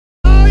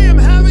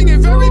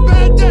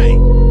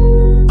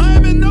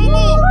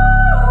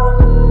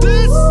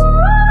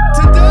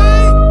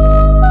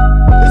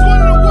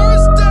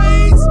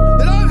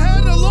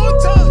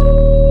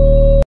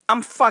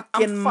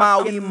fucking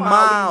Maui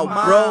Mao,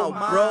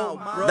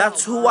 bro.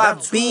 That's who I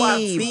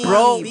be,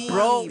 bro.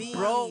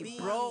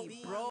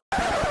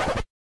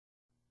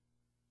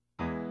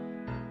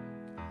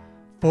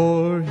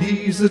 For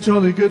he's a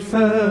jolly good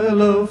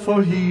fellow,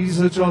 for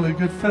he's a jolly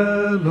good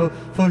fellow,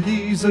 for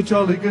he's a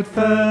jolly good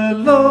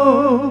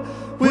fellow,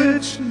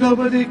 which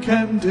nobody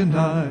can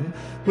deny,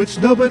 which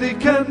nobody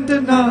can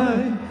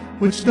deny,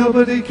 which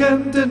nobody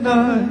can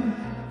deny.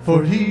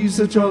 For he's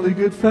a jolly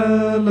good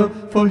fellow,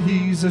 for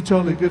he's a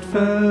jolly good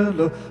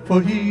fellow,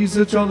 for he's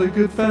a jolly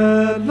good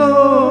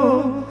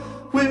fellow,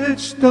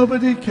 which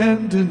nobody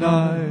can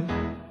deny.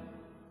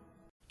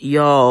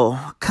 Yo,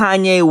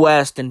 Kanye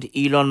West and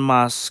Elon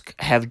Musk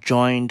have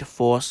joined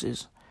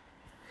forces.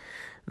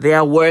 They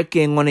are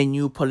working on a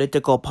new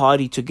political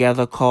party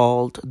together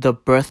called the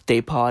Birthday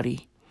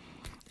Party.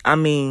 I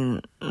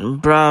mean,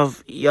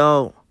 bruv,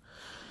 yo,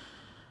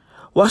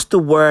 what's the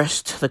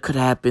worst that could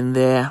happen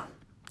there?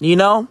 You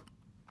know?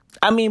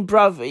 I mean,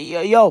 bruv,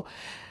 yo,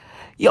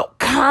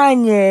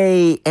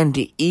 Kanye and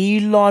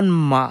Elon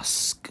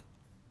Musk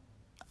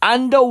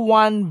under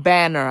one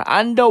banner,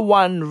 under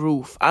one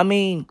roof. I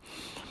mean,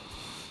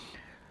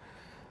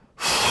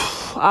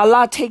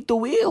 Allah take the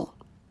wheel.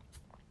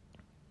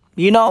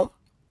 You know?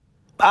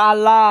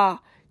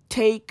 Allah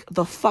take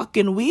the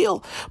fucking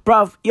wheel.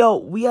 Bruv, yo,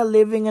 we are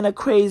living in a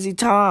crazy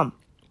time.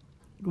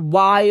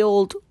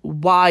 Wild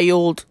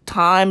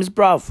times,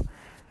 bruv.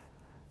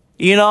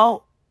 You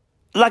know?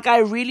 Like, I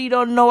really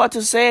don't know what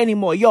to say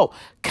anymore. Yo,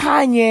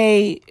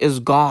 Kanye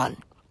is gone.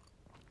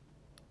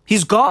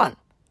 He's gone.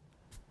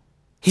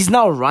 He's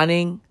now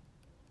running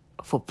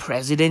for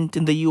president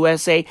in the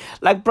USA.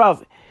 Like,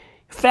 bruv,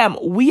 fam,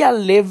 we are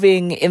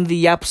living in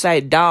the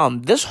upside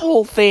down. This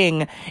whole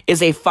thing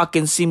is a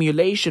fucking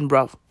simulation,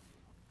 bruv.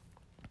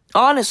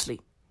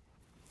 Honestly.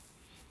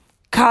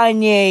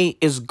 Kanye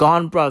is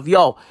gone, bruv.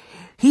 Yo,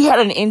 he had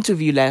an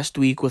interview last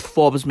week with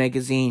Forbes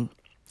magazine.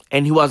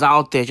 And he was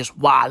out there just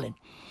wilding.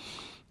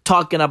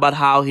 Talking about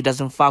how he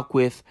doesn't fuck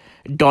with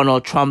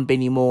Donald Trump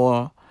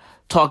anymore.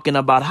 Talking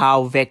about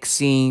how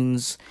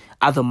vaccines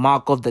are the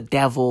mark of the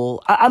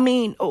devil. I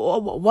mean,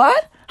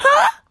 what?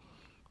 Huh?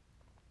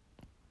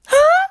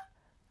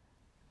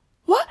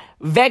 What?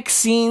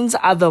 Vaccines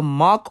are the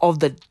mark of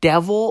the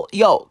devil?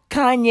 Yo,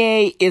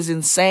 Kanye is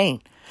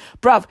insane.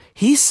 Bruv,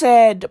 he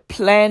said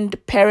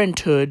Planned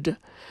Parenthood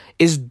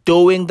is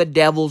doing the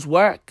devil's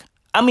work.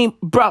 I mean,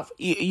 bruv,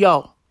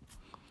 yo.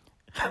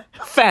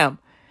 Fam.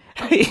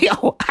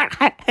 Yo,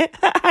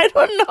 I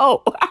don't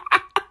know.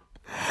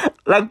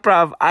 Like,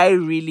 bruv, I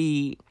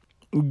really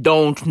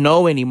don't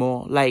know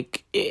anymore.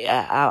 Like,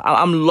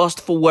 I'm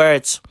lost for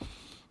words.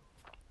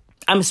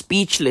 I'm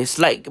speechless.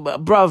 Like,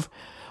 bruv,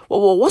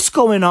 what's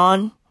going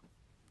on?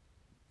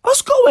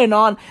 What's going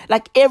on?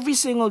 Like, every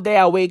single day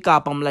I wake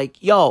up, I'm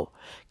like, yo,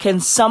 can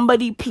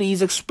somebody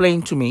please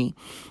explain to me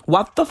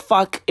what the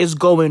fuck is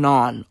going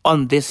on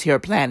this here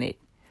planet?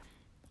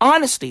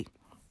 Honestly.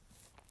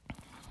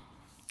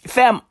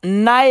 Fam,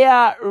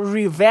 Naya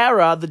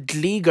Rivera, the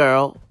Glee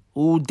girl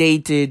who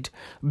dated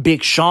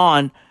Big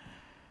Sean,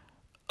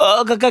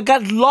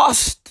 got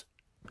lost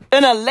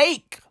in a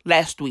lake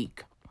last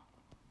week.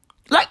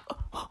 Like,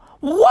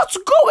 what's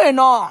going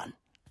on?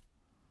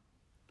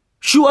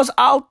 She was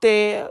out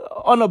there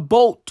on a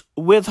boat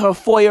with her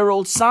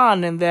 4-year-old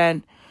son, and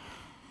then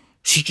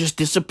she just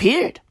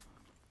disappeared.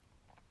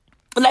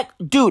 Like,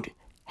 dude,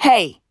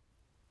 hey,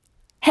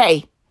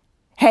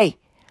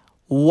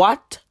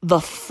 what the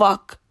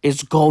fuck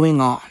is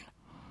going on?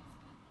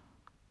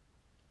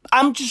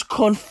 I'm just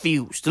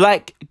confused.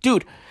 Like,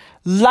 dude,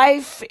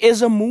 life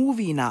is a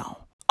movie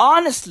now.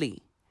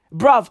 Honestly,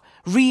 bruv,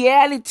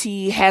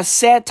 reality has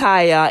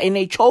satire in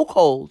a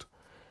chokehold.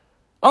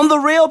 On the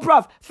real,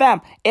 bruv,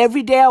 fam,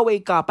 every day I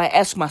wake up, I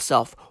ask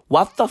myself,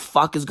 what the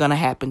fuck is gonna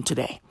happen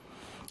today?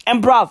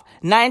 And bruv,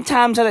 9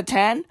 times out of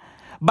 10,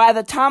 by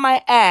the time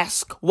I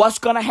ask what's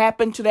gonna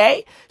happen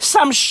today,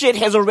 some shit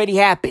has already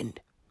happened.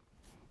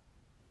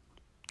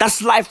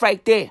 That's life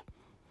right there.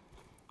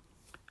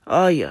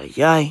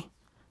 Ay.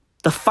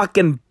 The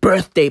fucking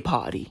birthday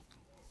party.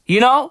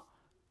 You know?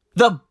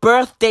 The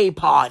birthday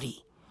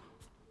party.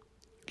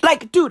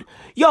 Like, dude,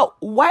 yo,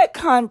 why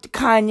can't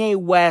Kanye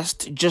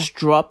West just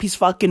drop his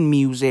fucking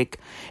music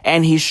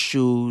and his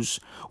shoes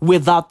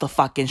without the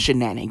fucking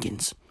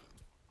shenanigans?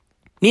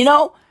 You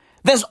know?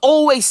 There's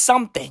always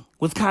something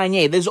with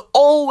Kanye. There's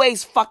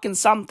always fucking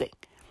something.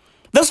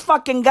 This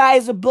fucking guy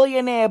is a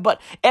billionaire,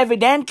 but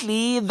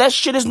evidently that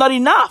shit is not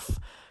enough.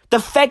 The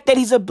fact that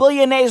he's a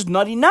billionaire is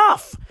not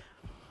enough.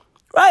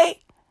 Right?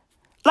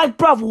 Like,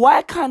 bruv,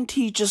 why can't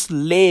he just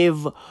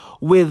live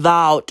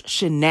without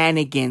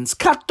shenanigans?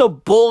 Cut the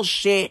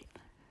bullshit.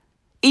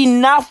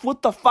 Enough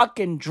with the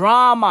fucking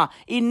drama.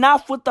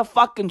 Enough with the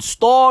fucking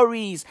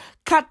stories.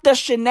 Cut the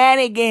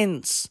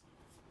shenanigans.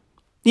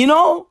 You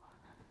know?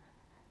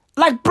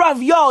 Like,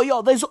 bruv,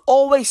 yo, there's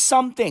always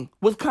something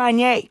with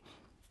Kanye.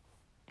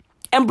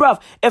 And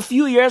bruv, a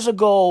few years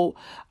ago,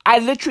 I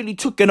literally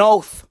took an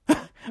oath,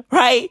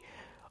 right?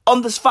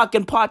 On this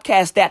fucking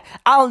podcast that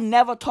I'll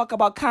never talk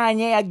about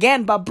Kanye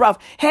again. But bruv,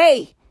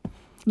 hey,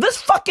 This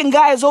fucking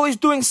guy is always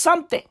doing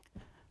something.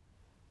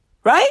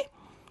 Right?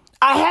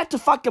 I had to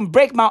fucking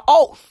break my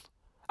oath.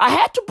 I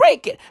had to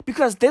break it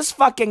because this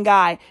fucking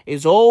guy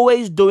is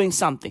always doing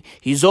something.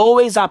 He's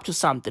always up to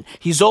something.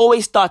 He's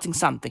always starting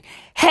something.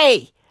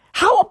 Hey,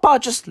 how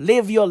about just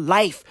live your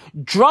life?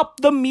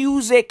 Drop the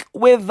music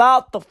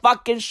without the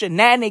fucking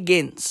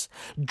shenanigans.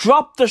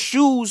 Drop the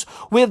shoes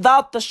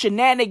without the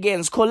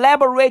shenanigans.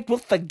 Collaborate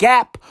with The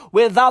Gap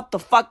without the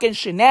fucking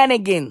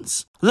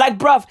shenanigans. Like,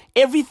 bruv,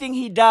 everything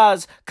he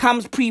does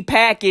comes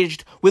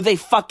pre-packaged with a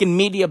fucking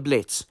media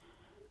blitz.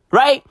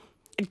 Right?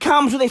 It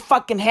comes with a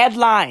fucking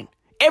headline.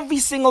 Every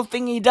single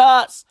thing he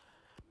does.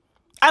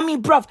 I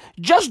mean, bruv,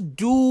 just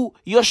do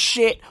your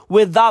shit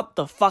without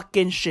the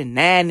fucking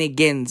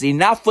shenanigans.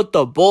 Enough with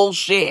the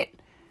bullshit.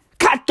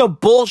 Cut the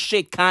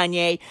bullshit,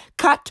 Kanye.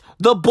 Cut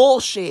the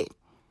bullshit.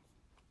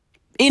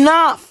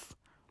 Enough.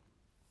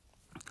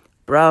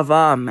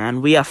 Bruv,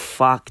 man, we are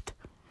fucked.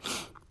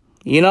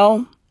 You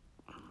know?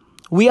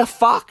 We are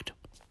fucked.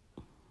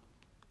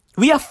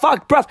 We are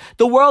fucked, bruv.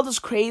 The world is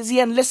crazy,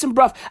 and listen,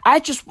 bruv, I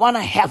just want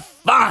to have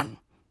fun.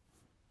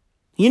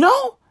 You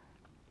know?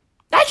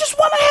 I just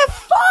want to have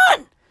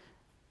fun.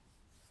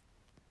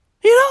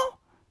 You know?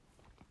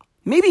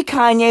 Maybe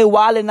Kanye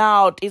wilding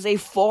out is a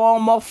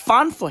form of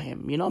fun for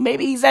him. You know?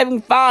 Maybe he's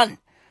having fun.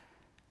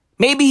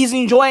 Maybe he's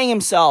enjoying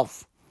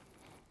himself.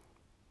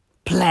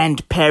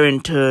 Planned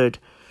Parenthood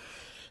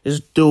is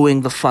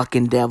doing the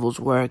fucking devil's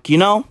work, you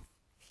know?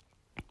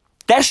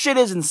 That shit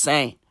is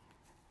insane.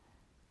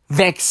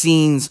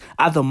 Vaccines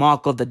are the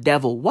mark of the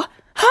devil. What?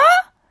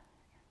 Huh?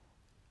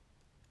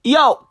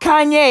 Yo,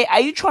 Kanye, are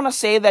you trying to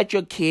say that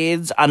your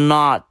kids are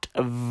not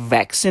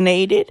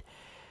vaccinated?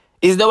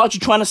 Is that what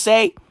you're trying to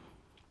say?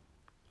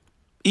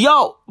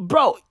 Yo,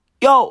 bro,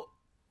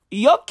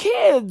 your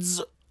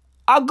kids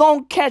are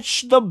gonna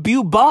catch the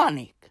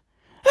bubonic.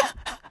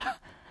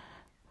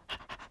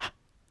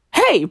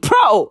 Hey,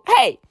 bro,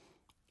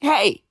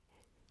 hey,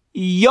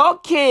 your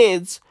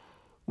kids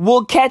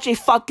will catch a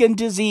fucking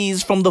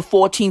disease from the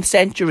 14th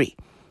century.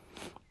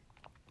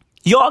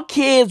 Your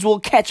kids will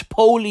catch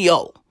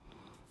polio,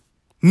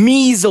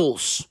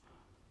 measles,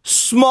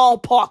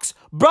 smallpox.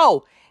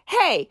 Bro,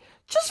 hey,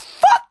 just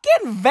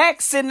fucking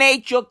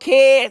vaccinate your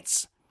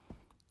kids.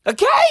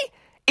 Okay?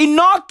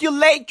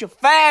 Inoculate your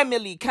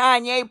family,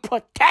 Kanye.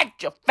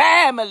 Protect your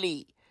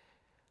family.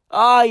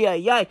 Oh,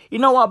 yeah. You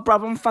know what, bro?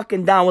 I'm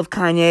fucking done with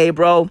Kanye,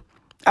 bro.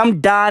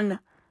 I'm done.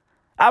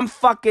 I'm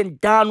fucking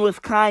done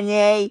with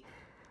Kanye.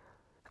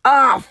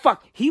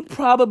 Fuck. He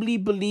probably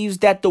believes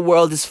that the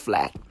world is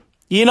flat.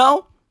 You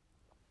know?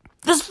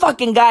 This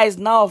fucking guy is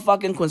now a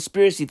fucking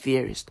conspiracy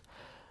theorist.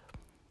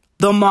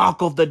 The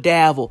mark of the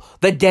devil.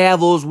 The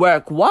devil's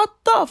work. What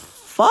the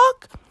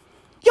fuck?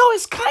 Yo,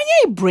 is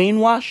Kanye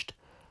brainwashed?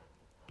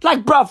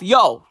 Like, bruv,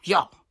 yo.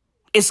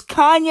 Is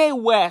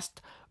Kanye West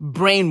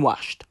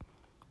brainwashed?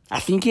 I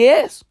think he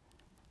is.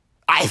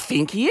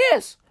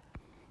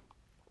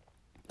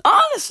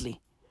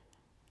 Honestly.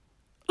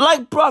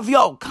 Like,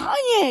 bruv,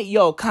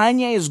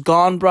 Kanye is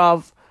gone,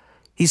 bruv.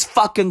 He's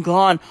fucking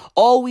gone.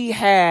 All we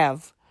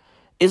have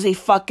is a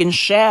fucking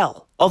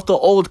shell of the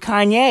old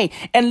Kanye.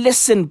 And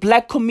listen,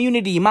 black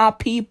community, my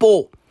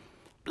people.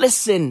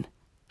 Listen.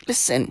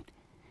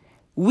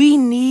 We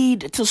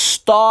need to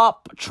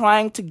stop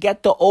trying to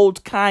get the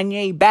old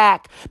Kanye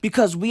back,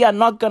 because we are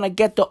not gonna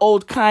get the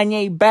old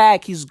Kanye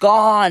back. He's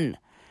gone.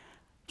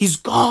 He's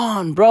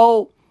gone,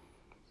 bro.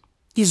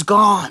 He's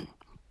gone.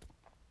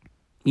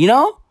 You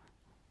know?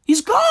 He's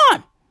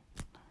gone.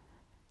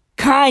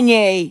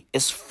 Kanye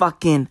is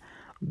fucking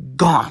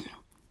gone.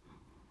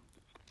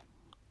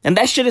 And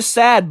that shit is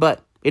sad,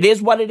 but it is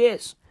what it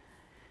is.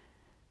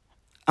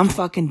 I'm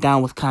fucking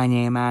done with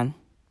Kanye, man.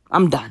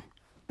 I'm done.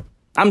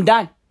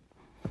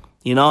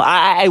 You know,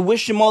 I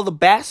wish him all the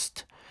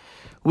best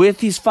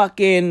with his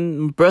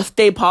fucking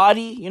birthday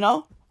party, you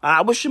know?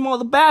 I wish him all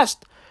the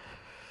best.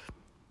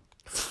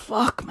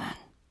 Fuck, man.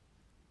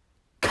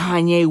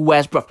 Kanye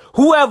West, bro.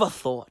 Whoever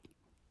thought?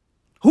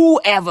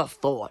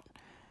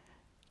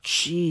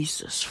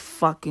 Jesus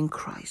fucking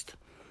Christ.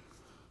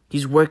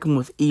 He's working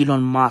with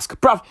Elon Musk.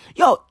 Bro,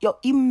 yo,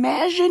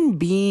 imagine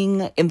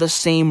being in the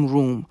same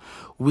room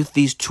with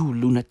these two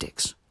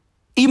lunatics.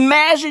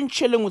 Imagine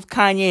chilling with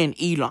Kanye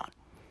and Elon.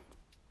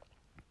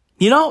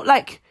 You know,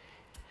 like,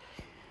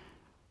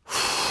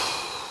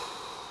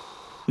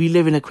 we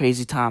live in a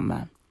crazy time,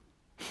 man.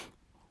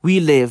 We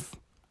live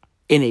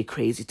in a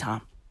crazy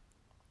time.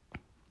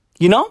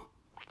 You know?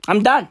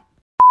 I'm done.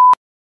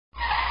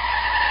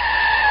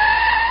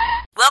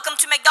 Welcome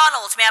to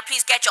McDonald's. May I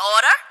please get your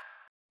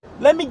order?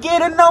 Let me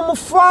get a number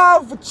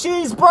 5, a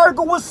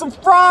cheeseburger with some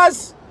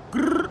fries.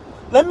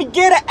 Let me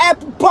get an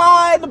apple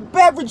pie and a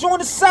beverage on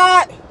the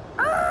side.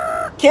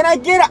 Can I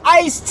get an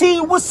iced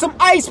tea with some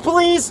ice,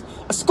 please?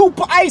 A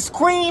scoop of ice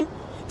cream,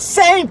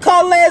 same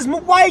color as my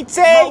white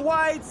tea.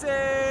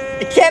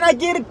 And can I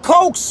get a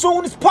Coke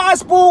soon as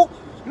possible?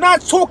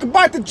 Not talking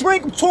about the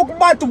drink, I'm talking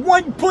about the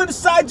one you put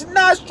inside your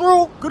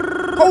nostril.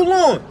 Hold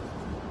on.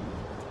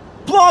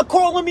 Blood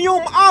calling me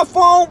on my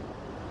iPhone.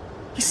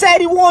 He said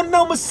he want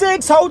number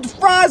 6. Hold the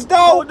fries, though.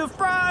 Hold the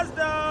fries,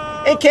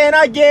 though. And can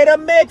I get a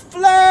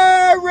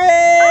McFlurry?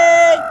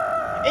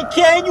 And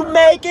can you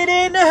make it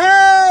in a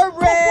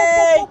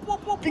hurry?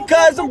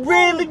 Because I'm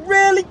really,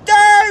 really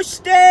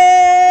thirsty.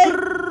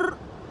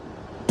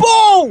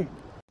 Boom!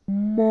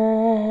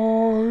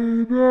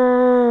 Might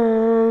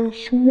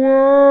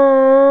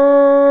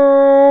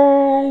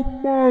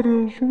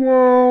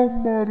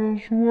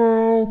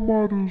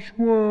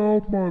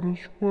as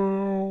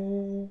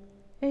well.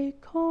 A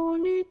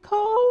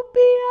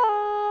cornucopia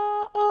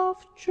of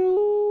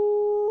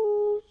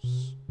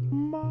juice.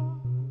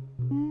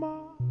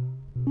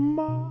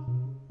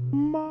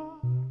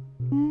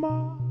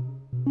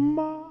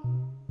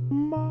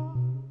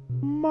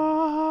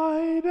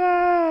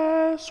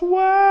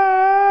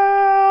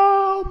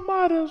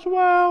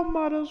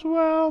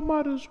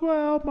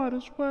 Might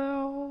as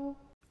well.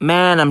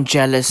 Man, I'm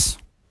jealous.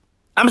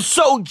 I'm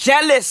so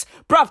jealous,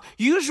 bruv.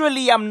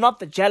 Usually I'm not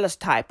the jealous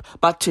type,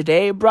 but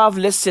today, bruv,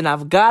 listen,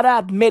 I've gotta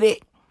admit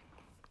it.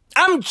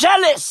 I'm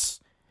jealous.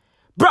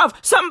 Bruv,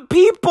 some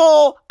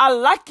people are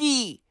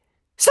lucky.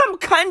 Some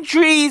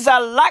countries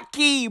are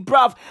lucky,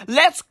 bruv.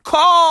 Let's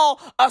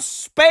call a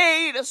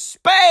spade a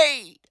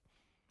spade.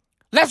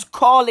 Let's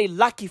call a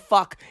lucky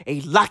fuck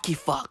a lucky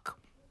fuck.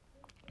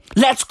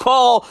 Let's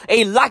call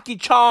a lucky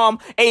charm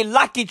a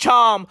lucky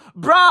charm.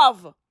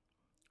 Bruv,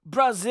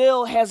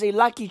 Brazil has a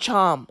lucky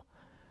charm.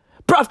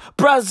 Bruv,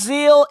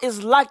 Brazil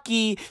is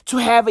lucky to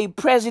have a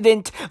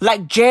president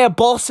like Jair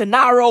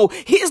Bolsonaro.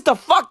 He's the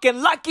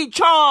fucking lucky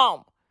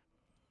charm.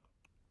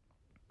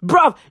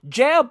 Bruv,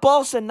 Jair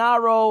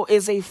Bolsonaro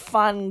is a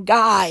fun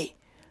guy.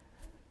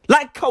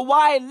 Like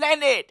Kawhi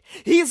Leonard.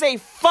 He's a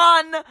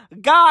fun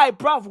guy,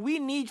 bruv. We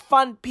need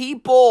fun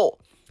people.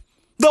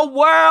 The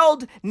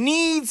world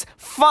needs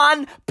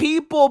fun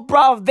people,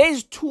 bruv.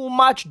 There's too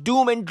much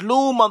doom and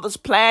gloom on this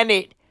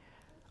planet.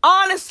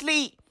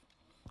 Honestly.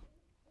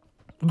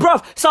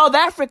 Bruv, South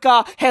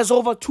Africa has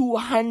over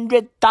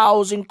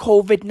 200,000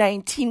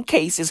 COVID-19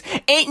 cases.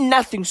 Ain't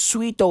nothing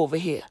sweet over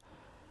here.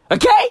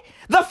 Okay?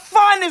 The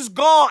fun is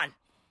gone.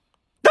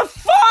 The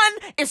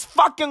fun is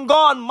fucking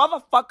gone.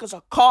 Motherfuckers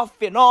are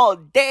coughing all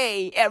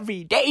day,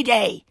 every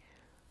day.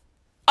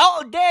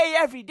 All day,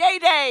 every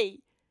day.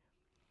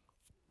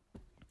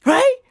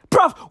 Right?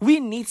 Bruv, we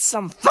need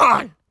some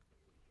fun.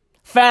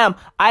 Fam,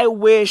 I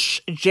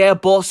wish Jair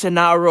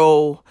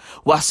Bolsonaro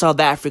was South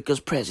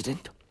Africa's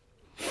president.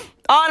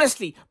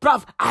 Honestly,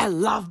 bruv, I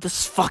love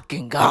this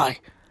fucking guy.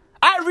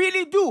 I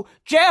really do.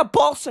 Jair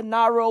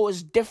Bolsonaro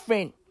is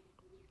different.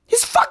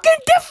 He's fucking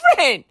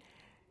different.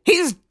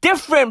 He's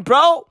different,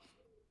 bro.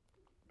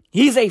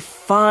 He's a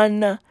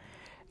fun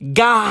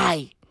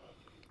guy.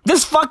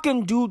 This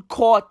fucking dude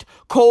caught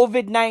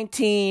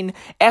COVID-19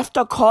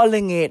 after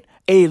calling it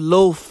a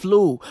low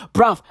flu.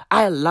 Bruv,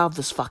 I love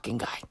this fucking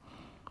guy.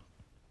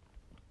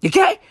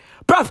 Okay?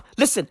 Bruv,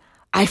 listen,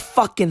 I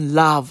fucking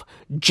love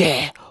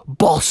Jair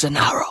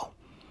Bolsonaro.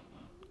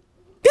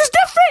 He's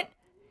different.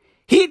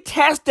 He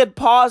tested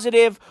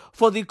positive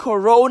for the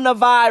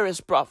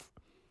coronavirus, bruv.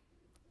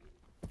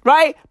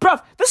 Right?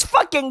 Bruv, this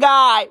fucking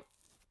guy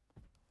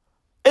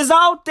is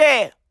out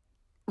there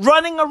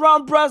running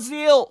around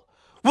Brazil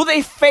with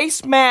a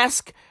face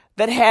mask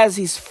that has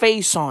his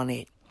face on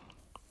it.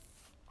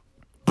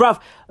 Bruv,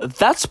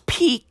 that's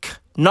peak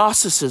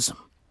narcissism.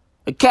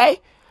 Okay?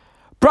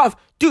 Bruv,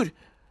 dude,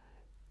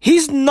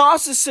 his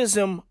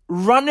narcissism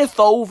runneth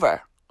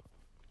over.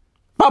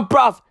 But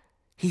bruv,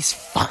 he's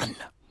fun.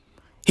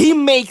 He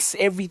makes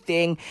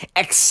everything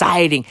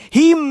exciting.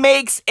 He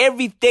makes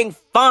everything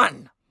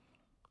fun.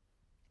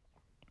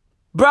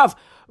 Bruv,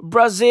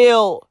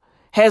 Brazil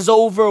has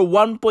over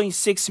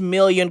 1.6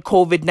 million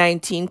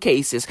COVID-19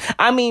 cases.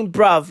 I mean,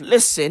 bruv,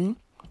 listen.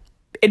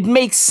 It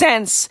makes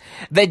sense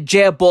that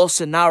Jair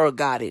Bolsonaro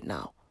got it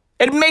now.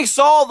 It makes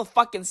all the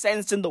fucking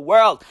sense in the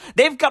world.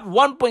 They've got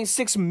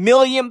 1.6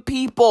 million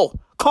people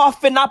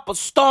coughing up a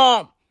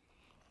storm.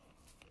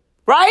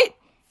 Right?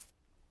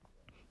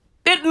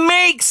 It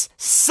makes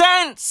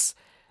sense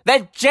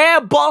that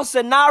Jair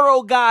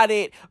Bolsonaro got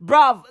it.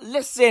 Bruv,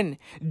 listen.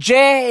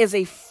 Jair is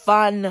a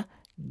fun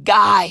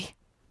guy.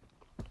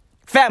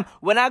 Fam,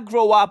 when I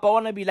grow up, I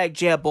want to be like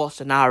Jair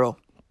Bolsonaro.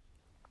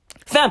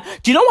 Fam,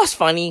 do you know what's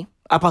funny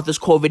about this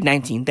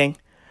COVID-19 thing?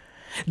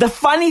 The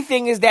funny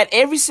thing is that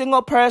every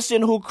single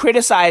person who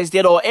criticized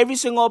it, or every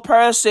single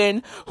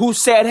person who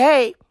said,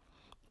 hey,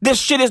 this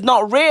shit is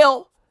not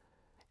real,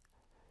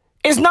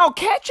 is now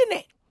catching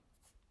it.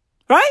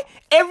 Right?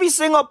 Every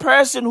single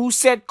person who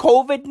said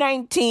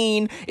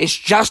COVID-19 is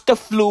just a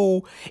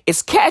flu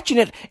is catching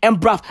it.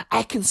 And bruv,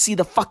 I can see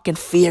the fucking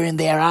fear in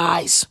their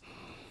eyes.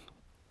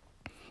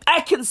 I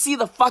can see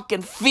the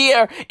fucking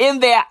fear in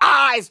their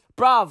eyes.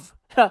 Bruv,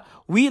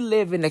 we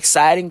live in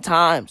exciting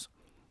times.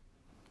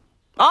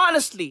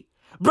 Honestly,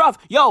 bruv,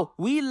 yo,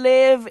 we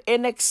live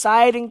in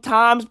exciting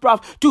times,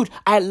 bruv. Dude,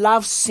 I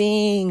love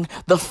seeing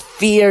the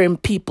fear in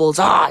people's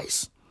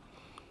eyes.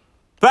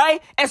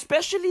 Right?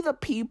 Especially the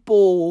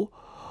people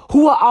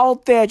who are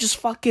out there just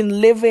fucking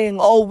living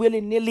all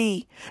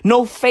willy-nilly.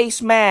 No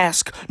face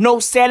mask, no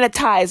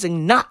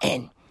sanitizing,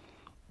 nothing.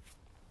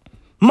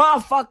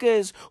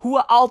 Motherfuckers who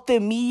are out there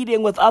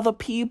meeting with other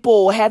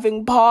people,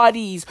 having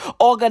parties,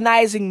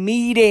 organizing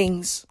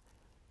meetings.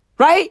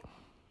 Right?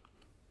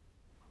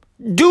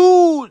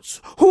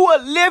 Dudes who are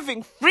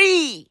living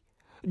free.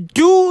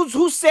 Dudes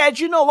who said,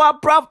 you know what,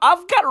 bruv,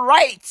 I've got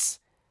rights.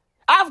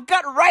 I've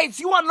got rights.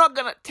 You are not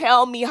gonna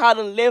tell me how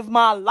to live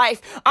my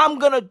life. I'm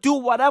gonna do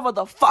whatever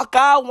the fuck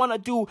I wanna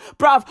do.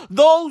 Bruv,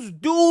 those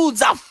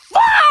dudes are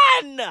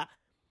fun.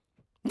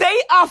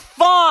 They are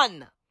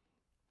fun.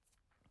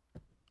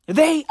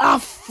 They are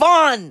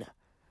fun.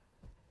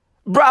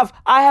 Bruv,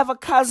 I have a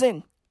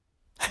cousin.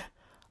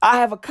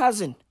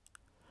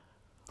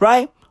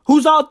 Right?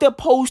 Who's out there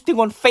posting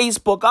on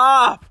Facebook?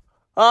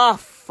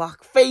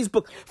 Fuck.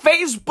 Facebook.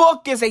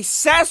 Facebook is a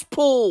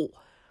cesspool.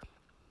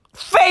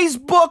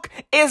 Facebook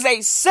is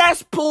a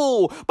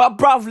cesspool. But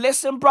bruv,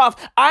 listen, bruv.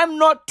 I'm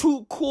not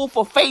too cool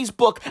for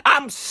Facebook.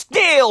 I'm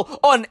still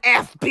on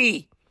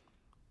FB.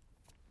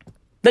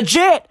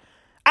 Legit.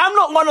 I'm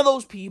not one of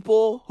those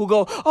people who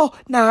go, oh,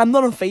 nah, I'm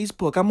not on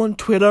Facebook. I'm on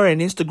Twitter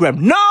and Instagram.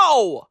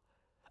 No!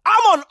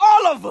 I'm on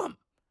all of them.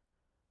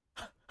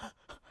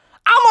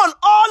 I'm on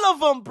all of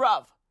them,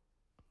 bruv.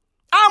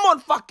 I'm on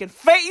fucking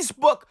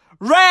Facebook,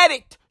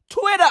 Reddit,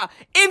 Twitter,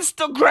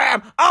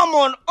 Instagram. I'm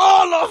on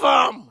all of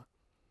them.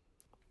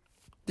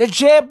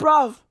 Legit,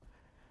 bruv.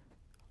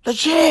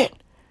 Legit.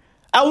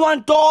 I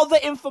want all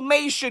the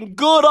information,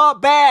 good or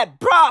bad.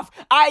 Bruv,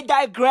 I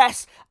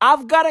digress.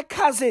 I've got a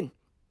cousin,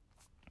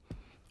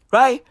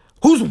 right,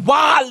 who's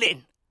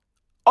wilding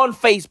on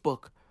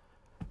Facebook,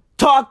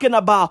 talking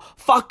about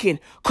fucking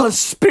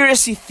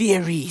conspiracy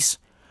theories.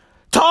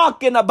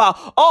 Talking about,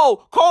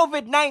 oh,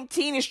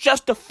 COVID-19 is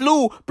just a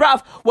flu.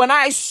 Bruv, when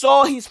I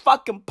saw his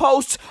fucking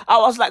posts, I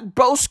was like,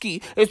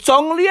 broski, it's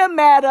only a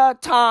matter of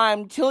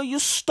time till you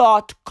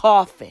start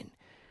coughing.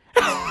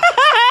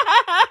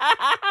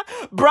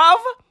 Bruv,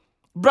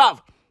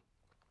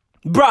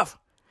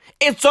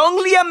 it's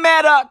only a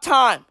matter of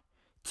time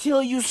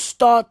till you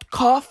start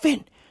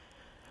coughing.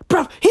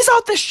 Bruv, he's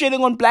out there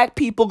shitting on black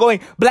people, going,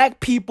 black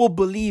people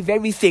believe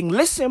everything.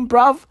 Listen,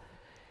 bruv.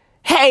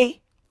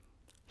 Hey,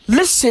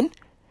 listen.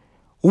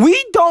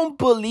 We don't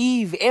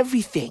believe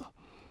everything,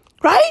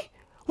 right?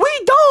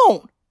 We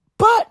don't.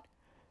 But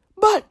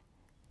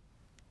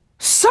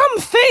some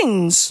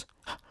things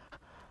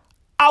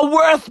are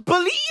worth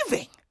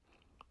believing,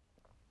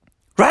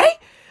 right?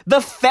 The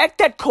fact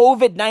that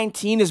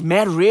COVID-19 is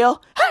mad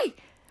real. Hey,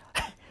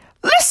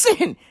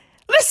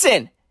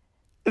 listen.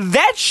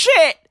 That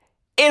shit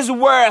is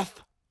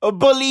worth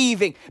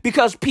believing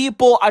because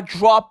people are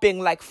dropping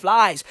like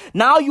flies.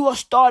 Now you are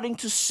starting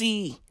to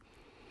see,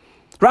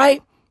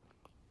 right?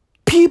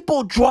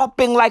 People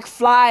dropping like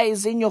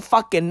flies in your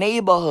fucking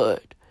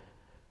neighborhood.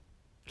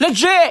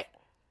 Legit.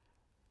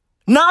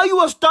 Now you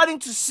are starting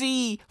to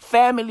see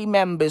family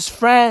members,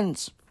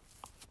 friends,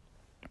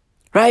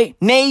 right?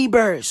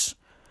 Neighbors,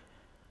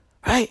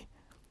 right?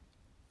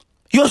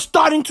 You're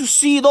starting to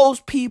see those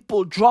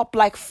people drop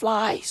like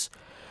flies.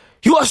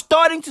 You are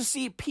starting to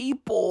see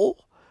people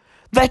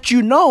that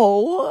you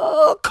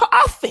know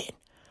coughing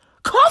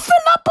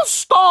up a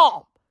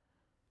storm,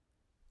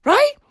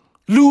 right?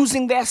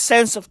 Losing their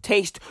sense of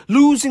taste,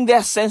 losing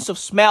their sense of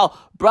smell.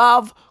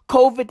 Bruv,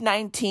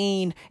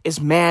 COVID-19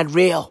 is mad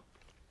real.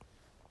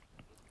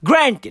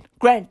 Granted,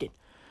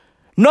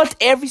 not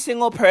every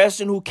single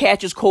person who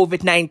catches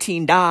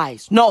COVID-19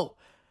 dies. No.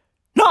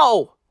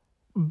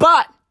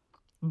 But,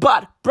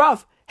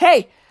 bruv,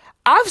 hey,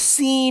 I've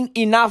seen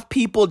enough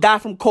people die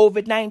from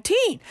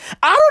COVID-19.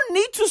 I don't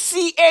need to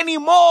see any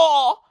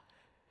more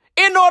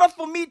in order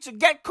for me to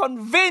get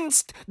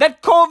convinced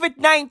that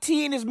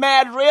COVID-19 is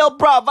mad real,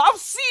 bruv. I've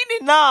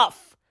seen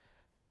enough.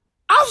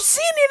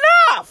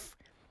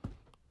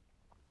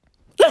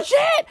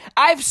 Legit,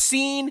 I've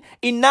seen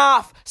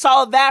enough.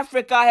 South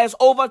Africa has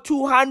over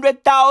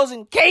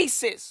 200,000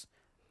 cases,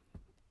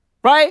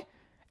 right?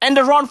 And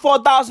around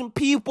 4,000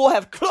 people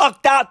have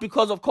clocked out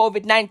because of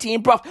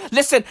COVID-19, bruv.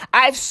 Listen,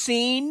 I've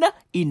seen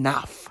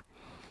enough.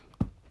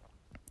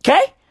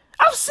 Okay?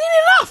 I've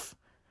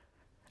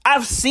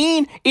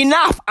seen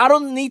enough. I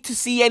don't need to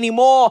see any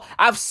more.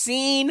 I've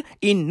seen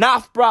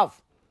enough, bruv.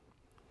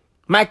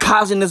 My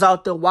cousin is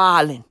out there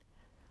wilding.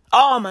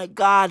 Oh my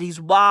God, he's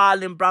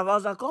wilding, bruv. I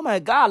was like, oh my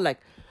God, like,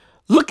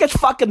 look at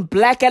fucking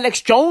Black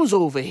Alex Jones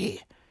over here.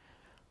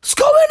 What's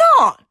going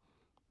on?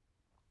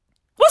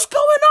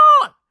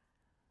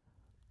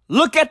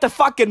 Look at the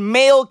fucking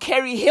male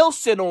Carrie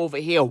Hilson over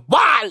here,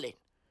 wilding.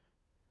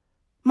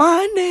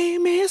 My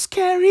name is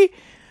Carrie.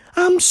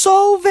 I'm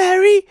so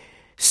very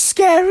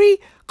scary.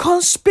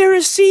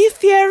 Conspiracy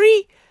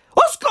theory.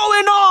 What's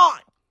going on?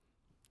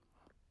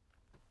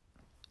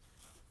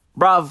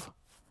 Bruv,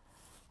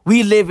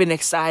 we live in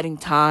exciting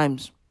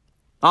times.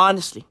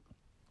 Honestly.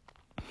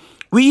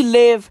 We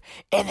live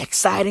in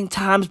exciting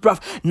times,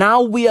 bruv.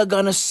 Now we are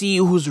gonna see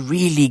who's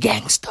really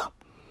gangster.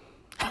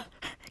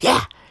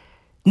 Yeah.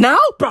 Now,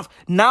 bruv,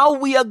 now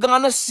we are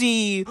gonna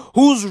see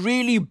who's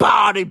really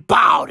bout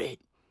it.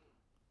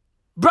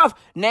 Bruv,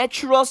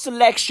 natural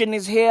selection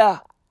is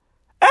here.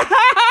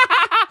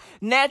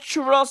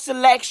 Natural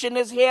selection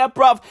is here,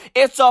 bruv.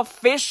 It's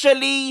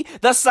officially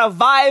the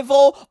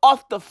survival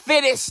of the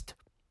fittest.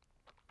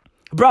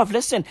 Bruv,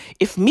 listen,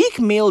 if Meek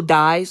Mill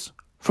dies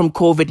from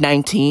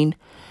COVID-19,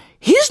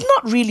 he's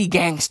not really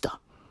gangster.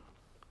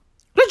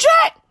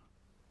 Legit.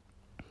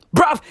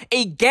 Bruv,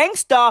 a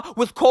gangster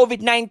with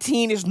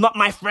COVID-19 is not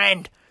my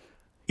friend.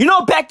 You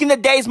know, back in the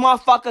days,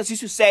 motherfuckers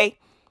used to say,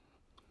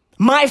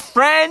 my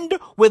friend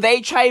with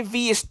HIV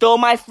is still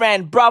my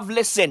friend. Bruv,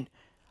 listen.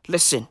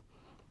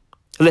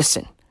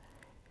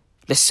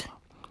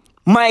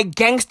 My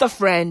gangster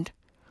friend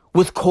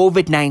with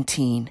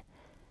COVID-19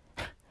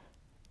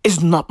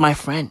 is not my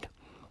friend.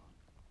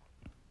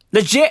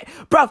 Legit.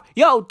 Bruv,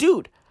 yo,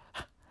 dude,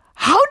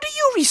 how do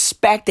you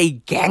respect a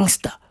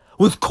gangster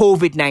with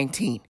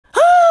COVID-19?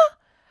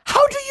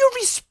 How do you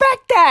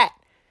respect that?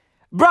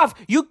 Bruv,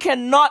 you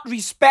cannot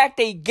respect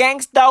a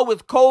gangster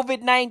with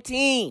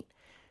COVID-19.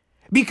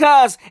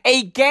 Because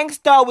a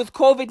gangster with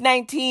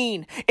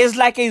COVID-19 is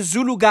like a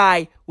Zulu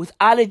guy with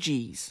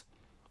allergies.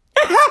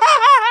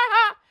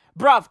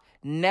 Bruv,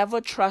 never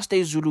trust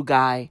a Zulu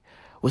guy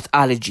with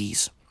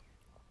allergies.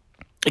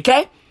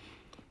 Okay?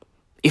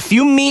 If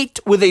you meet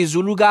with a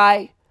Zulu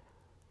guy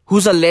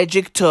who's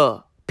allergic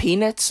to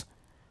peanuts,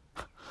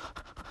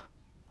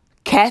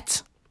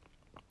 cats,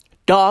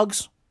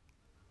 dogs,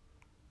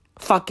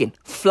 fucking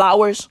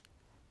flowers,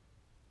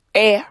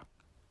 air,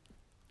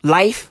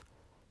 life,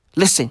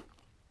 listen,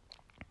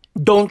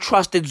 don't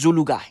trust that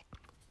Zulu guy.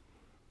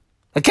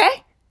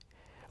 Okay?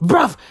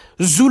 Bruv,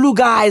 Zulu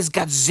guys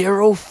got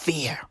zero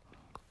fear.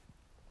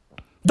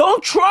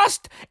 Don't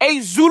trust a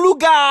Zulu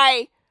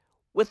guy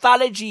with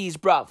allergies,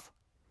 bruv.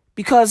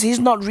 Because he's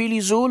not really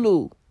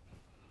Zulu.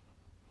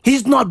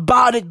 He's not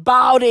bout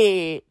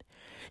it.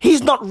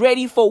 He's not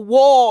ready for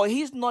war.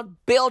 He's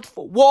not built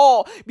for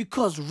war.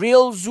 Because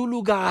real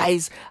Zulu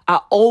guys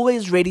are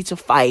always ready to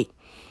fight.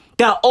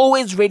 They're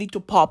always ready to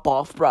pop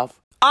off, bruv.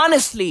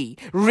 Honestly,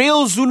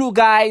 real Zulu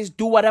guys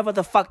do whatever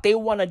the fuck they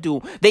want to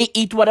do. They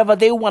eat whatever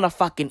they want to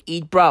fucking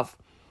eat, bruv.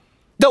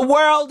 The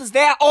world is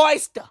their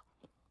oyster.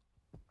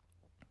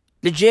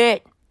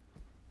 Legit.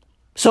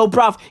 So,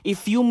 bruv,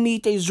 if you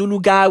meet a Zulu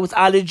guy with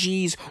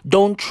allergies,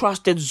 don't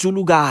trust that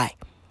Zulu guy.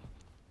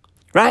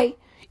 Right?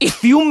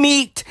 If you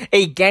meet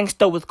a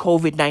gangster with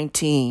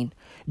COVID-19,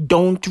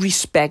 don't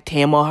respect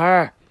him or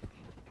her.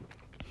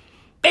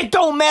 It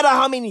don't matter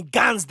how many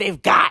guns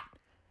they've got.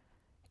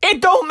 It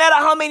don't matter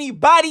how many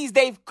bodies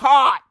they've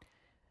caught.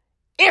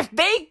 If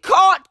they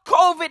caught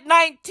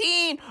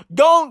COVID-19,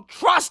 don't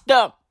trust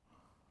them.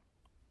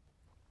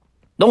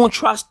 Don't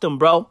trust them,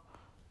 bro.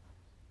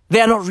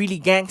 They're not really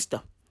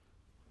gangster.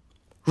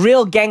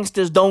 Real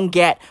gangsters don't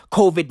get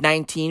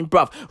COVID-19,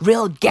 bruv.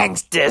 Real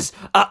gangsters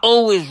are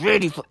always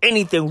ready for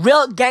anything.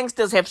 Real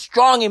gangsters have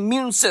strong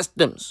immune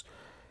systems.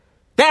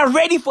 They're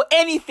ready for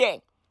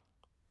anything.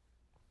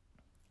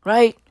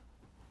 Right?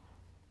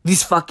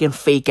 These fucking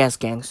fake-ass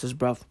gangsters,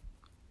 bruv.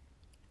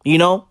 You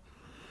know?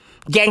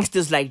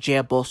 Gangsters like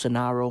Jair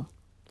Bolsonaro.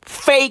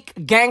 Fake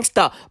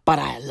gangster, but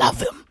I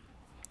love him.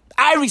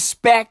 I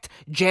respect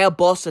Jair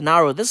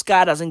Bolsonaro. This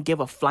guy doesn't give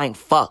a flying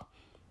fuck.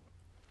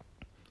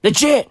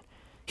 Legit.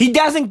 He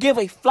doesn't give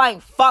a flying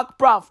fuck,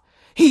 bruv.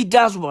 He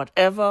does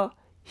whatever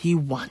he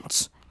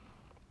wants.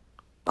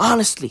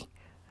 Honestly.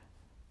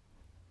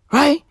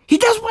 Right? He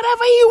does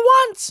whatever he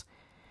wants.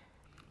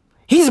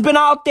 He's been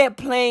out there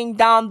playing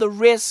down the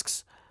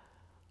risks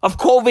of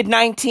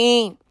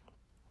COVID-19.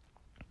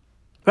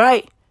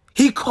 Right?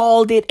 He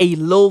called it a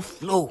low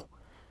flu.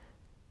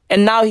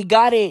 And now he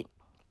got it.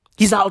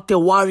 He's out there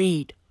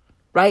worried.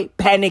 Right?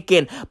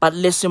 Panicking. But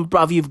listen,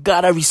 bruv, you've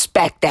got to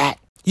respect that.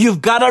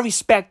 You've got to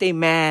respect a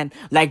man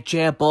like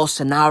Jair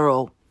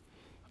Bolsonaro.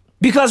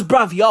 Because,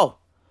 bruv, yo,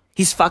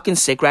 he's fucking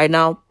sick right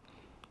now.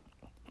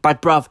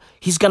 But, bruv,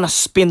 he's gonna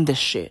spin this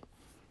shit.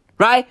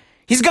 Right?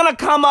 He's gonna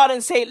come out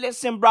and say,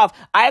 listen, bruv,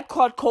 I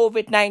caught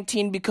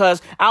COVID-19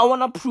 because I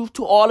want to prove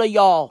to all of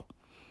y'all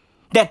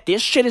that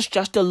this shit is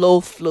just a low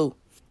flu.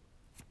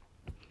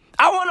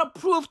 I want to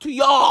prove to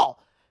y'all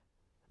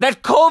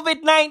that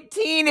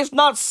COVID-19 is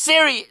not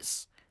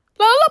serious.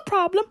 Lala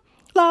problem.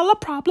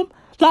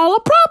 I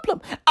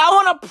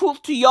want to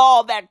prove to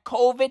y'all that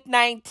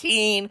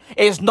COVID-19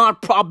 is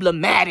not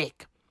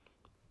problematic.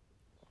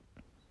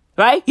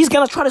 Right? He's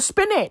going to try to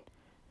spin it.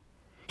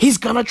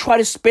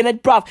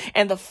 Bruv.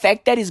 And the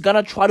fact that he's going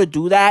to try to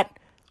do that,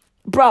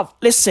 bruv,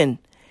 listen.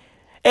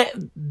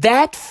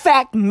 That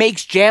fact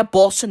makes Jair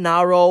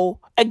Bolsonaro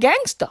a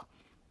gangster.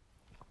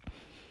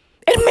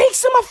 It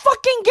makes him a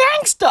fucking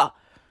gangster.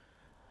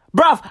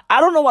 Bruv, I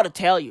don't know what to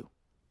tell you.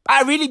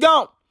 I really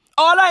don't.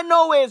 All I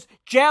know is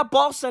Jair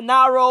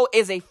Bolsonaro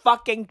is a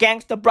fucking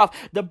gangster, bruv.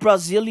 The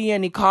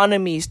Brazilian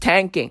economy is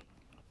tanking.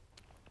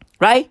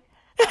 Right?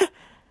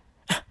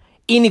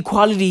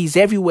 Inequality is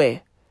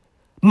everywhere.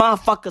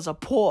 Motherfuckers are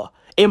poor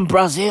in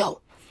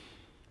Brazil.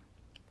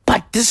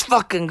 But this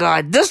fucking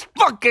guy,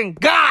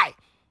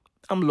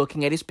 I'm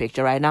looking at his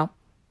picture right now.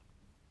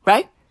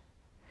 Right?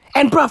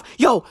 And bruv,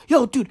 yo,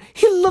 dude,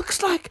 he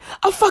looks like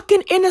a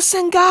fucking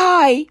innocent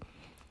guy.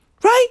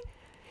 Right?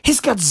 He's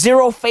got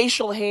zero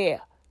facial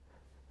hair.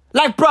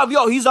 Like, bruv,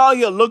 yo, he's out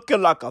here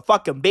looking like a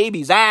fucking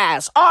baby's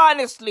ass.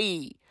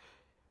 Honestly.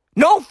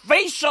 No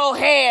facial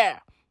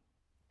hair.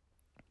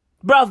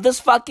 Bruv, this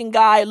fucking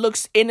guy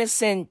looks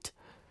innocent.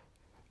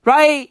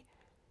 Right?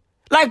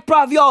 Like,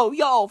 bruv,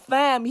 yo,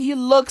 fam, he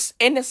looks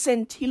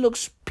innocent. He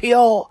looks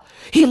pure.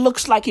 He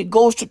looks like he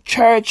goes to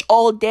church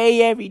all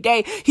day, every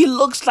day. He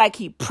looks like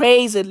he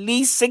prays at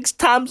least 6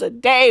 times a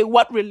day.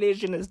 What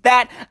religion is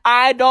that?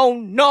 I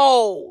don't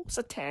know.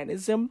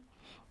 Satanism.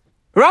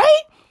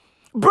 Right?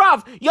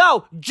 Bruv,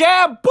 yo,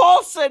 Jair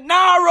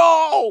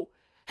Bolsonaro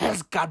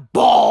has got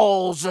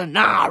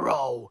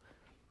Bolsonaro.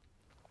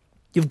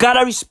 You've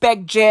gotta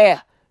respect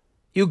Jair.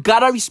 You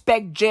gotta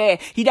respect Jair.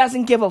 He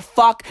doesn't give a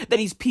fuck that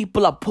these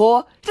people are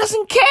poor. He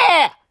doesn't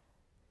care.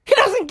 He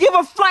doesn't give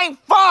a flying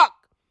fuck.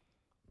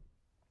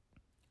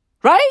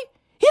 Right?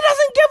 He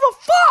doesn't give a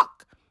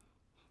fuck.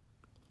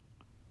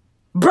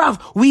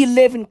 Bruv, we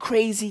live in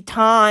crazy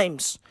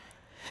times.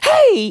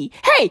 Hey,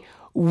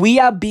 we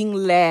are being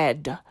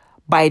led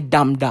by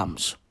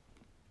dum-dums.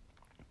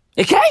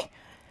 Okay?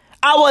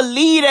 Our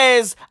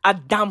leaders are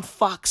dumb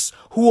fucks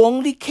who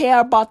only care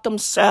about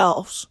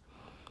themselves.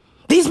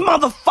 These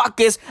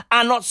motherfuckers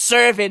are not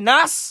serving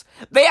us.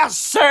 They are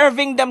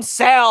serving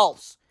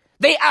themselves.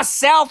 They are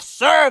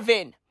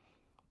self-serving.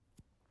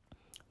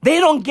 They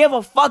don't give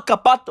a fuck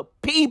about the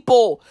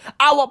people.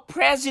 Our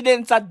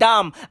presidents are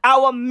dumb.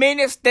 Our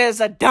ministers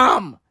are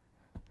dumb.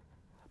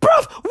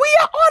 Bruv, we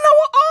are on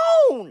our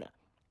own.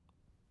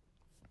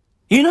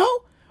 You know?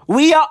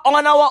 We are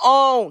on our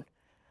own.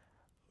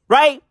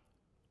 Right?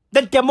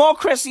 The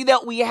democracy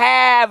that we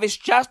have is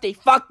just a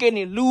fucking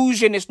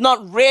illusion. It's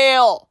not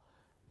real.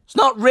 It's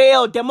not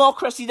real.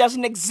 Democracy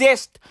doesn't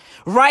exist.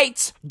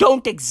 Rights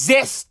don't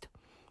exist.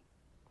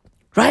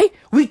 Right?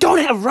 We don't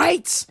have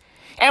rights.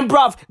 And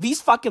bruv,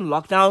 these fucking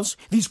lockdowns,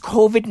 these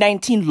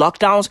COVID-19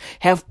 lockdowns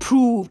have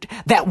proved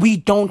that we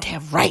don't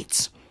have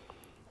rights.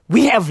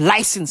 We have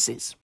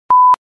licenses.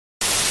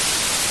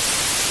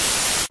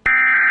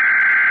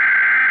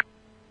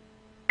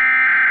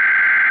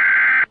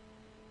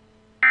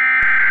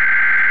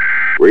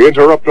 We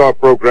interrupt our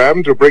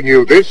program to bring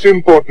you this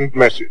important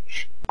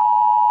message.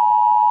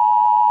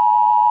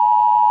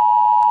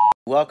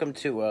 Welcome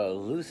to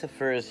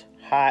Lucifer's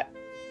Hot,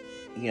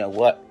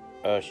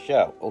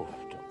 show. Oh,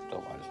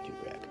 don't want to do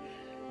that.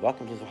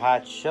 Welcome to the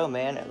hot show,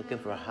 man. I'm looking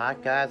for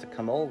hot guys to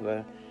come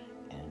over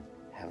and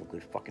have a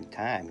good fucking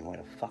time. You want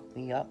to fuck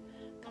me up?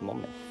 Come over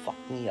and fuck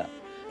me up.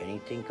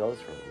 Anything goes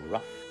from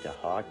rough to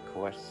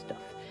hardcore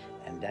stuff.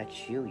 And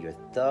that's you. You're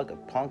a thug, a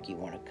punk. You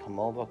want to come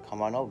over?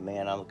 Come on over,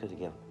 man. I'm looking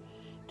to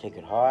take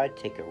it hard,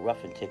 take it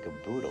rough, and take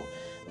it brutal.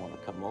 You want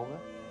to come over?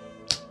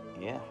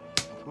 Yeah.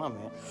 Come on,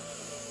 man.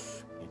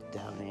 Get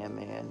down there,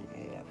 man.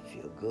 Yeah,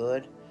 feel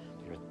good.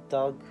 You're a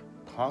thug,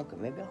 punk, or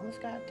maybe a homeless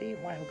guy out there. You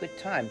want to have a good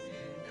time.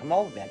 Come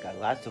over, man. I got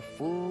lots of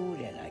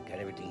food, and I got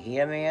everything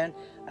here, man.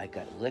 I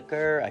got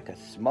liquor. I got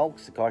smoke.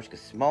 Cigars you can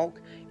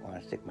smoke. You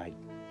want to take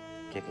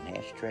an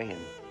ashtray and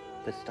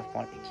put stuff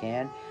on it? You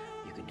can.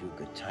 You can do a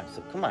good time.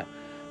 So come on.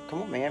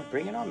 Come on, man.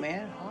 Bring it on,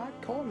 man.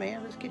 Hardcore,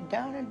 man. Let's get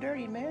down and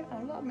dirty, man.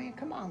 I love, man.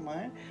 Come on,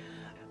 man.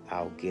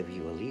 I'll give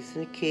you a lease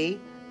and a key.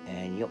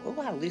 And you'll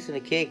have a lease and a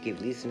key.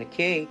 Give lease and a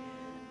key.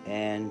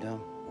 And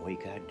all you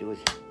gotta do is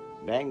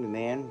bang me,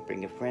 man.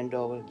 Bring a friend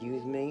over.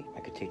 Use me.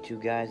 I could take 2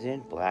 guys in.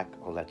 Black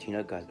or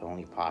Latino guys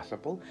only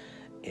possible.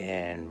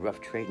 And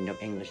rough trade, no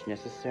English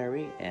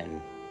necessary.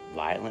 And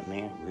violent,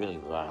 man. Really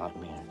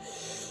violent, man.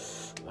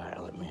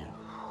 Violent, man.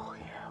 Oh,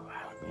 yeah,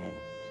 violent, man.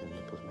 The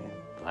nipples, man.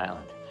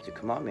 Violent. So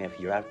come on, man. If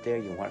you're out there,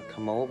 you want to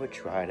come over,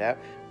 try it out,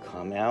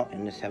 come out,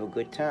 and let's have a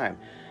good time.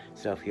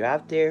 So if you're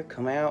out there,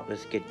 come out.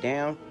 Let's get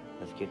down.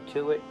 Let's get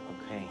to it.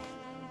 Okay.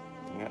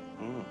 Yeah.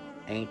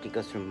 Anything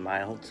goes from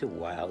mild to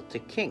wild to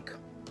kink.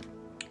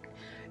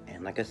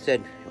 And like I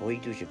said, all you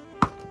do is you.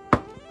 So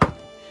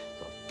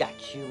if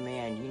that's you,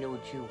 man. You know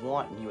what you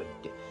want. And you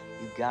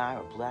guy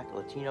or black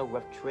or Latino,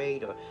 rough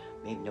trade, or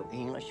maybe no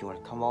English. You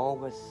want to come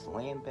over,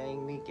 slam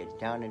bang me, get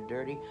down and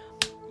dirty.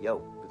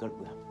 Yo,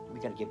 we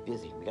gotta get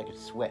busy. We gotta get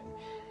sweating.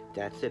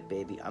 That's it,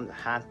 baby. I'm the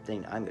hot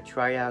thing. I'm the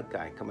tryout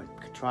guy. Come on,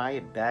 try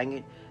it, bang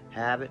it,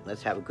 have it.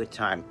 Let's have a good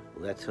time.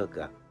 Let's hook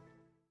up.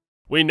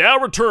 We now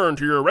return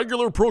to your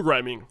regular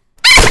programming.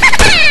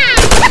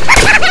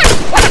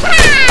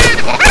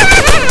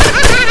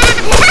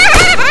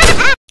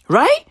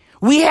 Right?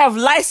 We have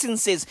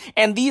licenses,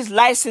 and these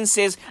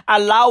licenses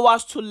allow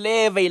us to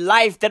live a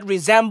life that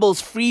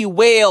resembles free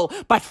will,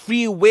 but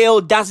free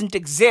will doesn't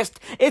exist.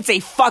 It's a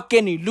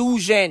fucking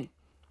illusion.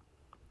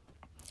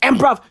 And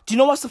bruv, do you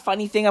know what's the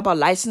funny thing about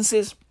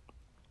licenses?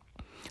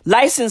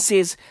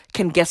 Licenses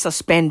can get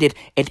suspended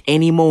at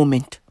any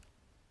moment.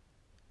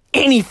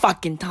 Any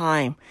fucking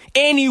time.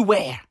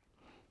 Anywhere.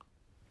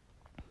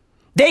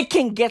 They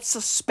can get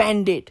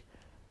suspended.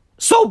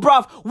 So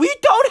bruv, we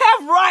don't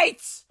have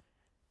rights.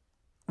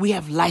 We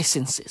have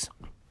licenses.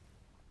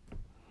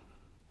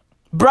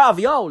 Bruv,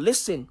 yo,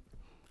 listen.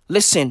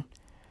 Listen.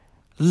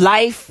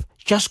 Life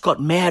just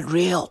got mad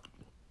real.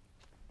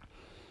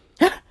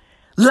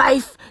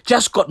 Life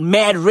just got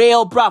mad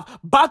real, bruv.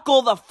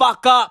 Buckle the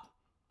fuck up.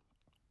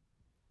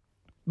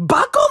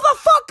 Buckle the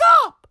fuck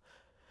up.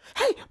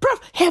 Hey,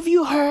 bruv, have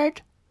you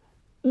heard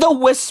the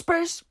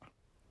whispers?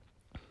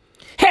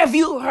 Have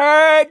you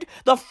heard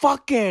the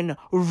fucking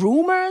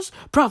rumors?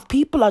 Bruv,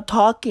 people are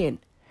talking.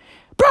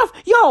 Bruv,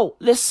 yo,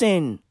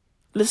 listen.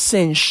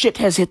 Listen, shit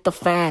has hit the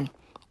fan.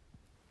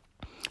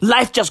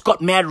 Life just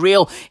got mad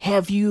real.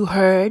 Have you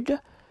heard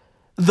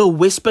the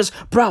whispers?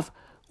 Bruv,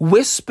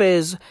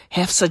 whispers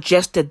have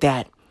suggested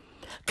that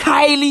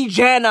Kylie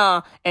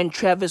Jenner and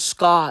Travis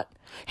Scott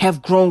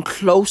have grown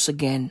close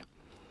again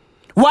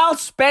while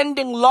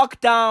spending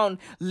lockdown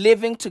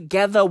living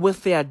together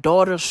with their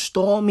daughter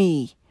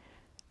Stormi.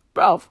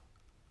 Bruv,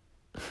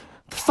 the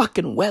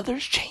fucking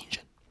weather's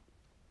changing.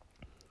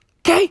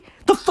 Okay?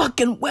 The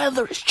fucking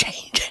weather is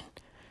changing.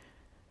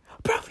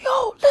 Bruv,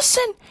 yo,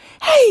 listen.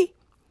 Hey,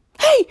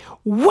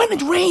 when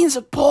it rains,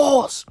 it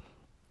pours.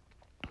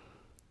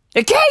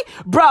 Okay?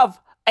 Bruv,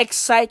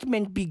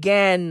 excitement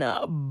began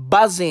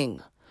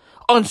buzzing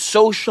on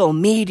social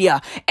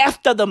media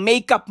after the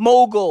makeup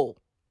mogul,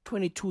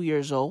 22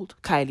 years old,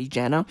 Kylie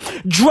Jenner,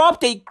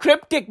 dropped a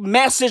cryptic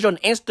message on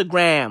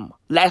Instagram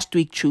last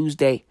week,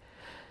 Tuesday.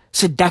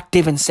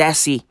 Seductive and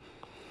sassy.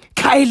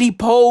 Kylie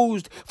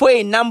posed for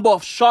a number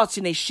of shots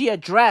in a sheer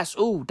dress,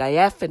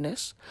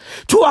 diaphanous,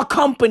 to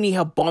accompany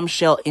her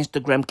bombshell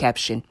Instagram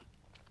caption.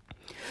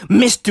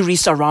 Mystery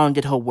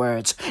surrounded her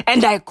words,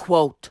 and I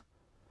quote,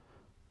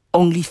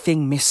 "Only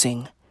thing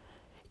missing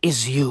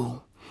is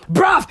you."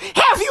 Bruv,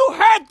 have you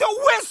heard the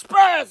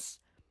whispers?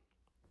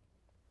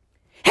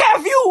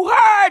 Have you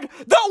heard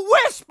the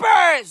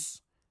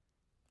whispers?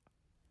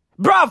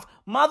 Bruv,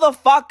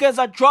 motherfuckers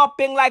are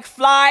dropping like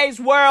flies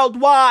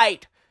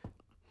worldwide.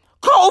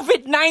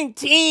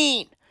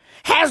 COVID-19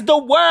 has the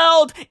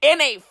world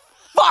in a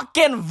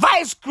fucking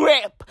vice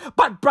grip.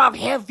 But bruv,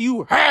 have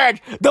you heard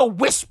the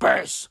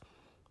whispers?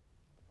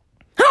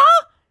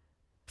 Huh?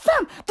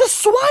 Fam, the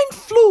swine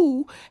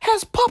flu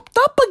has popped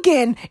up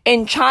again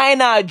in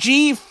China.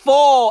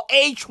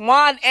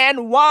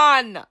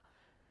 G4H1N1.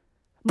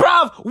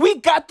 Bruv, we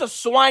got the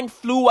swine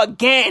flu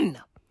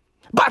again.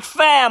 But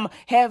fam,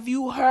 have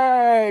you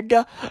heard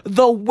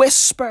the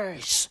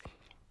whispers?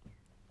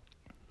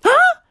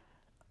 Huh?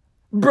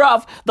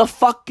 Bruv, the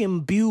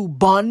fucking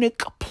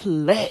bubonic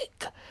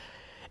plague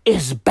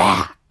is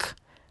back.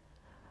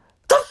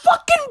 The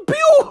fucking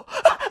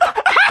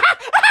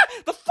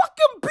the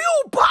fucking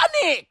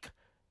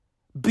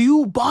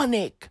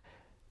bubonic.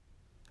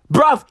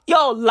 Bruv,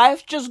 yo,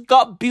 life just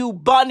got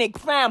bubonic,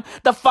 fam.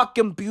 The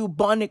fucking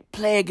bubonic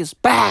plague is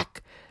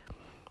back.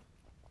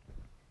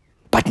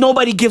 But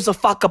nobody gives a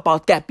fuck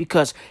about that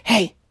because,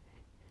 hey,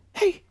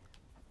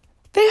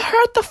 they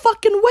heard the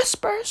fucking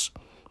whispers.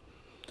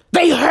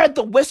 They heard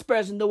the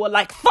whispers and they were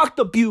like, fuck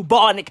the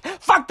bubonic,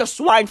 fuck the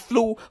swine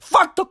flu,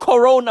 fuck the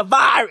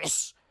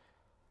coronavirus.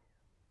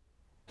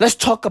 Let's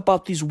talk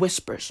about these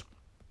whispers.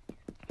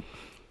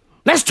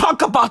 Let's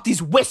talk about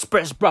these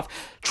whispers, bruv.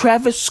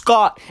 Travis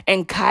Scott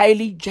and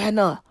Kylie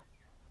Jenner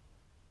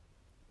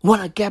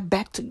wanna get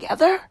back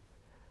together?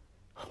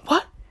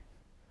 What?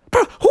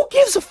 Bro, who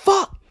gives a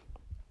fuck?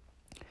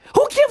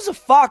 Who gives a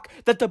fuck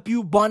that the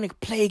bubonic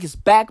plague is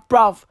back,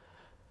 bruv?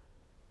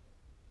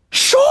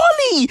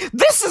 Surely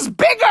this is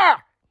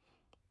bigger.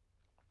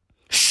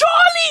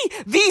 Surely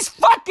these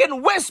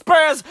fucking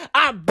whispers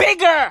are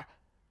bigger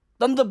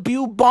than the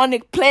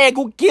bubonic plague.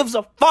 Who gives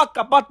a fuck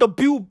about the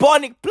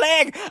bubonic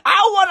plague?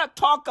 I want to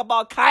talk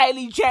about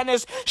Kylie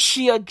Jenner's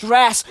sheer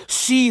dress,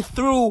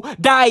 see-through,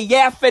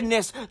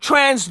 diaphanous,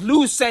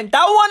 translucent.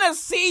 I want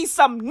to see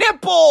some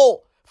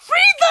nipple.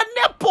 Free the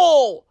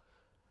nipple.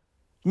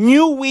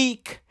 New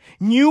week.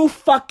 New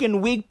fucking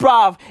week,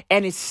 bruv.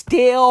 And it's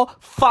still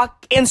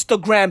fuck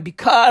Instagram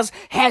because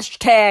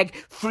hashtag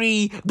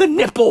free the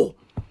nipple.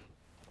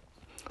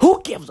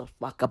 Who gives a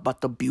fuck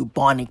about the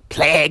bubonic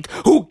plague?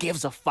 Who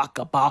gives a fuck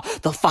about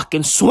the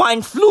fucking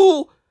swine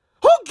flu?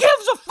 Who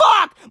gives a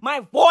fuck? My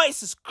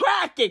voice is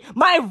cracking.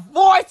 My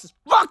voice is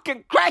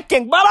fucking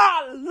cracking, but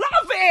I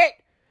love it.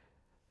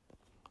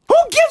 Who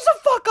gives a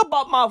fuck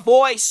about my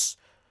voice?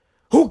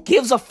 Who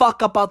gives a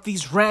fuck about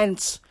these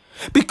rants?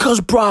 Because,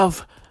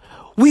 bruv,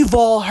 we've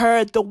all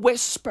heard the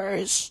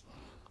whispers.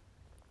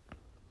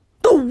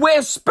 The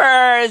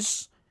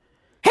whispers.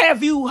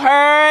 Have you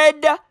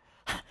heard?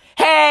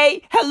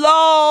 Hey,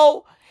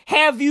 hello.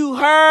 Have you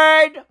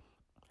heard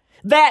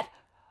that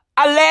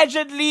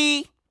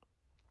allegedly,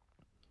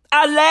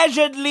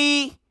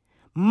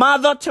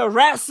 Mother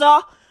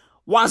Teresa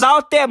was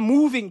out there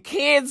moving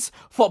kids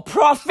for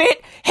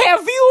profit?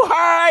 Have you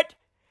heard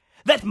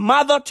that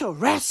Mother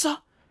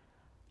Teresa,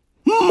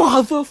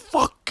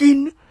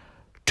 motherfucking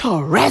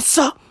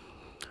Teresa,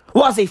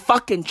 was a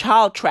fucking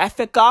child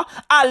trafficker?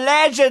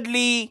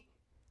 Allegedly,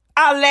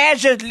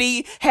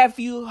 have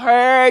you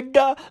heard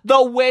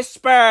the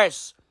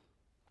whispers?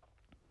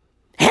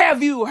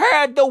 Have you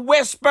heard the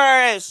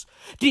whispers?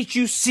 Did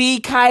you see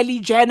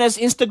Kylie Jenner's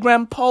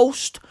Instagram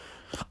post?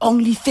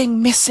 Only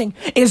thing missing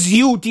is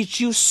you. Did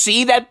you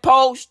see that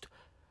post?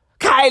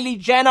 Kylie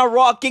Jenner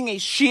rocking a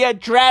sheer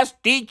dress.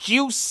 Did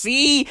you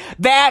see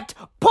that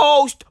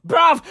post?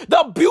 Bruv,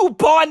 the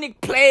bubonic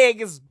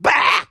plague is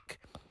back.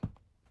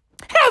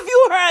 Have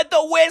you heard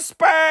the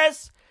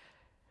whispers?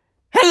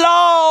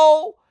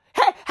 Hello?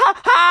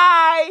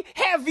 Hi,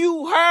 have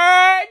you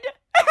heard?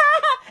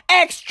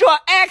 Extra,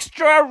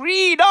 extra,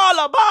 read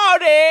all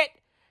about it.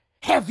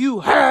 Have you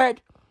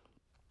heard?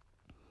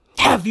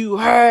 Have you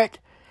heard?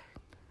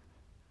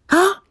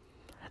 Huh?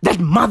 That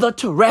Mother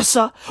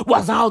Teresa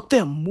was out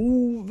there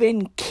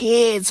moving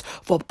kids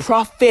for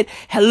profit.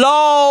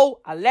 Hello?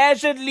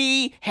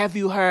 Allegedly. Have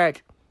you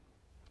heard?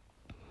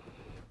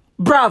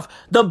 Bruv,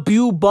 the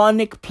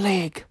bubonic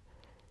plague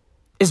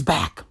is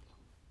back.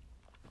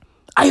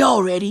 Are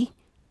y'all ready?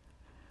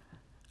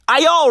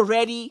 Are y'all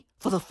ready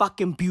for the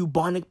fucking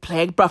bubonic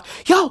plague, bruv?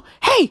 Yo,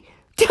 hey,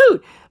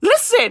 dude,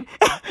 listen.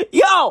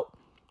 Yo,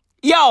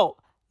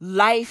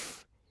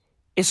 life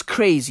is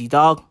crazy,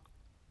 dog.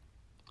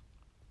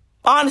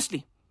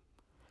 Honestly,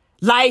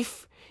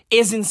 life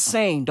is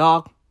insane,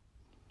 dog.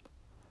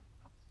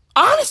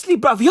 Honestly,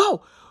 bruv,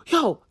 yo,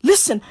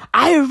 listen,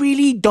 I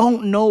really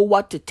don't know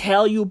what to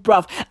tell you,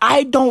 bruv.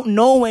 I don't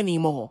know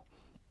anymore.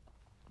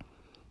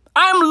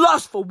 I'm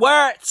lost for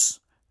words.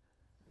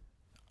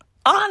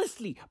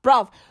 Honestly,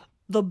 bruv,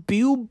 the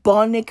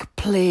bubonic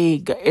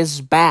plague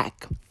is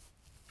back.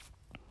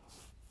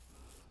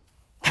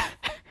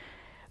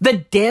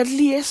 The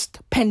deadliest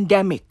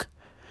pandemic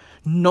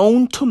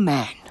known to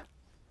man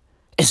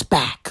is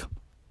back.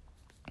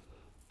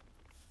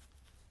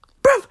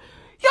 Bruv,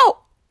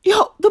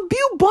 yo, the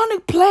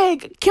bubonic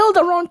plague killed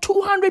around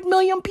 200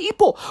 million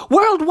people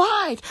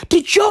worldwide.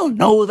 Did y'all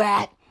know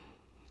that?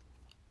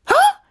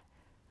 Huh?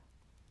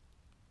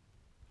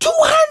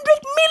 200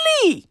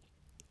 milli!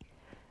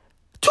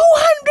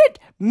 200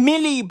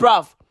 milli,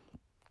 bruv.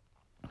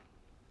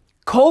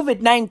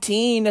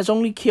 COVID-19 has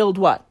only killed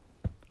what?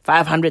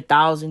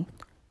 500,000?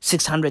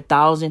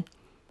 600,000?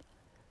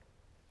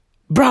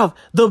 Bruv,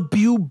 the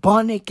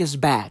bubonic is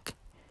back.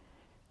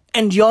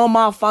 And y'all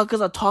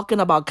motherfuckers are talking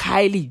about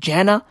Kylie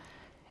Jenner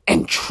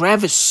and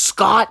Travis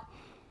Scott.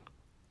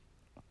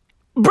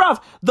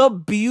 Bruv, the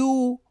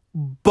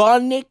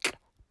bubonic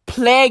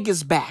plague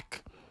is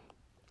back.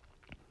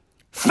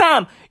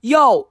 Fam,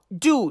 yo,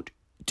 dude,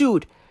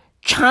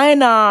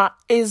 China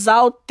is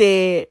out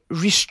there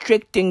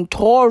restricting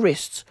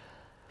tourists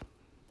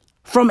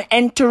from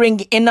entering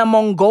Inner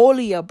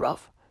Mongolia, bruv.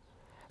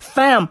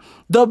 Fam,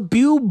 the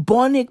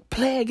bubonic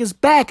plague is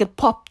back. It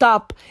popped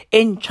up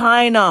in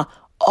China,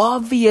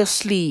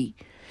 obviously.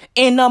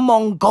 Inner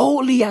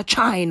Mongolia,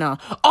 China,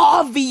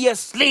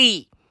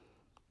 obviously.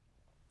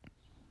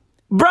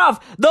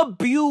 Bruv, the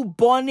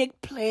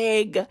bubonic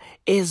plague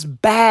is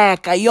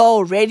back. Are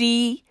y'all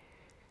ready?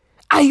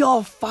 Are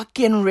y'all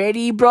fucking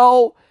ready,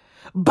 bro?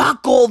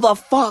 Buckle the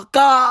fuck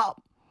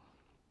up.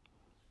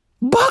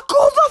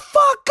 Buckle the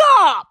fuck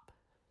up.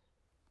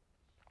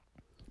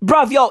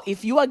 Bruv, yo,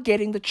 if you are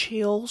getting the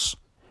chills,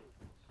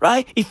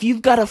 right? If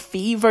you've got a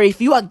fever,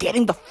 if you are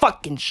getting the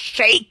fucking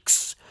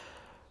shakes,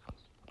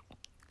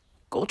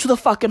 go to the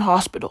fucking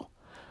hospital.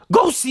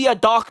 Go see a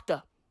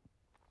doctor.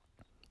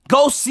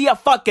 Go see a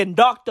fucking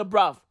doctor,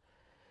 bruv.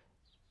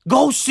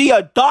 Go see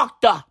a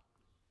doctor.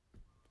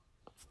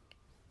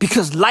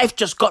 Because life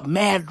just got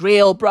mad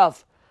real,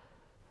 bruv.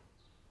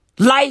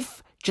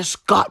 Life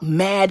just got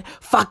mad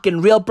fucking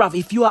real, bruv.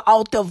 If you are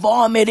out there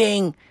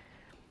vomiting,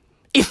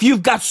 if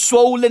you've got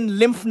swollen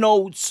lymph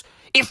nodes,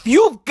 if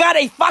you've got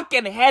a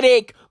fucking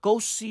headache, go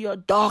see a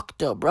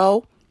doctor,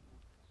 bro.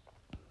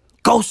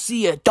 Go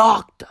see a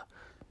doctor.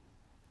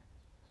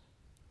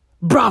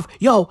 Bruv,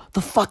 yo,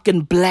 the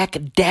fucking Black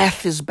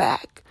Death is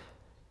back.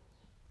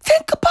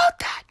 Think about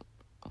that.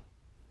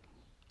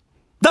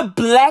 The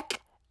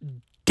Black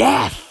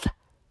Death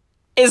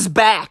is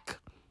back.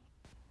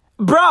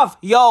 Bruv,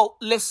 yo,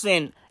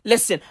 listen.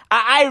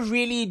 I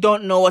really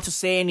don't know what to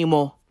say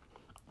anymore.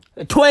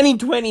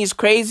 2020 is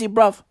crazy,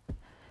 bruv.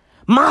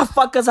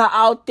 Motherfuckers are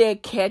out there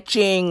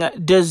catching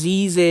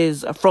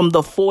diseases from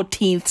the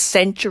 14th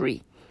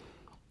century.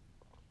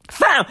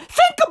 Fam,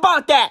 think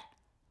about that.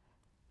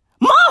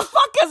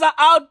 Motherfuckers are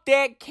out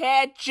there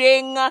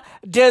catching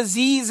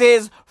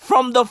diseases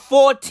from the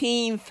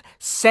 14th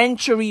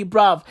century,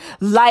 bruv.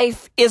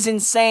 Life is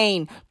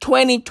insane.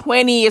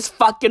 2020 is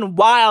fucking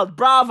wild,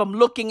 bruv. I'm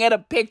looking at a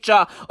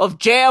picture of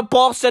Jair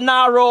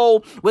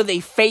Bolsonaro with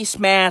a face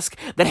mask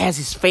that has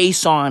his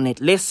face on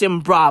it.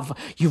 Listen, bruv,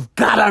 you've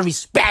gotta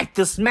respect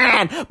this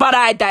man. But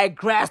I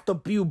digress. The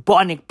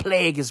bubonic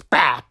plague is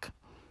back.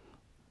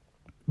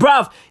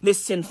 Bruv,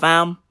 listen,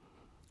 fam.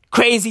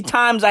 Crazy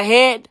times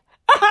ahead.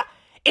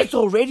 It's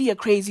already a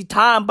crazy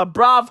time, but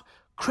bruv,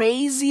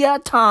 crazier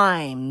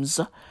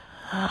times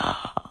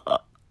are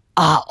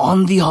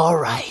on the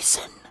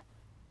horizon.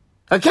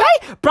 Okay?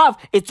 Bruv,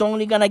 it's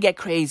only gonna get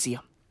crazier.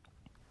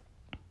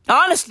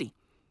 Honestly,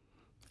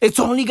 it's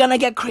only gonna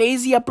get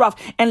crazier, bruv.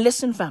 And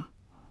listen, fam.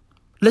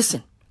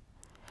 Listen.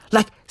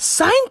 Like,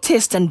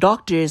 scientists and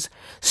doctors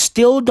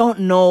still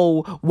don't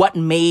know what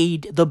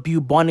made the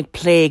bubonic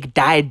plague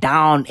die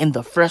down in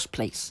the first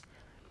place.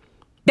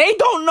 They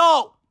don't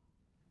know.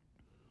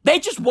 They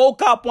just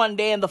woke up one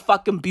day and the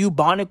fucking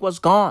bubonic was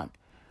gone.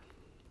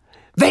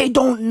 They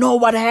don't know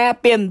what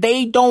happened.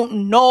 They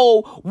don't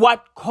know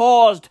what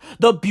caused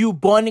the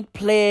bubonic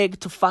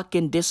plague to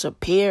fucking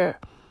disappear.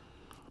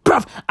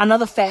 Bruv,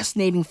 another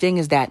fascinating thing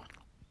is that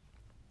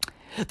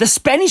the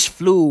Spanish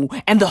flu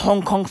and the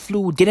Hong Kong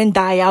flu didn't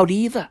die out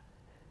either.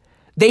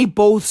 They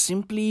both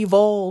simply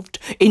evolved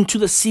into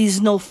the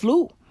seasonal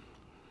flu.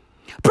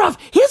 Bruv,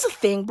 here's the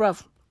thing,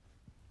 bruv.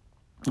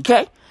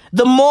 Okay?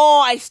 The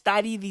more I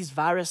study these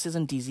viruses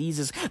and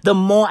diseases, the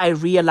more I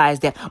realize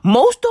that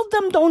most of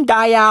them don't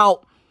die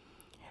out.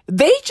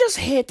 They just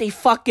hit a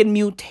fucking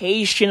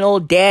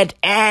mutational dead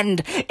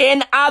end.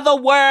 In other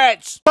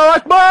words, Allah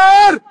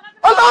Akbar!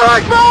 Allah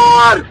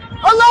Akbar!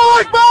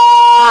 Allah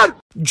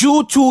Akbar!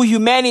 due to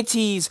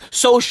humanity's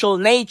social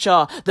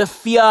nature, the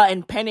fear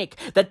and panic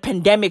that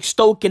pandemic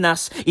stoke in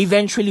us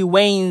eventually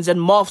wanes and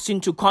morphs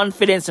into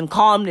confidence and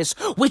calmness,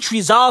 which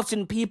results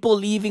in people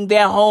leaving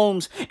their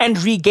homes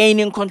and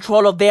regaining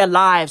control of their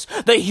lives.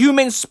 The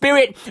human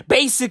spirit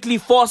basically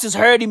forces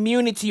herd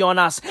immunity on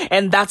us,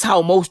 and that's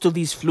how most of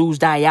these flus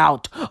die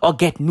out or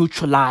get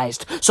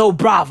neutralized. So,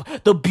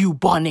 bruv, the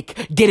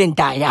bubonic didn't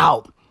die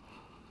out.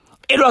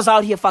 It was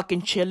out here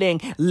fucking chilling,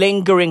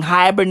 lingering,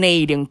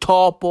 hibernating,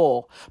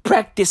 torpor,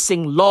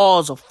 practicing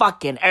laws of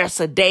fucking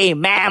Ursidae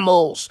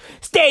mammals,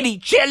 steady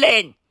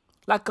chilling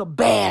like a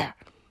bear.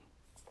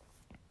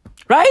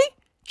 Right?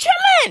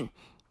 Chilling.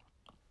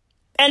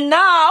 And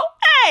now,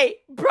 hey,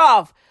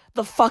 bruv,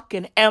 the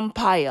fucking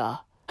empire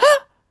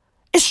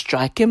is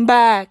striking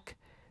back.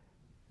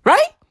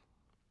 Right?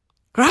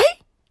 Right?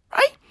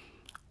 Right?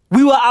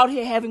 We were out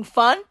here having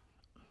fun.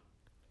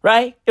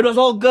 Right? It was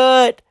all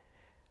good.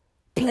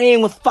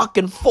 Playing with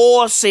fucking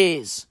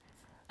forces.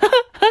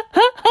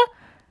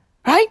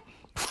 Right?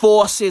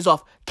 Forces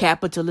of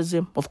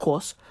capitalism, of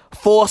course.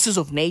 Forces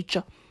of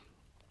nature.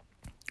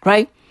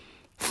 Right?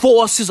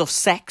 Forces of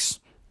sex.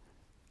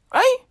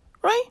 Right?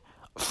 Right?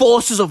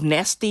 Forces of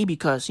nasty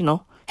because,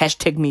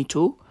 hashtag me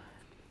too.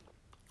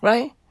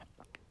 Right?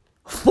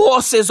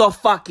 Forces of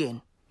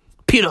fucking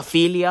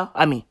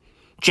pedophilia.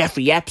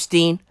 Jeffrey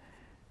Epstein.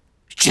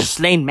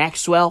 Ghislaine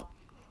Maxwell.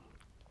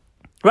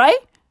 Right?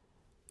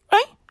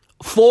 Right?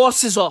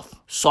 Forces of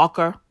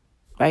soccer,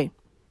 right?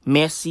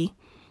 Messi,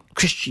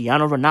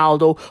 Cristiano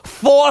Ronaldo.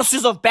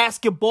 Forces of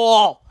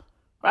basketball,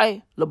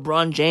 right?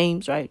 LeBron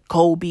James, right?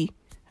 Kobe.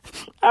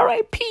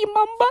 R.I.P.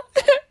 Mamba.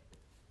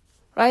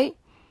 Right?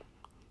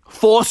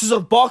 Forces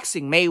of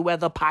boxing,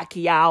 Mayweather,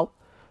 Pacquiao.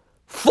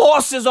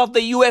 Forces of the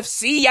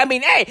UFC.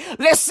 Hey,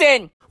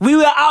 listen. We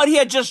were out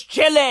here just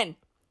chilling.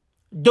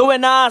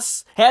 Doing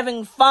us,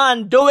 having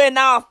fun, doing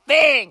our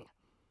thing.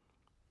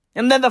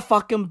 And then the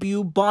fucking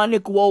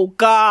bubonic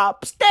woke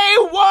up. Stay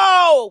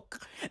woke!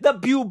 The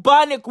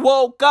bubonic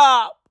woke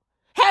up.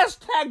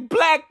 Hashtag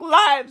Black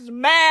Lives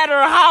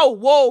Matter. How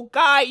woke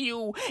are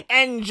you?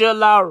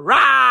 Angela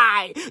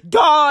Rye,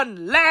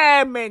 Don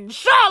Lemon,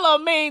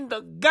 Charlemagne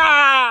the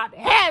God.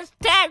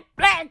 Hashtag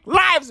Black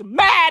Lives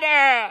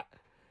Matter.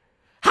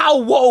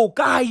 How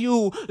woke are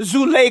you?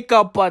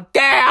 Zuleika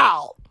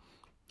Patel.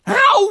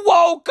 How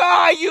woke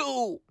are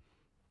you?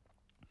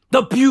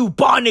 The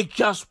bubonic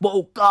just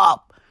woke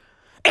up.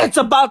 It's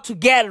about to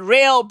get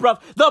real, bruv.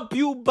 The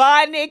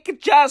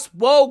bubonic just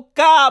woke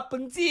up.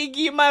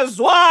 Ntigi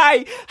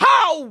Mazwai,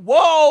 how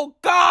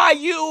woke are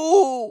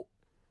you?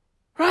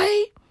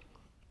 Right?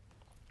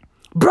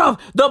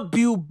 Bruv, the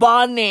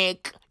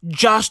bubonic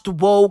just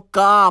woke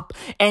up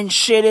and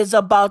shit is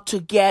about to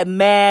get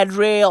mad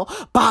real.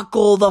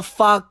 Buckle the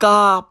fuck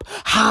up.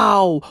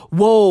 How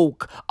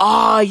woke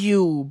are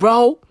you,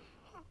 bro?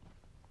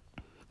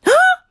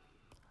 Huh?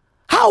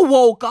 How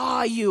woke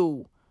are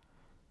you?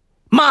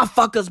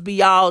 Motherfuckers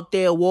be out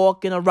there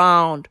walking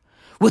around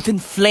with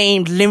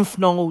inflamed lymph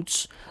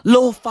nodes,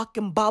 little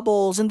fucking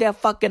bubbles in their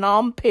fucking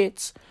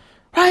armpits,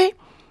 right?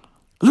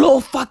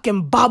 Little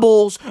fucking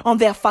bubbles on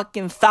their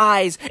fucking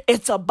thighs.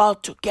 It's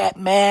about to get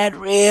mad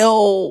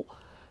real.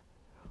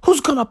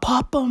 Who's gonna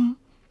pop them?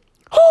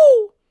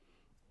 Who?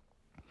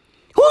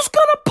 Who's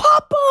gonna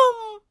pop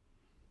them?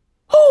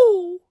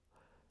 Who?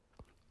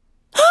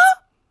 Huh?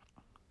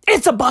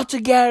 It's about to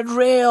get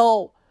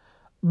real.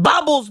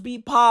 Bubbles be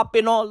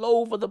popping all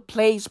over the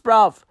place,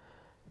 bruv.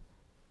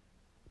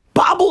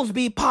 Bubbles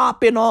be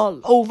popping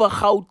all over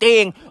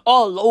Gauteng,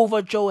 all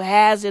over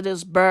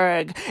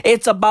Johannesburg.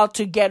 It's about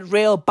to get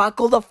real.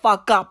 Buckle the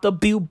fuck up. The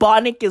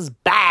bubonic is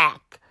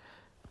back.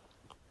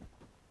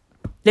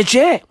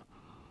 Legit.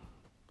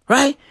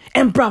 Right?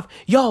 And bruv,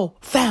 yo,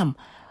 fam,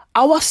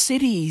 our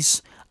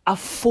cities are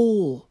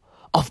full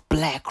of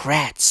black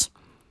rats.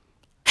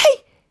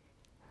 Hey,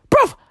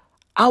 bruv,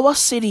 our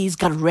cities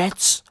got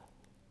rats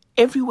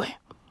everywhere.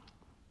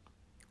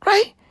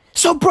 Right?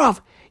 So,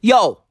 bruv,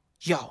 yo,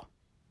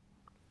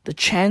 the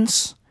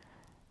chance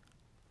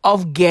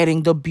of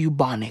getting the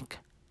bubonic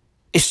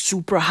is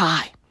super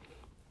high.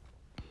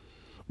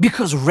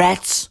 Because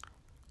rats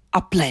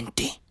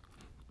aplenty.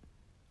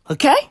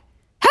 Okay?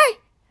 Hey,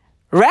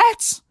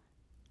 rats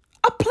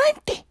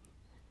aplenty.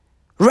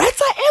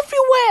 Rats are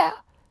everywhere.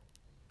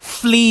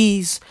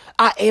 Fleas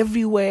are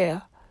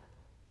everywhere.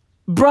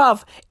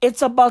 Bruv,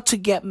 it's about to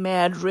get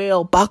mad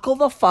real. Buckle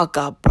the fuck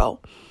up, bro.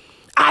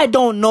 I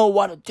don't know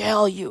what to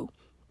tell you.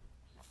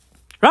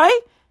 Right?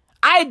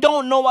 I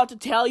don't know what to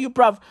tell you,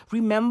 bruv.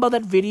 Remember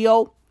that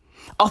video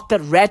of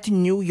that rat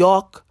in New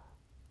York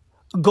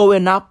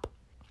going up,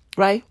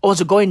 right? Or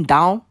was it going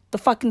down the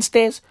fucking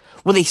stairs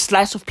with a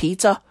slice of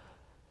pizza?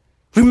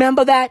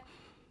 Remember that?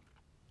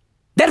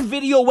 That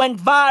video went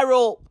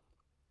viral.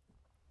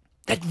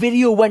 That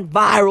video went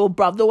viral,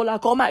 bruv. They were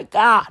like, oh my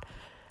God,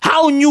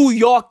 how New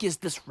York is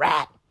this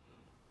rat?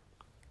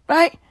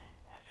 Right?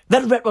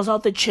 That rat was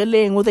out there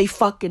chilling with a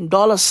fucking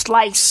dollar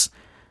slice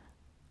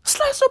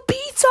of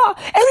pizza.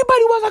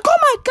 Everybody was like, oh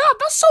my God,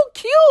 that's so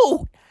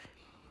cute.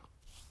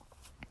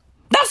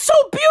 That's so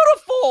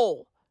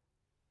beautiful.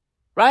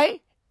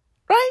 Right?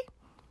 Right?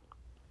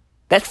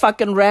 That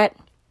fucking rat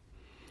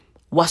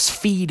was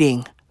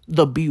feeding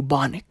the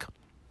bubonic.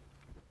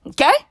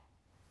 Okay?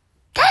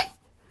 Okay?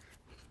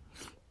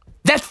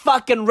 That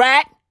fucking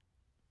rat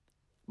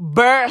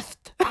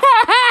birthed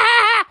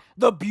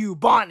the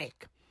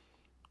bubonic.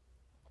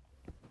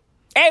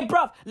 Hey,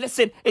 bro,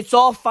 listen, it's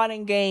all fun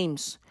and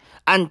games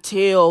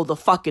until the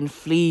fucking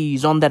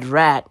fleas on that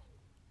rat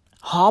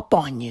hop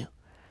on you.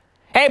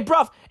 Hey,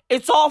 bro,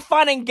 it's all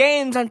fun and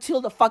games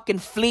until the fucking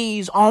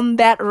fleas on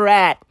that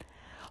rat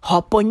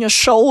hop on your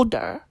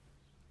shoulder.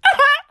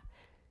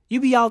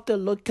 You be out there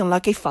looking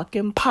like a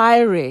fucking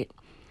pirate.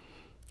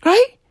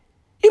 Right?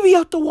 You be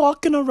out there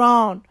walking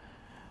around.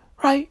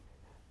 Right?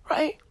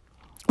 Right?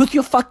 With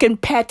your fucking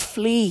pet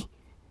flea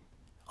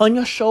on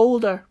your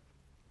shoulder.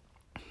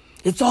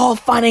 It's all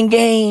fun and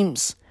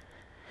games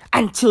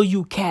until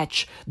you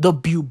catch the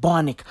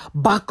bubonic.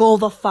 Buckle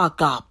the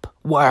fuck up,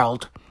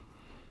 world.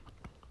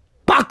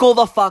 Buckle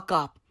the fuck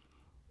up.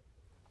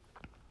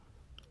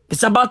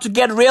 It's about to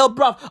get real,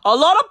 bruv. A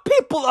lot of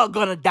people are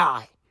gonna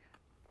die.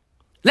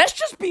 Let's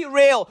just be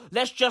real.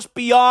 Let's just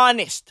be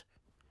honest.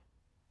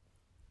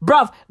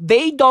 Bruv,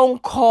 they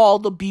don't call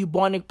the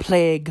bubonic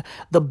plague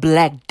the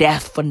Black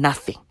Death for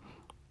nothing.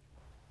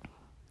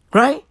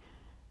 Right?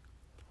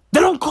 They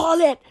don't call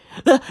it,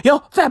 they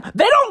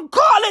don't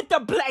call it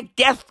the Black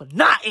Death for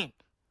nothing.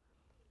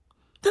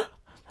 They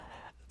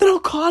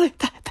don't call it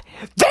that.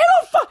 They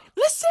don't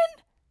listen.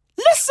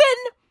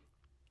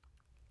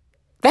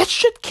 That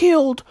shit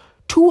killed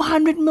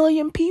 200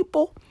 million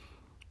people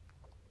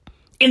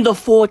in the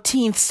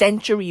 14th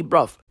century,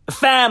 bruv.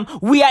 Fam,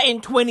 we are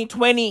in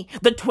 2020,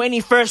 the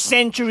 21st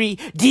century,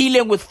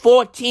 dealing with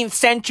 14th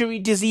century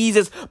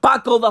diseases.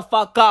 Buckle the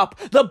fuck up.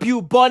 The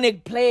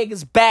bubonic plague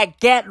is back.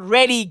 Get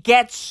ready.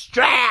 Get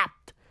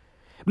strapped.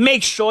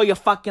 Make sure your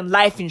fucking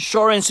life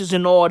insurance is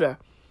in order.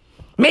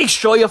 Make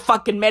sure your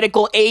fucking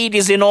medical aid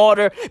is in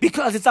order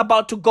because it's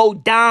about to go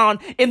down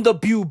in the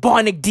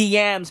bubonic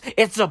DMs.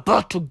 It's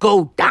about to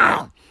go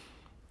down.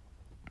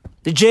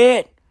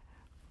 Legit,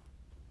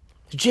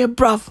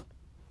 bruv.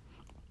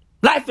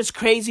 Life is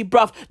crazy,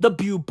 bruv. The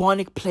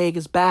bubonic plague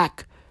is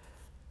back.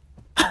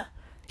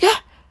 Yeah,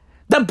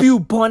 the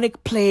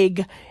bubonic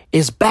plague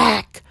is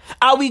back.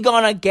 Are we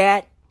gonna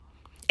get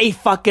a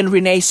fucking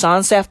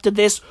renaissance after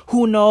this?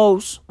 Who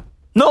knows?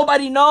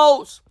 Nobody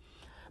knows.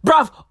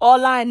 Bruv,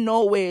 all I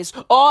know is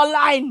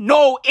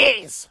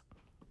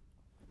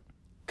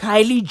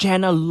Kylie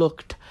Jenner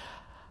looked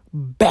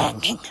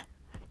banging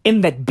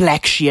in that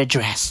black sheer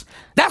dress.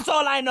 That's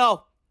all I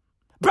know.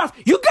 Bruv,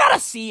 you gotta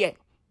see it.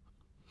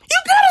 You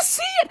gotta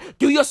see it.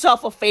 Do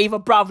yourself a favor,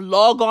 bruv.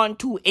 Log on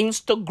to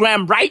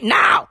Instagram right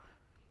now.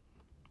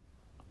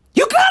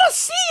 You gotta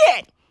see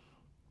it.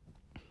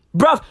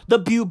 Bruv, the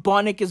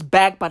bubonic is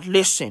back, but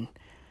listen.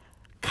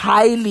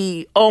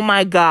 Kylie, oh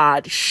my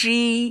God,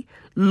 she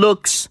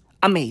looks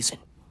amazing.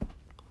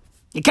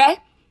 Okay?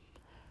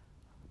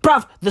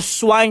 Bruv, the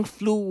swine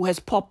flu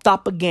has popped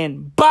up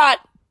again. But,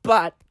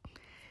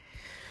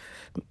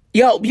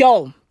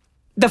 yo,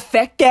 the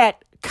fact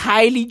that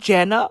Kylie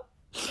Jenner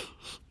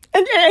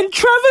and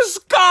Travis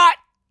Scott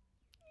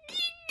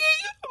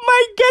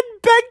might get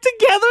back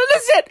together.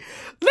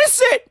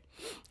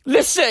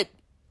 Listen.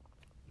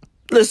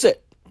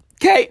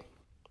 Okay?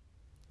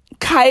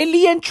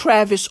 Kylie and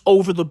Travis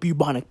over the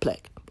bubonic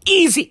plague.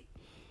 Easy.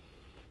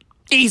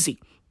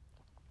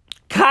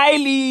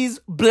 Kylie's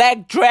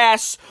black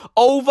dress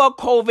over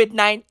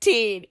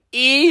COVID-19.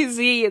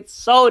 Easy. It's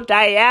so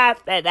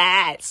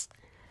diaphanous.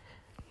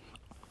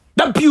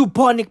 The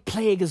bubonic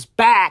plague is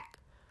back.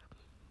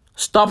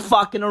 Stop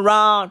fucking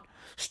around.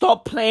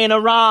 Stop playing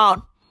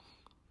around.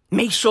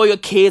 Make sure your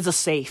kids are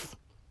safe.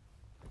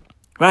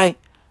 Right?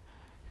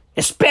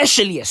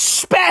 Especially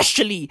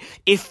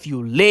if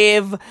you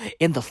live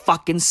in the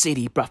fucking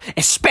city, bruv.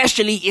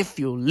 Especially if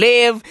you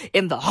live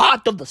in the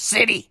heart of the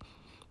city.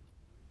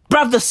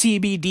 Bruv, the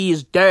CBD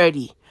is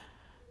dirty.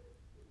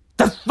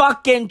 The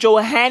Fucking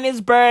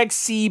Johannesburg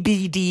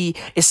CBD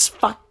is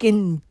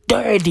fucking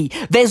dirty.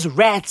 There's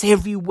rats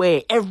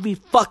everywhere, every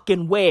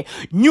fucking way.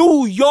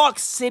 New York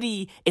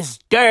City is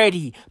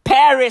dirty.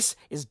 Paris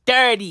is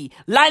dirty.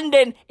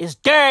 London is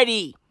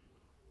dirty.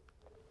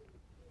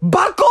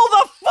 Buckle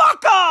the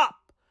fuck up!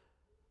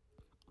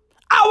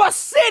 Our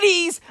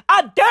cities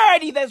are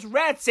dirty. There's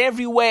rats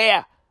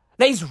everywhere.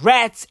 There's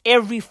rats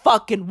every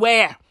fucking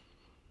where.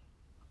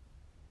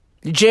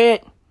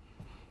 Legit.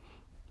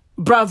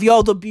 Bruv,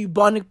 yo, the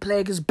bubonic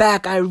plague is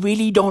back. I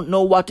really don't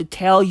know what to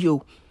tell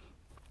you.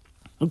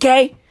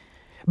 Okay?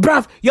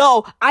 Bruv,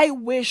 yo, I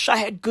wish I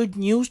had good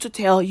news to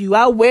tell you.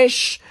 I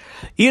wish,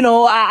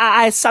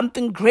 I had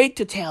something great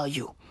to tell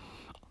you.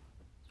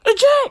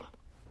 Legit.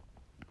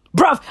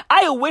 Bruv,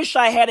 I wish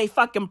I had a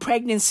fucking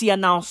pregnancy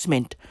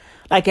announcement.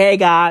 Like, hey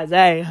guys,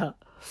 I'm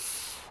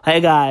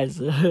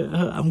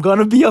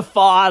gonna be a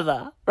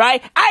father,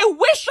 right? I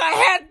wish I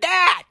had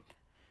that.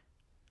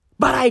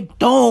 But I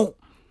don't.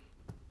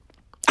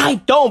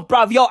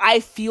 Bruv. Yo, I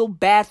feel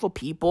bad for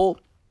people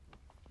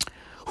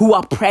who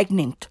are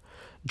pregnant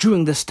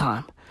during this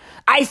time.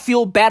 I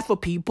feel bad for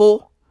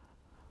people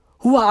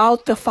who are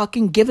out there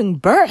fucking giving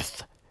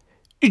birth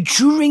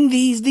during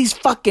these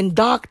fucking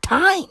dark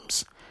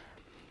times.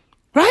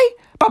 Right?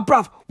 But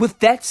bruv, with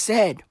that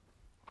said,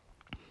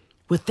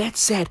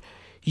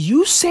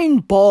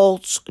 Usain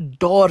Bolt's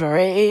daughter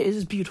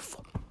is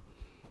beautiful.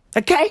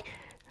 Okay?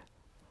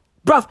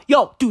 Bruv,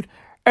 yo, dude,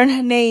 and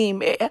her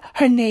name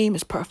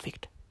is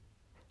perfect.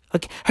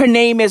 Okay? Her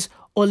name is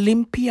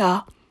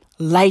Olympia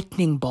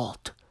Lightning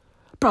Bolt.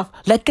 Bruv,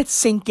 let that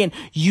sink in.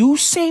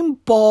 Usain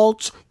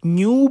Bolt's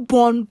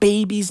newborn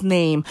baby's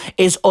name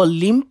is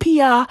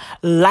Olympia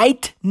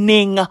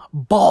Lightning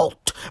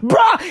Bolt.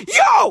 Bruh,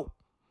 yo!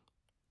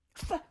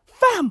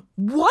 Fam,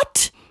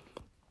 what?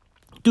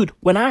 Dude,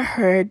 when I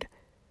heard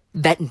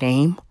that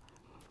name,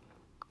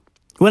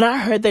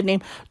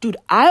 dude,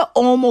 I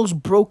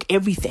almost broke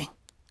everything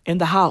in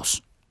the house.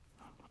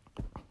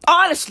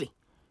 Honestly.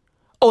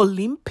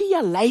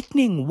 Olympia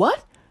Lightning,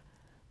 what?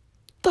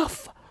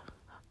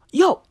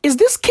 Yo, is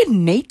this kid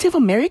Native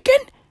American?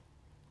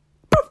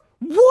 Bro,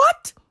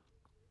 what?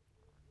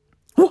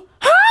 Huh?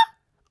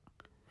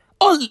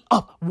 What?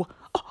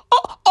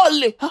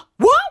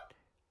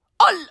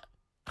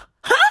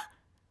 Huh?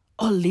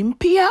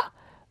 Olympia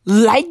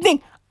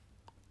Lightning.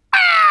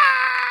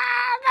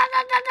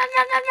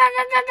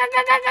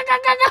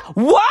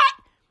 What?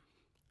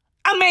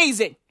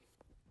 Amazing.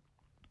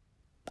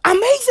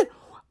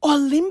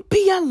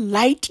 Olympia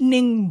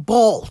Lightning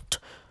Bolt.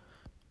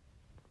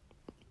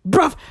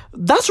 Bruv,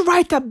 that's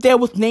right up there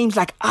with names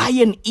like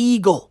Iron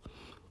Eagle.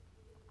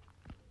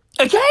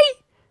 Okay?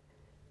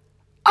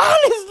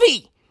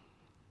 Honestly.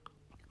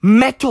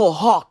 Metal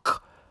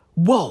Hawk.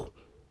 Whoa.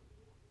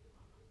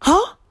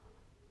 Huh?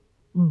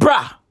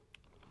 Bruh.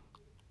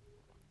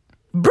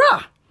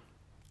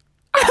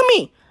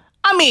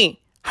 I mean,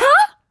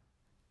 huh?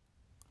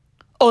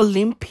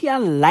 Olympia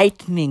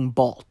Lightning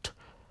Bolt.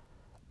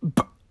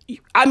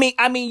 I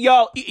mean,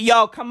 yo,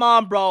 come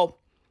on, bro.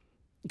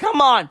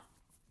 Come on.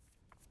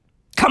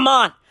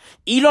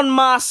 Elon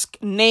Musk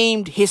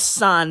named his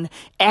son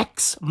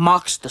X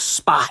marks the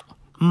spot,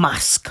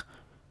 Musk.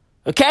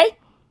 Okay?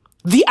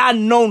 The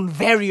unknown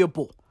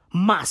variable,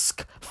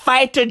 Musk.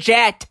 Fighter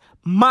jet,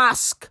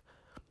 Musk.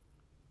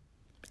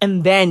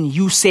 And then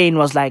Usain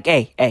was like,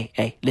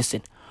 hey,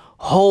 listen.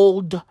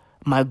 Hold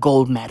my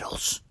gold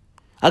medals.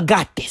 I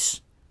got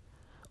this.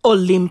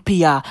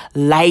 Olympia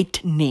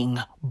Lightning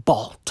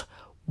Bolt.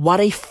 What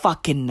a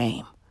fucking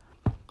name.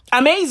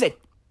 Amazing.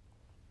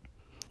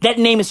 That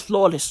name is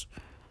flawless.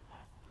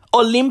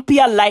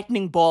 Olympia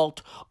Lightning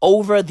Bolt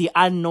over the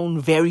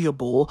unknown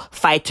variable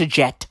fighter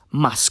jet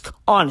Musk.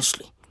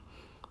 Honestly.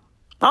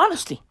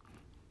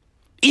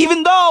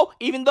 Even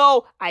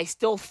though I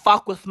still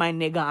fuck with my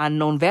nigga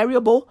unknown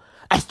variable,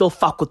 I still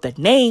fuck with that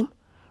name,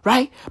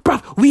 right?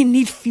 Bruh, we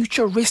need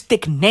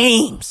futuristic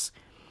names.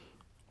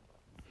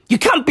 You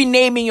can't be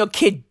naming your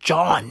kid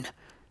John,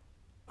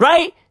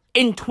 right?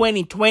 In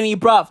 2020,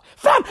 bruv.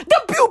 Fam,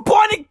 the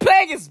bubonic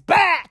plague is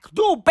back.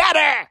 Do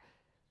better.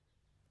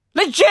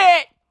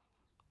 Legit.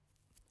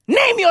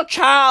 Name your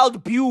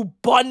child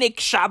bubonic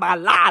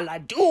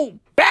shabalala. Do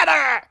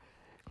better.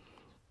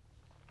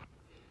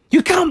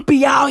 You can't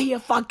be out here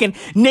fucking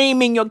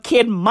naming your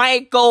kid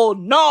Michael.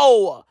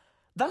 No.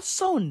 That's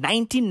so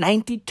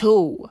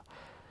 1992.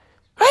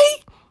 Right?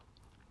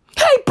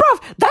 Hey, bruv,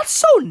 that's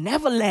so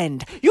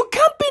Neverland. You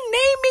can't be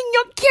naming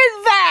your kid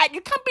that.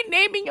 You can't be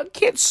naming your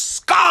kid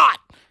Scott,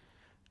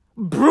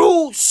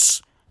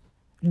 Bruce,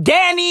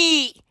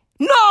 Danny.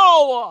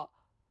 No.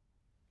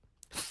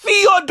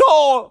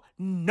 Theodore.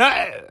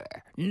 No.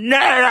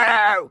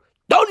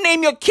 Don't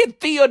name your kid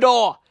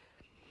Theodore.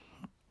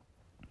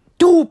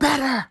 Do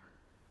better.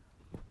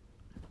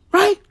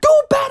 Right?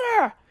 Do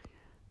better.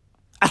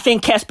 I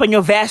think Casper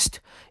Nyovest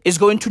is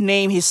going to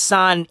name his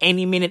son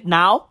any minute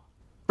now.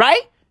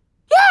 Right?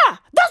 Yeah,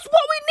 that's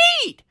what we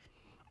need.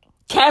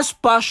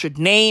 Casper should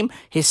name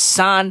his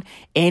son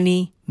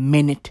any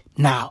minute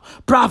now.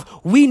 Bruv,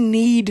 we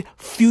need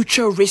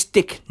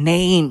futuristic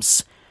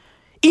names.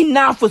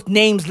 Enough with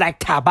names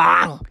like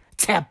Tabang,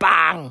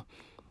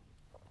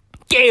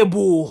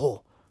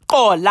 Kebuho,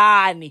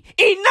 Kolani.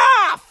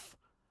 Enough!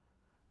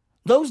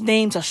 Those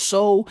names are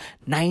so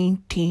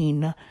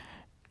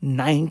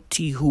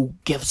 1990. Who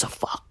gives a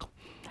fuck?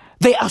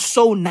 They are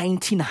so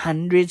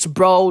 1900s,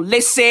 bro.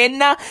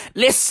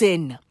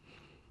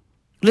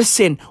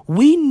 Listen,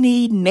 we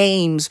need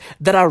names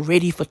that are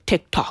ready for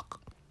TikTok.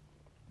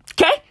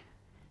 Okay?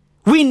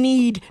 We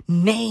need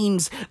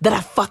names that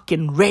are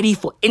fucking ready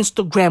for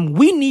Instagram.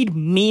 We need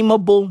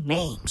memeable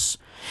names.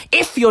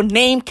 If your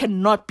name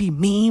cannot be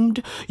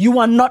memed, you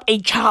are not a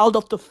child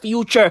of the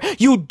future.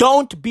 You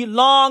don't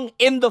belong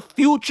in the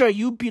future.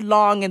 You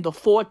belong in the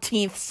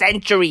 14th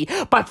century.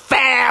 But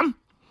fam,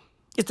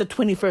 it's the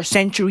 21st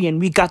century and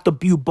we got the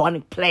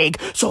bubonic plague.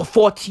 So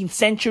 14th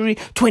century,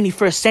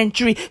 21st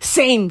century,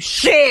 same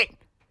shit.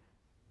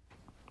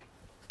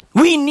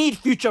 We need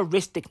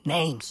futuristic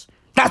names.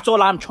 That's all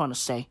I'm trying to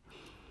say.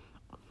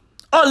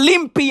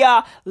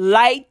 Olympia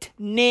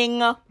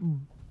Lightning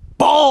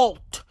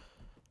Bolt.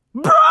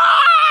 Bruh!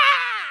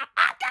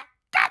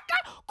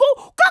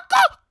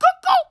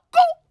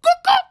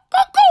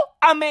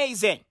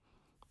 Amazing.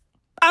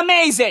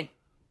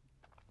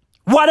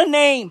 What a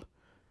name.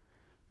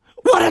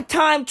 What a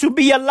time to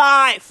be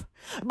alive.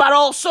 But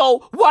also,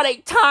 what a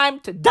time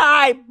to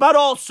die. But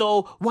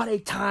also, what a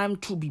time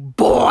to be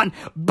born.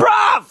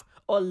 Bruv!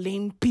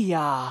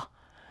 Olympia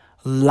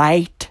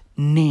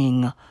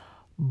Lightning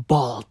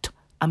Bolt.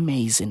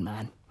 Amazing,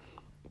 man.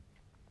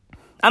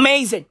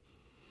 Amazing.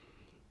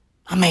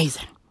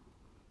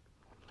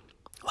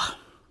 Wow.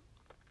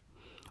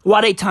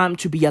 What a time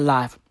to be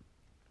alive.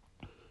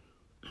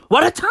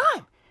 What a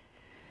time.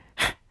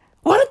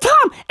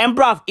 And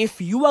bruv,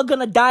 if you are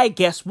gonna die,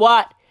 guess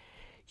what?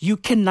 You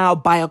can now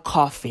buy a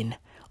coffin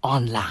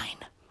online.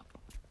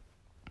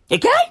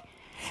 Okay?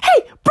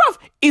 Hey, bruv,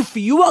 if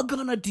you are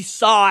gonna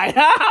decide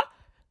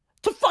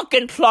to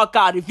fucking clock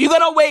out, if you're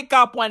gonna wake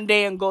up one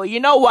day and go, you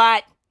know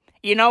what?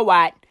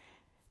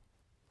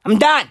 I'm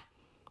done.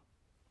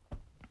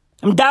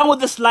 I'm done with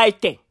this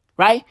life thing,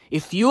 right?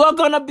 If you are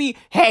gonna be,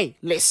 hey,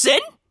 listen.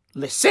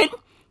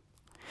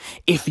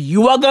 If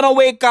you are gonna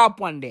wake up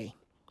one day,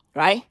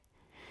 right?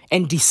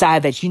 And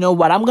decide that, you know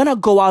what, I'm gonna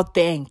go out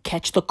there and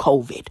catch the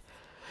COVID.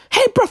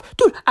 Hey, bro,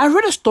 dude, I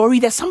read a story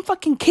that some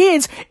fucking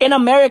kids in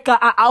America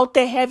are out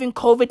there having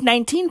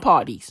COVID-19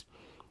 parties.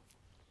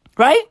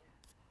 Right?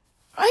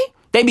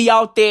 They be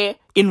out there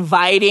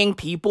inviting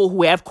people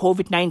who have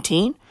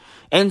COVID-19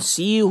 and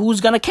see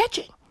who's gonna catch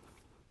it.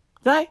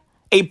 Right?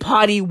 A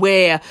party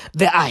where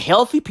there are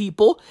healthy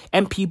people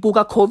and people who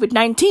got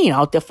COVID-19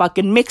 out there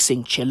fucking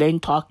mixing,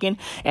 chilling, talking.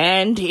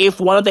 And if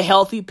one of the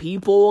healthy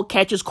people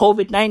catches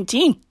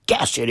COVID-19,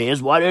 guess it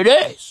is what it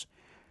is.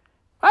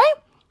 Right?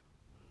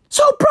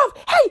 So, bruv,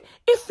 hey,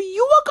 if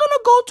you are gonna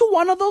go to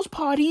one of those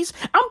parties,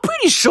 I'm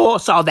pretty sure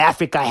South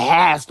Africa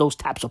has those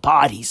types of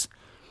parties.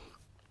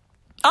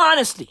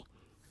 Honestly.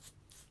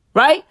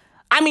 Right?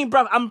 I mean,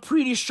 bruv, I'm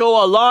pretty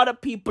sure a lot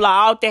of people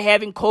are out there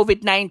having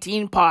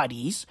COVID-19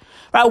 parties,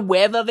 right?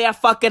 Whether they're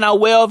fucking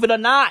aware of it or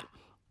not.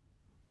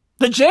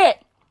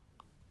 Legit.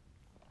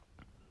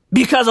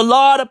 Because a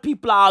lot of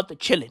people are out there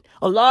chilling.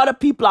 A lot of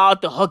people are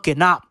out there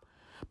hooking up.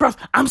 Bruv,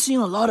 I'm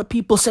seeing a lot of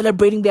people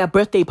celebrating their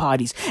birthday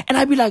parties. And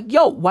I'd be like,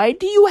 yo, why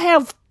do you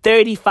have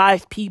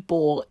 35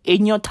 people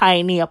in your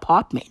tiny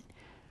apartment?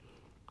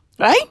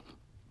 Right?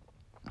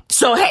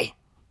 So, hey,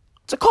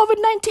 it's a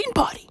COVID-19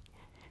 party.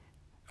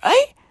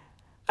 Right?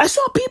 I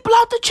saw people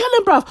out there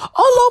chilling, bruv,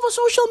 all over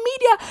social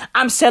media.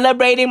 I'm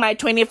celebrating my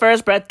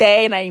 21st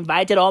birthday and I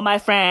invited all my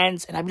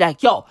friends. And I'd be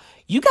like, yo,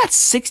 you got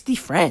 60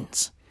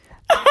 friends.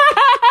 You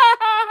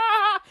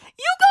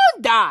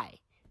gonna die.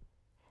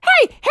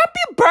 Hey,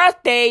 happy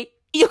birthday.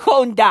 You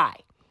gonna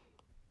die.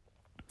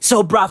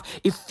 So, bruv,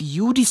 if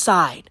you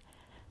decide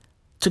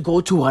to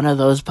go to one of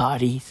those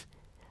parties,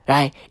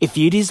 right? If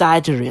you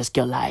decide to risk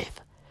your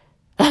life,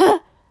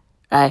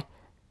 right?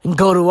 And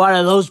go to one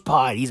of those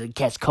parties and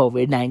catch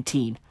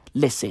COVID-19.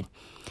 Listen,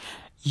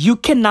 you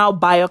can now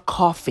buy a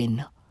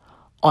coffin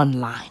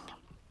online.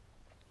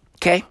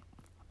 Okay?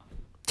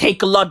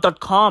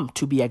 Takealot.com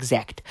to be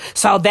exact.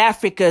 South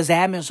Africa's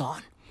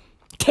Amazon.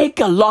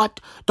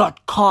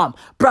 Takealot.com.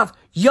 Bruv,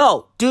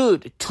 yo,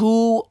 dude,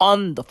 2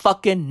 on the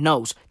fucking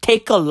nose.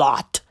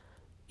 Takealot.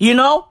 You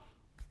know?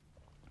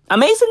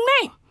 Amazing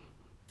name.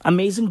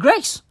 Amazing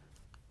grace.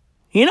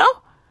 You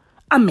know?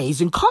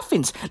 Amazing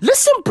coffins.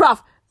 Listen,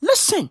 bruv.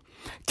 Listen,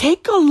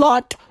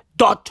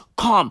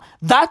 Takealot.com.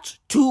 That's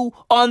 2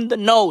 on the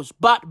nose,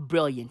 but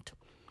brilliant.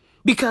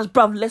 Because,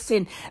 bruv,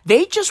 listen,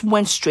 they just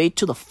went straight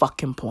to the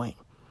fucking point.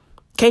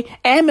 Okay?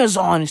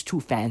 Amazon is too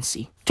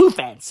fancy.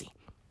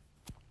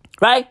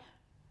 Right?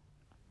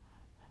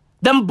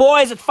 Them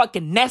boys at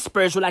fucking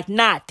Nespers were like,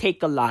 nah,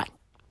 Takealot.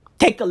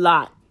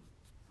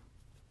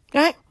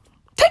 Right?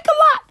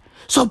 Takealot.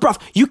 So, bruv,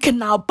 you can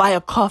now buy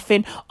a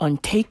coffin on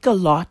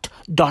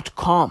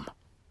Takealot.com.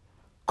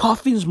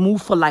 Coffins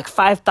move for like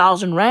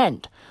 5,000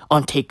 rand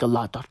on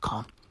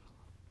takealot.com.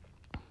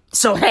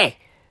 So, hey,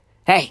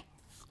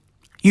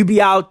 you be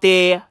out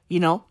there,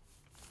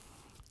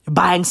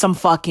 buying some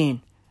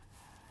fucking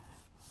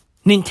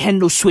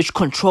Nintendo Switch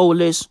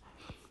controllers,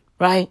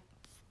 right?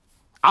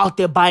 Out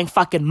there buying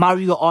fucking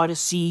Mario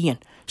Odyssey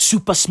and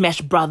Super Smash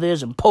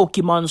Brothers and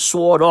Pokemon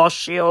Sword or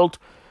Shield.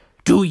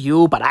 Do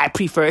you? But I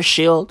prefer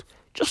Shield.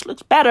 Just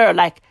looks better,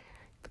 like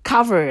the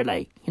cover,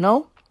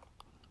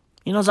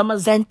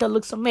 Zamazenta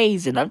looks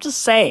amazing. I'm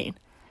just saying,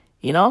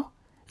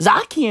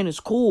 Zacian is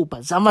cool,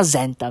 but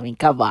Zamazenta,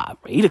 come on,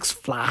 bro. He looks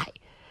fly.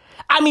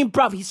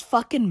 Bruv, his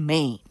fucking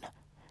main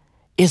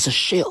is a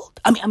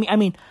shield. Come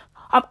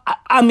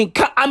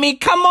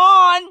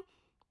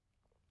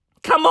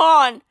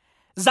on.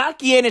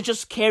 Zacian is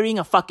just carrying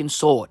a fucking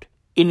sword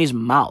in his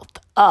mouth.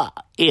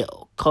 Ew.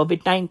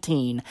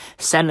 COVID-19.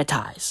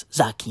 Sanitize,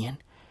 Zacian.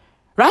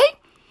 Right?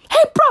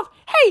 Hey, bruv.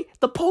 Hey,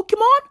 the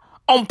Pokemon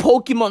on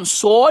Pokemon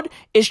Sword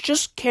is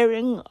just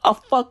carrying a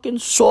fucking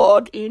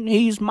sword in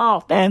his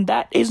mouth. And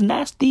that is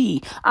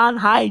nasty.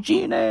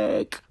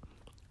 Unhygienic.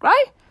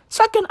 Right? It's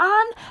fucking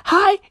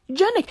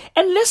unhygienic.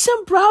 And listen,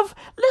 bruv.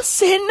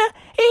 Listen.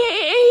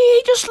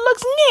 He just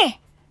looks meh.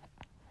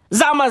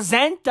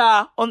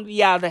 Zamazenta, on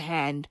the other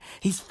hand,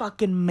 his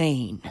fucking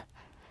main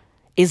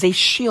is a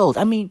shield.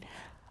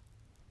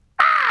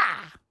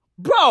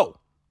 Bro.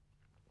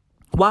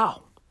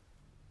 Wow.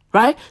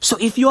 Right? So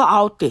if you're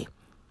out there,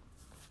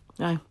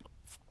 right,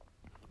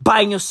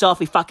 buying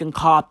yourself a fucking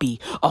copy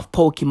of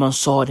Pokemon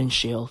Sword and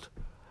Shield,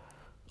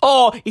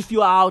 or if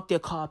you're out there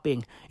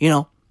copying,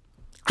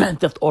 Grand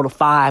Theft Auto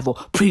 5, or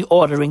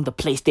pre-ordering the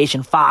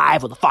PlayStation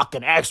 5, or the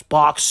fucking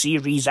Xbox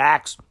Series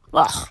X,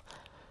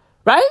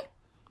 right?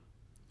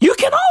 You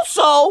can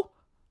also,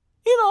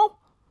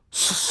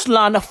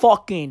 slaan a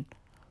fucking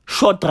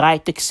short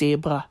right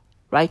zebra,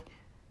 right?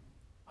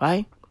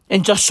 Right?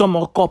 And just some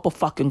more cup of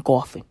fucking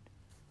coffee.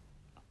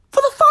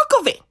 For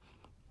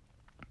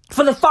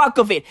the fuck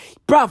of it.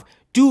 Bruv,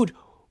 dude,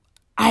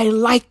 I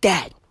like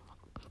that.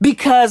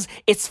 Because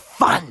it's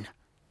fun.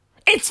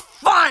 It's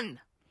fucking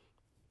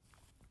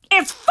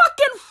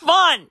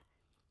fun.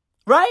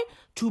 Right?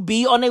 To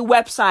be on a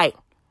website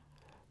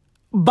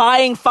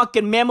buying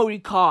fucking memory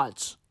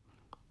cards.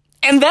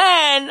 And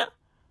then,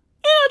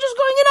 just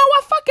going,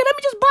 fuck it, let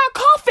me just buy a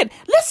coffin.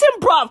 Listen,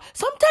 bruv,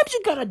 sometimes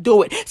you gotta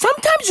do it.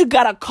 Sometimes you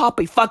gotta cop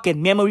a fucking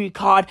memory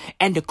card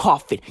and a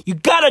coffin. You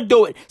gotta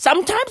do it.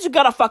 Sometimes you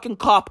gotta fucking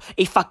cop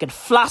a fucking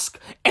flask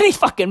and a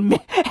fucking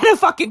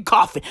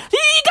coffin.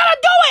 You gotta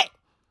do it.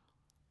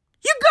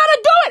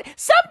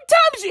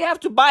 Sometimes you have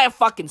to buy a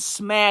fucking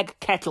smag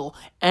kettle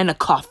and a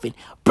coffin.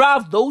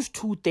 Bruv, those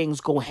two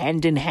things go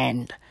hand in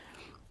hand.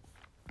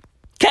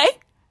 Okay?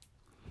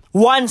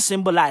 One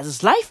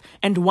symbolizes life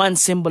and one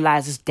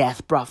symbolizes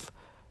death, bruv.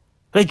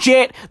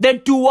 Legit, the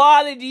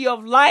duality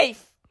of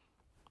life.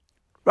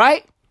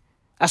 Right?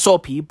 I saw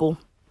people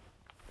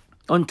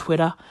on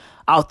Twitter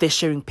out there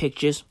sharing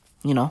pictures,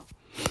 with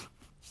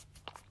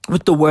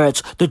the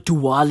words, the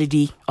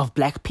duality of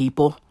black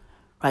people.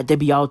 Right? They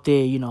be out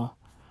there,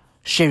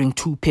 sharing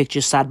two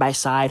pictures side by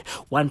side.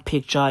 One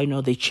picture,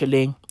 they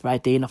chilling,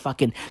 right? They in a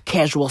fucking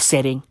casual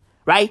setting.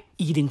 Right?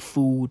 Eating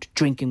food,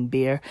 drinking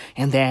beer.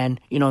 And then,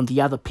 in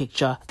the other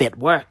picture, they at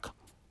work.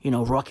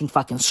 Rocking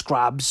fucking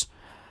scrubs.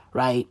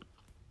 Right?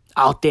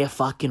 Out there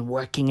fucking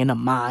working in a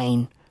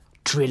mine.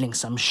 Drilling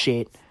some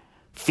shit.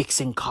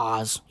 Fixing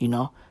cars, They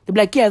be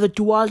like, yeah, the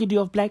duality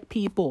of black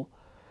people.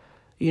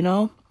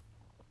 The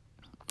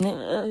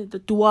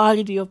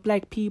duality of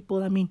black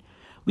people.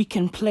 We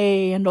can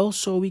play and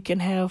also we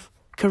can have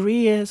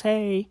careers,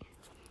 hey.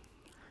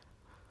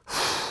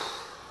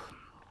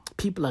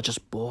 People are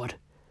just bored.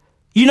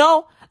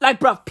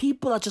 Bruv,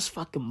 people are just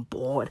fucking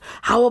bored.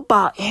 How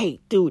about,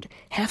 hey, dude,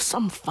 have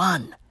some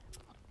fun.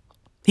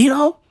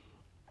 Have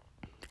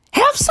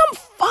some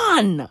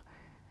fun.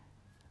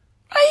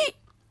 Right?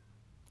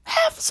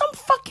 Have some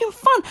fucking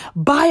fun.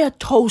 Buy a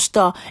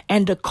toaster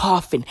and a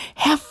coffin.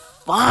 Have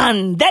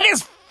fun. That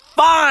is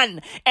fun.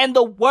 And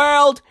the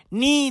world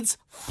needs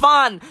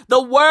fun.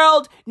 The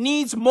world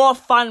needs more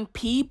fun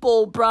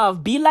people,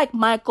 bruv. Be like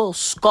Michael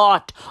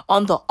Scott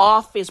on The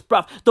Office,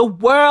 bruv. The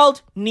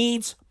world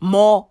needs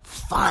more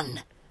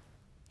fun.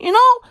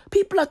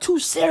 People are too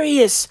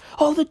serious.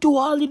 Oh, the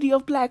duality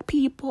of black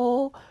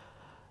people.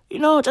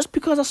 Just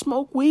because I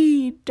smoke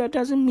weed, that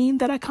doesn't mean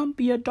that I can't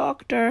be a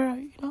doctor.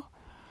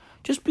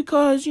 Just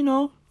because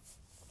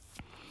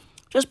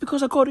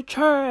I go to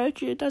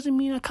church, it doesn't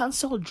mean I can't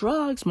sell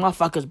drugs.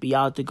 Motherfuckers be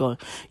out there going,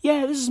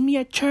 yeah, this is me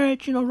at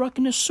church,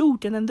 rocking a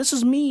suit. And then this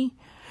is me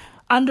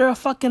under a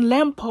fucking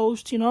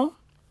lamppost,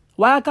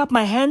 Why I got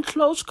my hand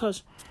closed?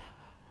 Because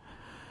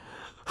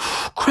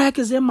crack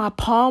is in my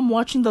palm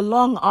watching the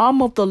long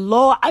arm of the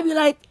law. I be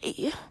like,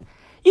 you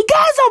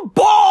guys are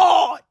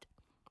bored.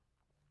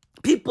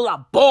 People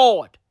are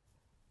bored.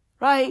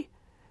 Right?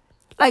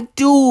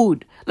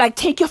 Dude,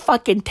 take your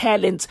fucking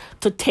talents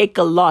to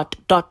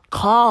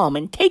takealot.com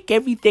and take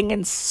everything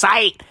in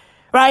sight,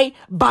 right?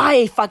 Buy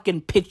a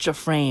fucking picture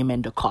frame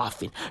and a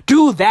coffin.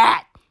 Do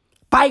that.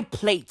 Buy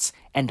plates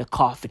and a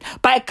coffin.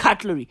 Buy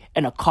cutlery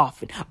and a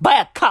coffin. Buy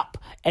a cup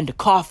and a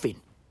coffin.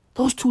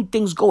 Those two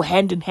things go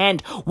hand in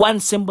hand. One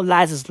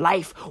symbolizes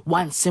life.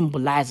 One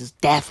symbolizes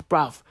death,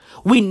 bruv.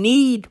 We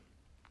need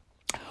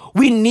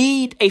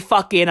a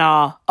fucking,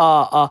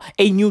 a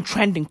new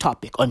trending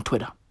topic on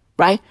Twitter,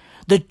 right?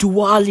 The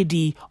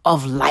duality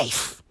of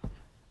life,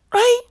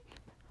 right?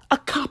 A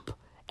cup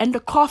and a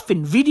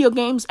coffin. Video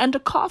games and a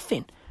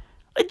coffin.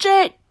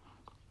 Legit.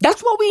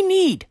 That's what we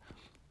need.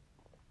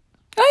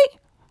 Right?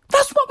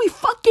 That's what we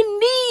fucking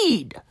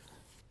need.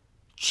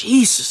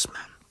 Jesus,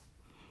 man.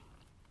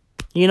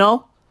 You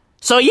know?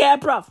 So yeah,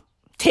 bruv.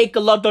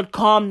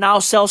 Takealot.com now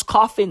sells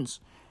coffins.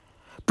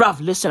 Bruv,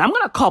 listen, I'm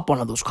gonna cop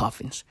one of those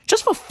coffins.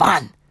 Just for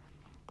fun.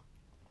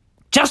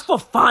 Just for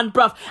fun,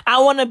 bruv.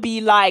 I wanna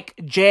be like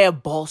Jair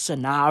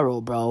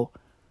Bolsonaro, bro.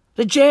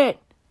 Legit.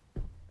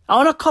 I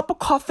want to cop a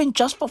coffin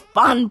just for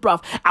fun,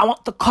 bruv. I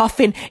want the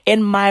coffin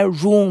in my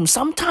room.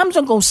 Sometimes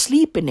I'm going to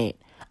sleep in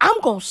it. I'm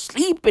going to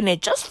sleep in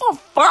it just for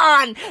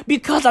fun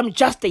because I'm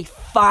just a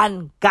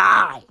fun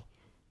guy.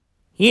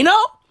 You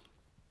know?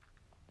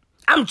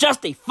 I'm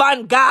just a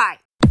fun guy.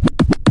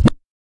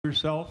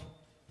 Yourself,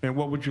 and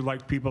what would you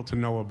like people to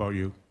know about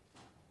you?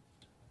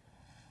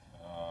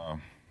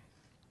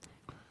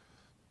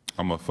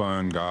 I'm a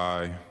fun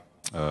guy.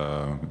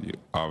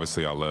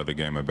 Obviously, I love the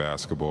game of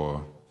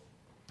basketball.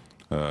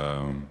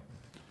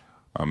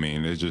 I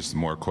mean, it's just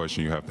more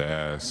questions you have to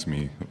ask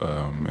me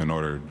in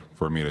order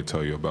for me to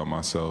tell you about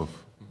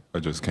myself. I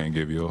just can't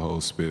give you a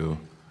whole spiel.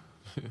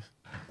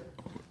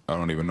 I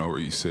don't even know where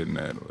you're sitting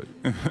at.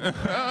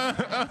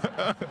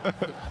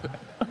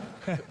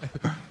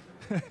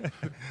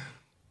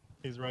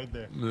 He's right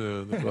there.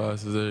 Yeah, the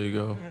glasses, there you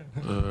go.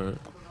 All right.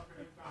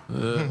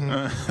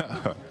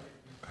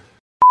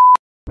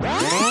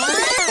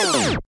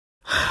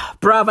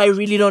 Bruv, I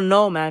really don't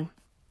know, man.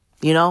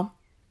 You know?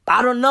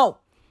 I don't know.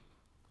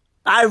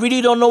 I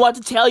really don't know what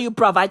to tell you,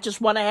 bruv. I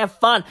just want to have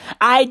fun.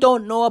 I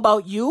don't know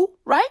about you,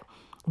 right?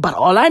 But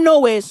all I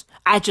know is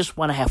I just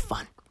want to have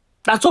fun.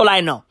 That's all I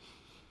know.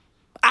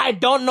 I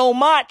don't know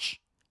much.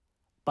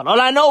 But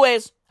all I know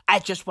is I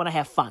just want to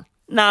have fun.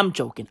 Nah, I'm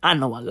joking. I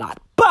know a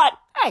lot. But,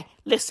 hey,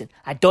 listen.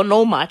 I don't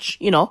know much,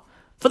 you know,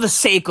 for the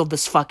sake of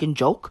this fucking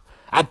joke.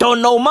 I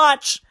don't know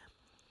much,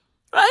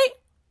 right?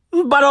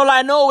 But all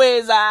I know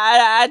is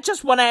I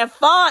just want to have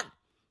fun.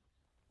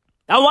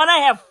 I want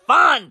to have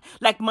fun.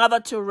 Like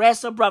Mother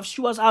Teresa, bruv. She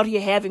was out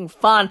here having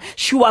fun.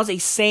 She was a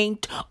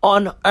saint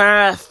on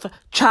earth.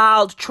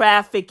 Child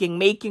trafficking,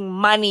 making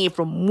money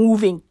from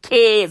moving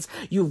kids.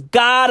 You've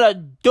gotta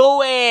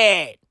do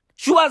it.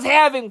 She was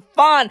having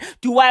fun.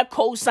 Do I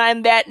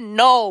co-sign that?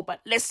 No. But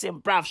listen,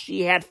 bruv.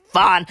 She had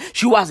fun.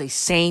 She was a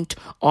saint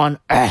on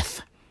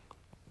earth.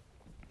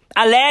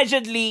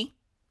 Allegedly,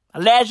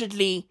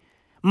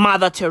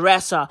 Mother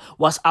Teresa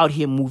was out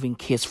here moving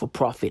kids for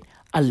profit.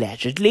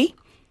 Allegedly.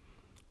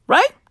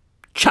 Right?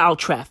 Child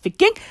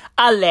trafficking.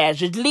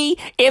 Allegedly,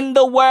 in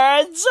the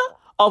words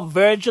of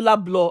Virgil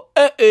Abloh,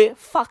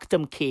 fuck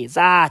them kids.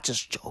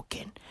 Just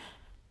joking.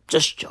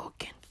 Just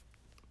joking.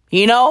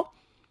 You know?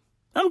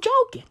 I'm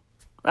joking.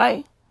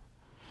 Right?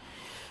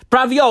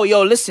 Bruv,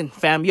 yo, listen,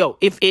 fam. Yo,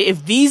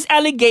 if these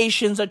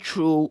allegations are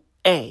true,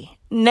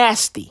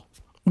 nasty.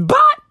 But,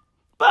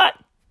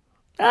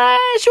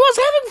 she was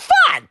having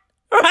fun.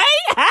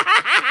 Right?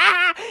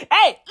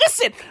 Hey,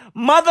 listen.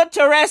 Mother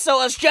Teresa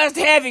was just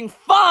having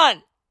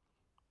fun.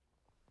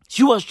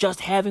 She was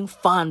just having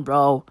fun,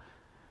 bro.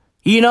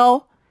 You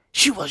know?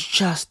 She was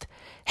just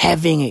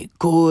having a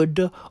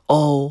good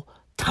old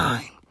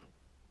time.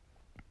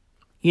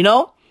 You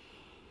know?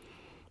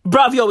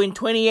 Bruv, yo, in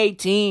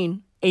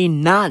 2018, a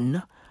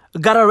nun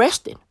got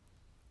arrested.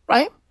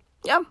 Right?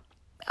 Yeah.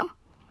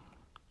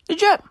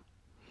 Legit.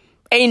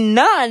 A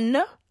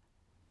nun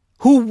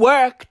who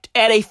worked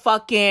at a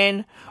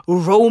fucking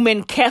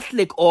Roman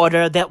Catholic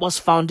order that was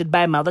founded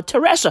by Mother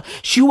Teresa.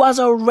 She was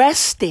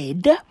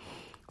arrested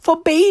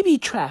for baby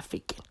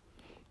trafficking.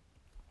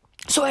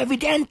 So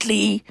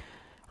evidently,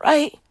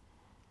 right?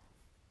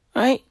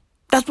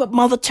 That's what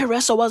Mother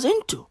Teresa was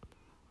into,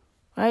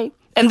 right?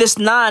 And this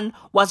nun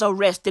was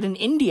arrested in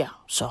India.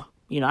 So,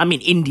 you know, I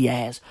mean, India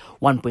has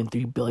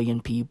 1.3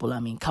 billion people. I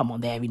mean, come on,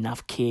 they have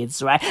enough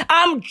kids, right?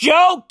 I'm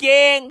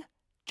joking,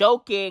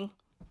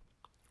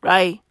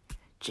 right?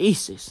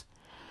 Jesus.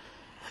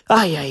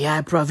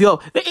 Bruv. Yo,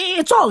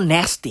 it's all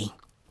nasty.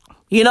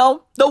 You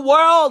know? The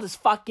world is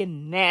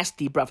fucking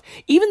nasty, bruv.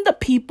 Even the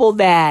people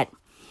that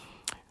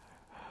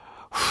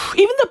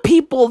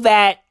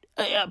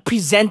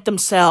present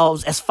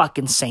themselves as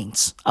fucking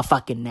saints are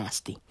fucking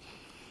nasty.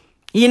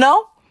 You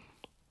know?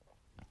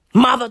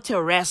 Mother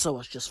Teresa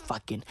was just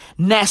fucking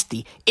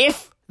nasty.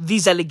 If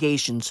these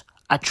allegations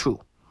are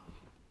true.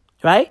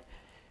 Right?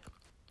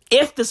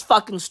 If this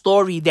fucking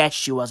story that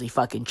she was a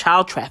fucking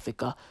child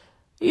trafficker,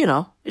 you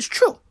know, is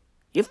true.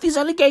 If these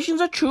allegations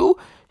are true,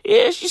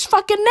 she's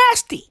fucking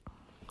nasty.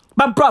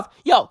 But bruv,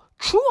 yo,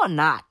 true or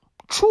not,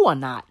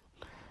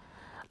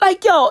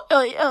 like, yo,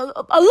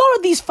 a lot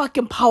of these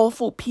fucking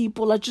powerful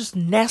people are just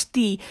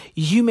nasty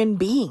human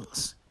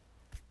beings.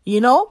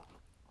 You know?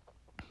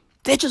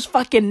 They're just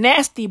fucking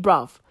nasty,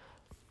 bruv.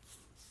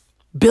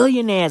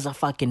 Billionaires are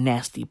fucking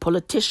nasty.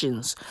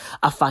 Politicians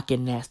are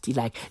fucking nasty.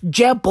 Like,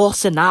 Jair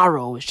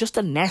Bolsonaro is just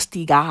a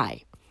nasty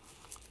guy.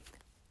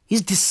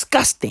 He's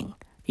disgusting,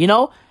 you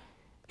know?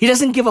 He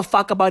doesn't give a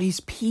fuck about his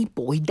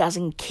people. He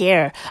doesn't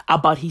care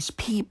about his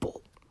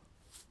people.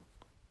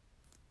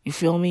 You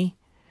feel me?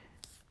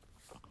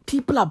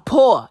 People are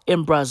poor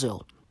in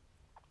Brazil.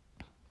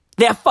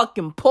 They're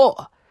fucking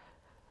poor.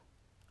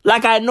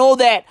 Like, I know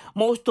that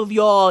most of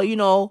y'all, you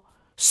know,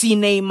 see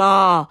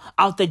Neymar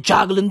out there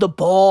juggling the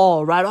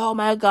ball, right? Oh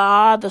my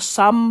God, the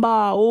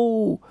samba,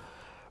 ooh,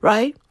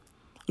 right?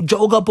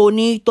 Joga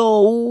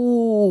bonito,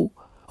 ooh,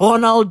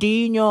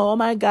 Ronaldinho, oh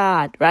my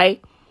God, right?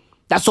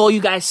 That's all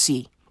you guys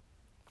see.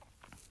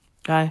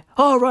 Right?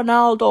 Oh,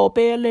 Ronaldo,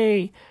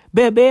 Pele,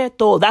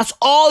 Bebeto. That's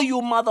all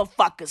you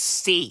motherfuckers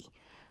see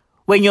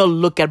when you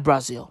look at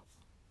Brazil,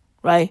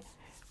 right?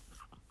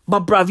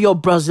 But, bruv, yo,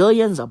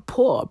 Brazilians are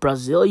poor.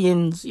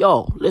 Brazilians,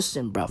 yo,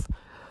 listen, bruv.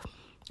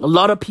 A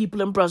lot of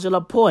people in Brazil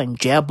are poor, and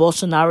Jair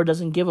Bolsonaro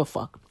doesn't give a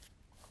fuck.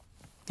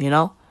 You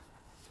know?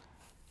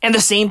 And the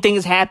same thing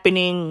is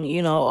happening,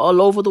 you know,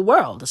 all over the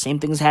world. The same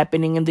thing is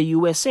happening in the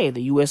USA.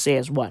 The USA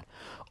has what?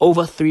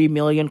 Over 3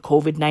 million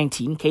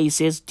COVID-19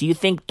 cases. Do you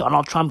think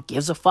Donald Trump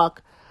gives a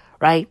fuck?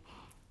 Right?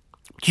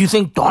 Do you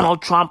think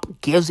Donald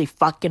Trump gives a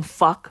fucking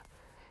fuck?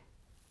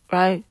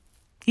 Right?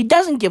 He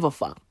doesn't give a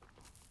fuck.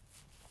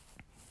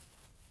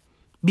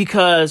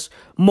 Because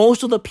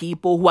most of the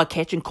people who are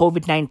catching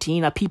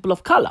COVID-19 are people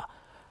of color.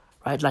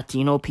 Right?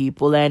 Latino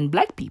people and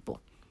black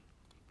people.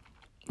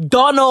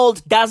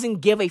 Donald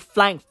doesn't give a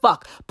flying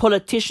fuck.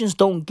 Politicians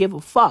don't give a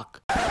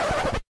fuck.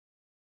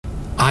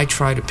 I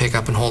try to pick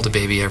up and hold a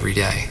baby every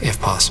day, if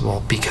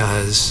possible,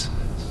 because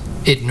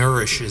it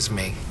nourishes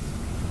me.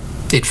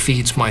 It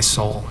feeds my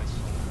soul.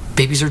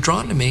 Babies are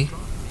drawn to me,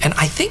 and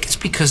I think it's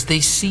because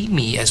they see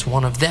me as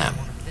one of them.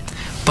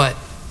 But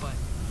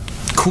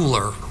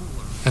cooler,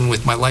 and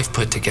with my life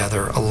put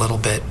together a little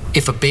bit,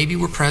 if a baby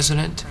were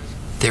president,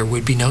 there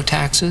would be no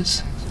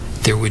taxes,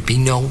 there would be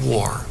no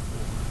war,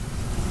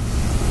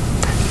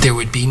 there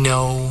would be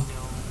no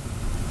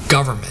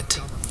government,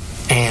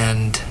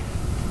 and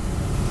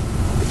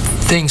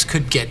things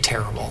could get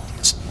terrible.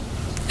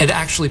 And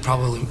actually,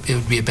 probably, it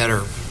would be a better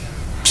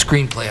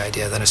screenplay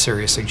idea than a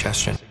serious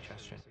suggestion.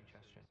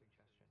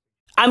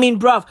 I mean,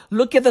 bruv,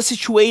 look at the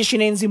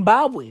situation in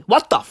Zimbabwe.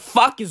 What the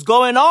fuck is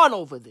going on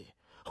over there?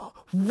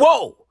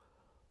 Whoa!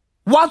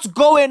 What's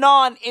going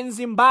on in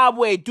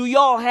Zimbabwe? Do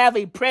y'all have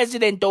a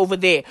president over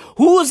there?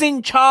 Who's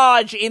in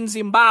charge in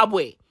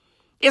Zimbabwe?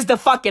 Is the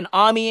fucking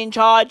army in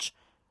charge?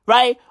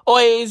 Right?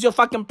 Or is your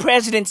fucking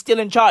president still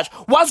in charge?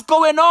 What's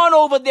going on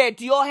over there?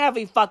 Do y'all have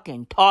a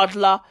fucking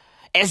toddler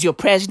as your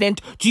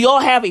president? Do y'all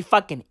have a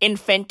fucking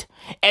infant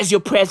as your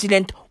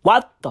president?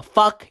 What the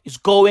fuck is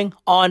going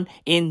on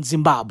in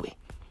Zimbabwe?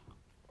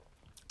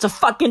 It's a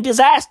fucking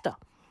disaster.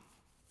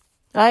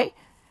 Right?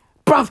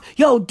 Bruv,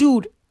 yo,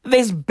 dude,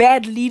 there's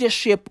bad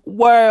leadership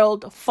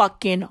world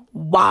fucking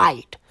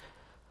wide.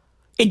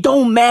 It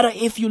don't matter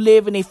if you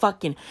live in a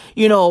fucking,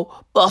 you know,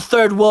 a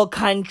third world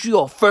country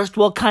or first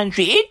world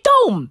country. It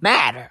don't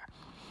matter.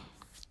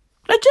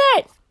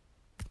 Legit.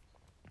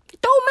 It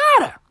don't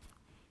matter.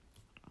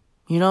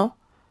 You know?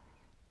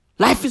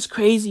 Life is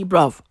crazy,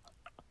 bruv.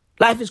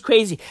 Life is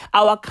crazy.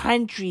 Our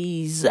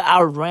countries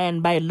are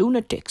ran by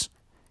lunatics.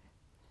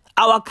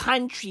 Our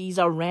countries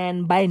are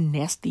ran by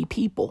nasty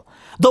people.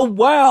 The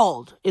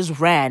world is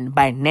ran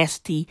by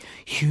nasty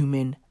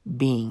human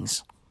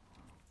beings.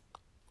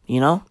 You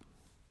know?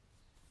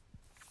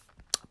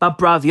 But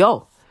bruv,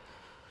 yo,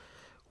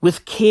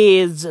 with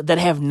kids that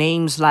have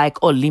names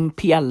like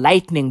Olympia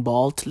Lightning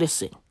Bolt,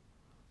 listen,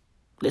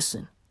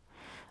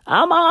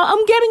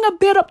 I'm getting a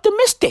bit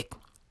optimistic,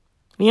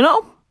 you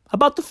know,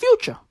 about the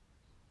future.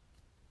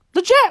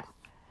 Legit.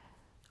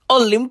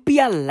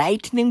 Olympia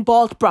Lightning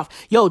Bolt, bruv.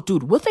 Yo,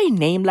 dude, with a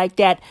name like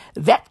that,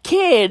 that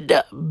kid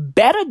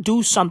better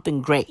do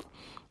something great.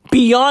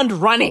 Beyond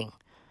running.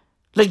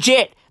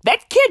 Legit.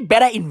 That kid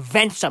better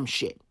invent some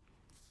shit.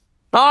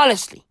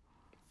 Honestly.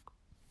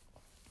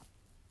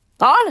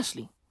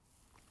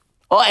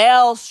 Or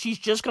else she's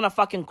just gonna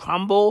fucking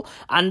crumble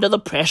under the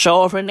pressure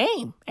of her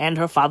name and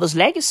her father's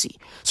legacy.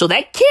 So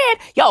that kid,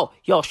 yo,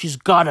 she's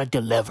gotta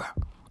deliver.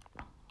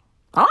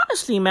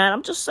 Honestly, man,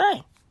 I'm just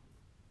saying.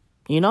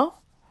 You know?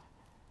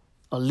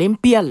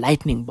 Olympia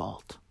Lightning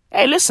Bolt.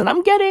 Hey, listen,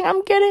 I'm getting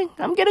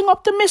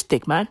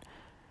optimistic, man.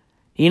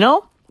 You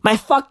know? My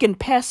fucking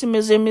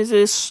pessimism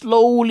is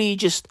slowly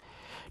just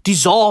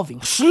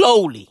dissolving.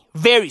 Slowly.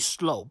 Very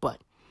slow,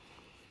 but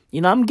you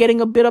know, I'm getting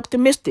a bit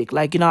optimistic.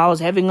 Like, you know, I was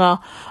having a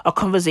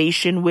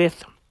conversation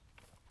with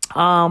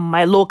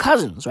my little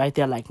cousins, right?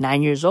 They're like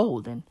 9 years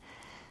old and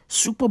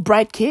super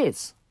bright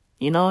kids,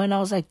 you know? And I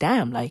was like,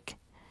 damn, like,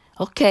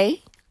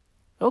 okay.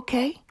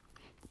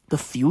 The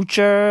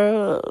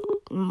future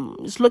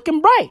is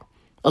looking bright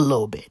a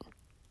little bit,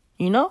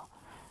 you know?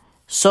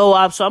 So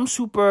I'm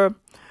super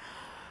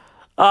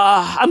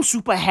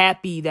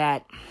happy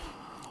that,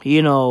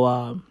 you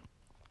know,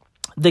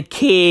 the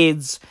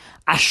kids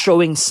are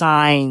showing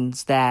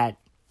signs that,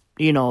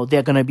 you know,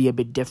 they're going to be a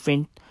bit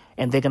different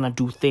and they're going to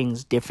do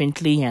things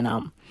differently.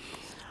 And,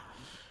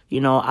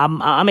 you know,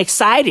 I'm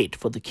excited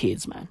for the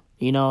kids, man,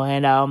 you know,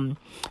 and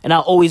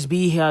I'll always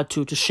be here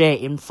to share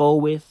info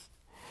with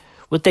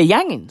the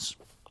youngins,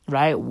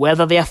 right?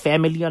 Whether they're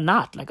family or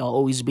not. Like, I'll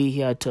always be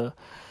here to,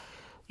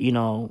 you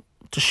know,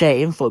 to share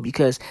info,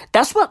 because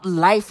that's what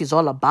life is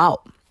all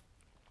about.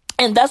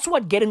 And that's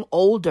what getting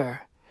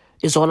older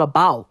is all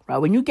about, right?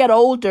 When you get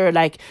older,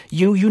 like,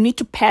 you need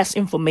to pass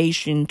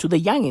information to the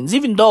youngins,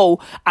 even though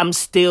I'm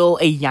still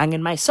a youngin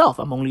myself.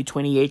 I'm only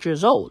 28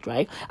 years old,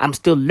 right? I'm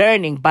still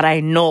learning, but I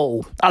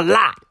know a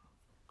lot,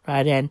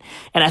 right? And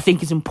I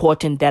think it's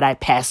important that I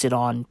pass it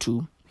on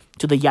to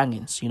the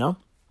youngins, you know?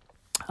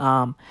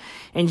 And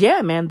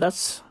yeah, man,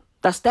 that's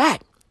that,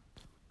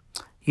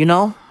 you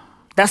know?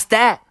 That's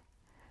that.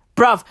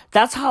 Bruv,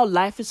 that's how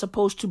life is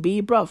supposed to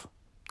be, bruv.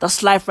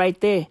 That's life right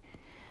there.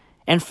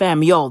 And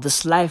fam, yo,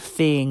 this life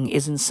thing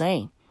is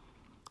insane.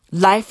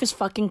 Life is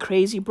fucking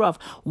crazy, bruv.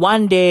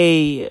 One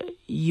day,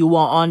 you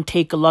are on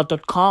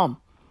takealot.com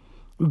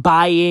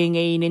buying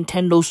a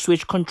Nintendo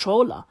Switch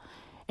controller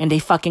and a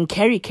fucking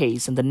carry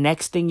case. And the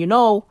next thing you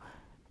know,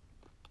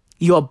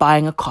 you're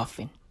buying a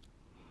coffin.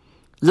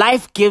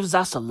 Life gives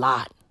us a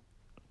lot.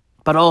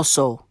 But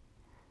also,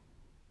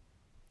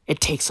 it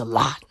takes a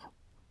lot.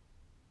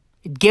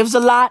 It gives a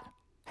lot,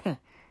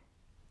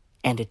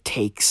 and it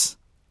takes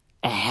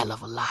a hell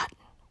of a lot.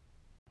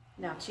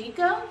 Now,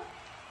 Chico,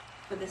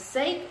 for the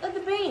sake of the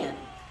band,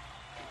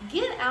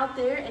 get out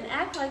there and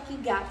act like you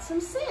got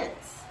some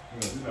sense.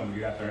 You're gonna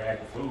get out there and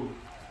act a fool.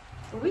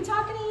 Were we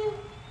talking to you?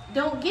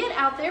 Don't get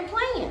out there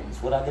playing.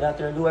 That's what I get out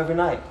there and do every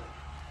night.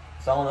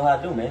 That's all I know how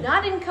to do, man. Now,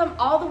 I didn't come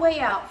all the way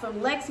out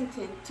from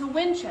Lexington to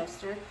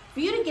Winchester for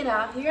you to get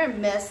out here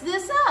and mess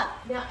this up.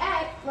 Now,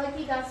 act like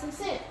you got some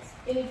sense.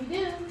 And if you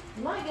do,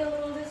 you might get a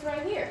little of this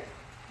right here.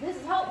 This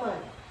is hope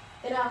money.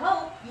 And I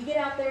hope you get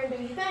out there and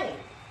do your thing.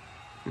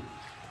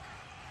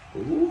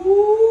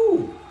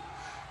 Ooh.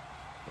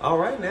 All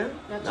right, man.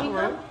 Now,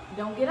 Chico,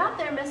 don't get out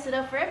there and mess it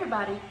up for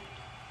everybody.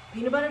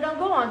 Peanut butter don't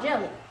go on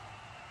jelly.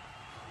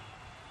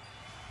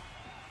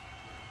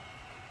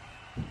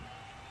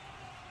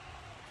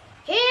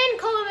 Here in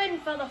Cullivan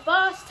for the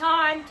first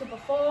time to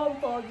perform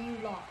for you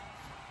live.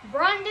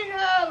 Brandon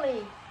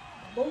Hurley,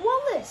 Bubba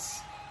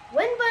Wallace,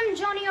 Winburn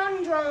Johnny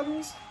on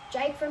drums,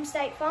 Jake from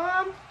State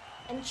Farm,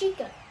 and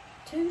Chico,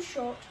 Two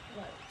Short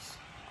Rows.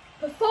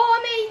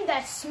 Performing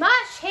the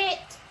smash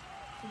hit,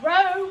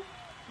 Row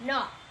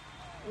Not.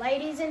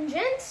 Ladies and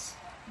gents,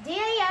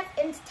 DAF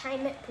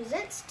Entertainment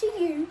presents to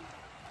you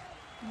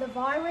The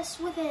Virus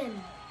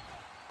Within.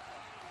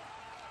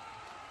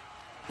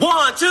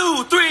 1,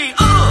 2, 3,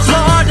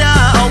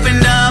 Florida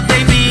opened up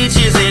they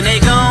beaches and they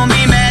gon'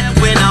 be mad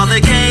when all the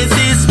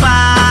cases spike.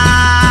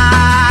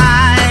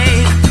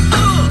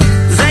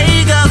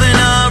 Say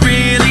governor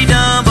really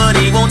dumb, but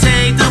he won't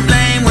take the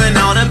blame when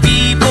all the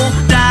people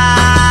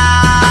die.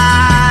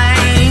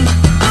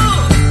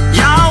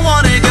 Y'all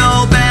wanna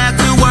go back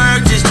to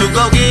work just to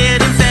go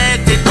get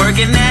infected,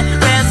 working at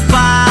Best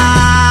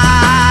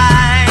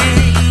Buy.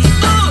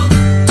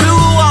 To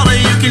all of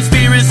you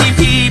conspiracy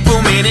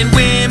people, men and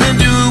women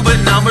do, but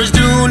numbers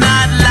do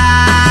not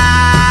lie.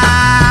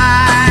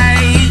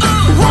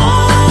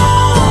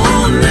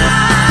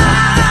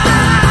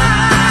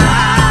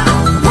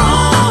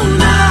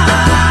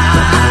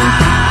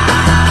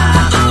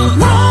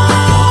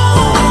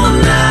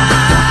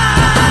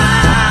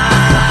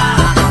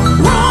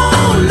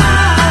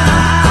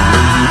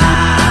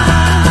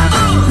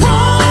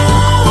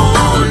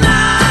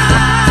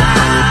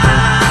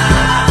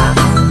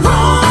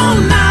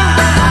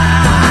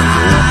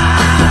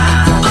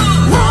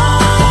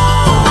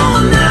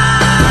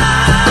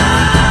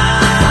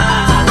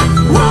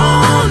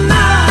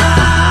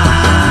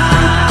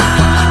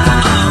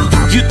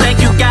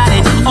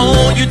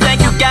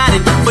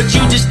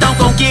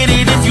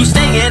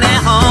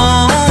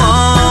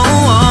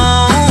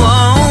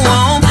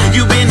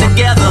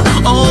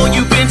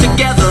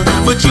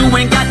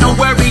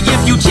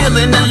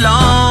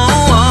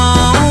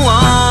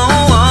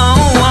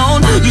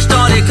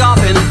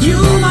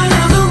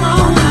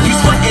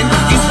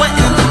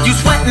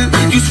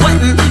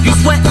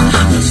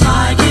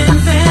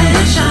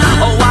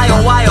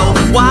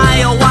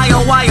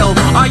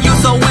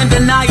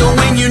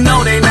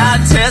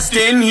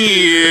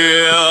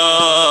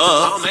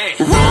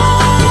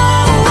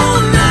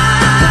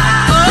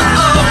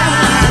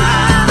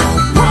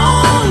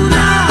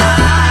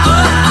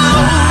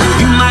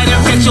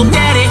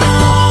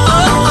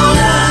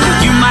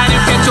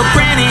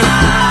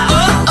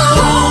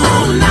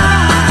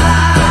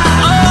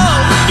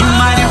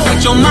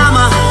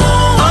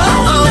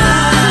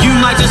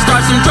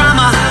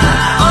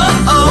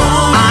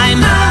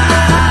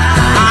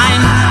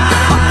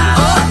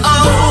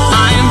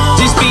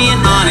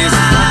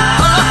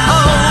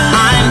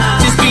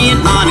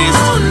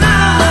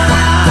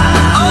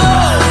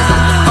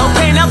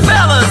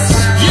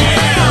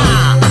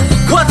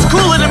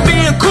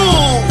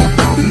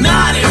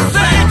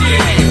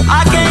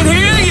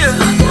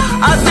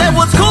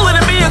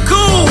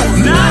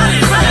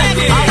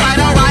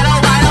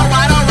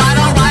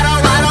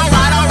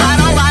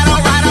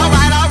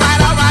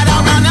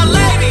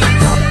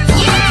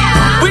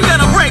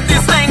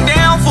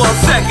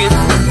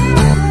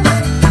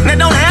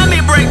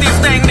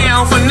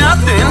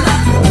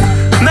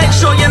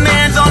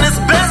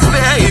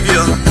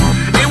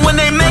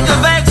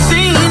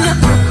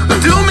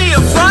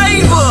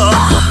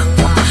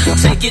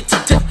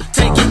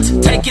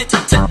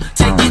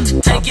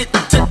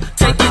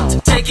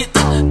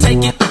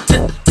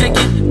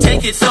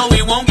 it so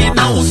we won't get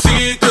no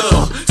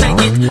sicker.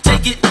 Take it,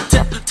 take it,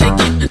 take it, take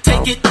it,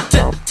 take it,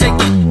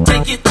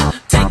 take it,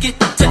 take it,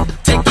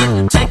 take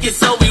it, take it,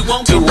 so we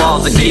won't get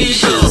no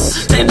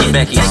sicker. And the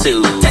Becky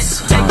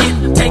Sue's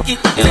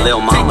and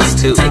Lil Mamas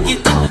too.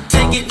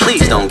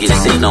 Please don't get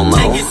sick no more.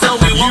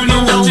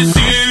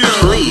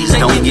 Please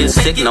don't get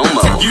sick no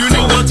more. You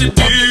know what to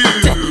do.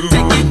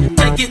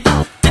 Take it, take it,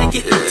 take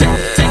it,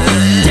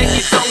 take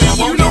it, so we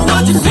won't know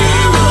what to do.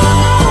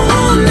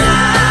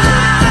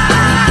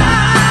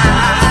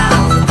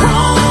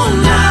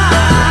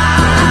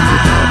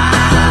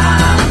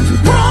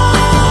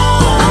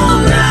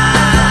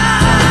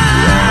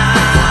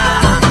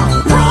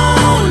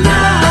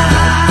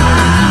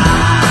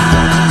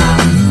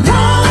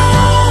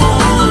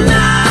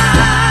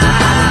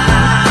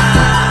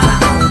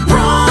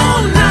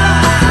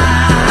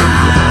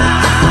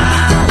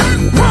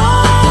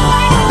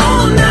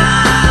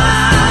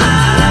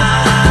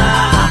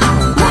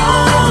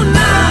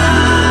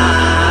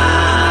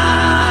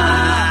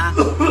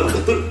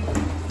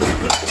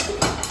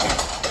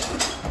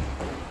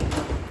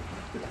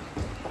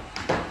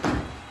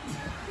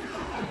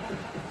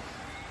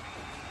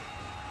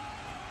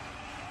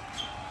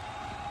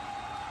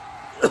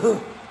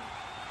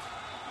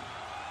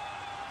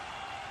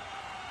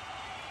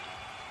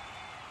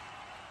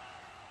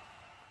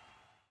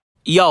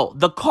 Yo,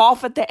 the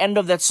cough at the end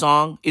of that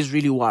song is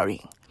really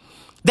worrying.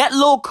 That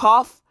little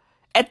cough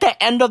at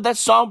the end of that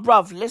song,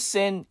 bruv,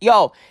 listen,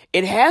 yo,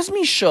 it has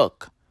me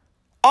shook.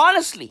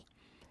 Honestly,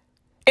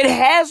 it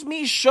has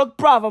me shook,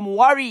 bruv. I'm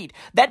worried.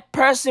 That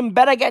person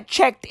better get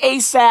checked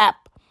ASAP.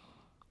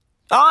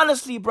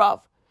 Honestly,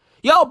 bruv.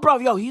 Yo,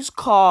 bruv, yo, his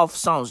cough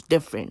sounds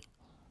different.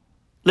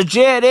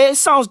 Legit, it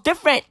sounds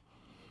different.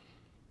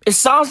 It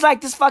sounds like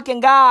this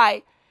fucking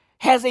guy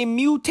has a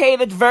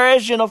mutated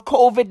version of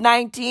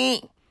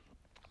COVID-19.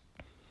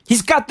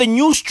 He's got the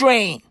new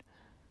strain.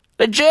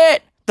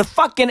 Legit. The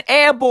fucking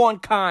airborne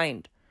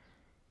kind.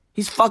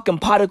 These fucking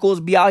particles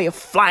be out here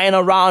flying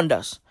around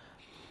us.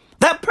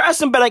 That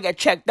person better get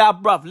checked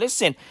out, bruv.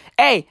 Listen,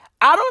 hey,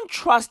 I don't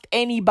trust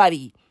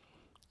anybody.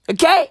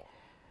 Okay?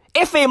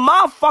 If a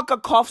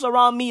motherfucker coughs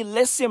around me,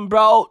 listen,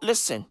 bro.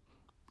 Listen.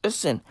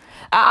 Yo,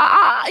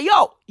 I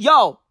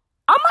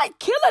might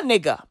kill a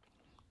nigga.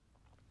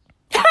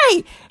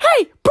 Hey,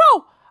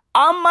 bro.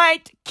 I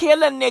might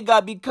kill a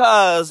nigga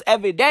because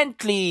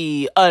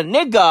evidently a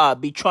nigga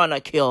be trying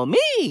to kill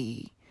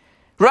me.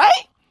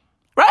 Right?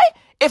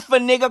 If a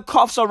nigga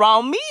coughs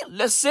around me,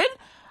 listen,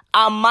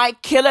 I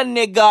might kill a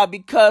nigga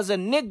because a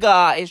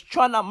nigga is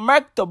trying to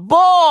murk the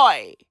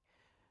boy.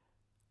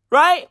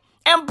 Right?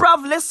 And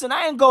bruv, listen,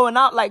 I ain't going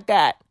out like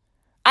that.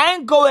 I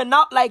ain't going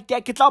out like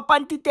that. Kita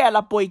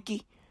pantitela,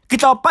 poiki.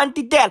 Kita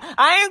pantitela.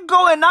 I ain't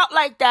going out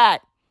like that.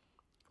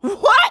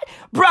 What?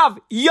 Bruv,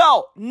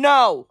 yo,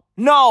 no.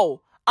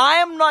 I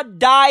am not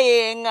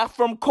dying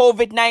from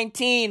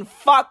COVID-19.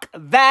 Fuck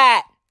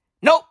that.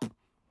 Nope.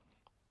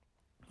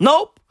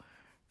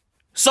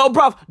 So,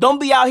 bruv, don't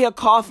be out here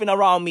coughing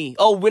around me.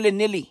 Oh,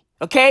 willy-nilly.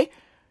 Okay?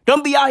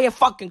 Don't be out here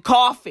fucking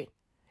coughing.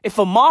 If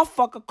a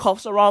motherfucker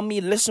coughs around me,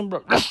 listen,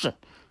 bro.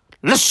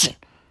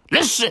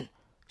 Listen.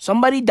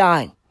 Somebody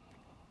dying.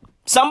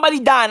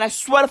 I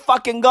swear to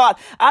fucking God.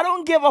 I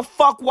don't give a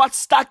fuck what's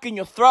stuck in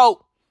your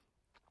throat.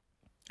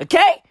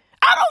 Okay?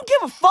 I don't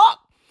give a fuck.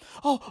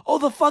 Oh,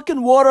 the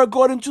fucking water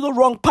got into the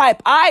wrong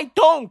pipe. I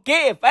don't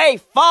give a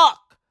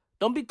fuck.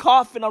 Don't be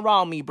coughing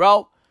around me,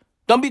 bro.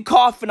 Don't be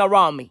coughing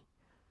around me.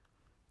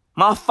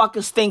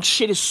 Motherfuckers think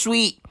shit is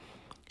sweet.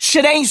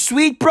 Shit ain't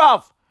sweet,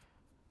 bruv.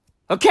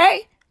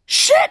 Okay?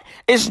 Shit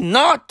is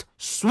not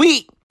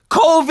sweet.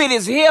 COVID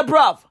is here,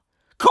 bruv.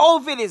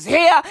 COVID is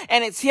here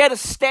and it's here to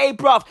stay,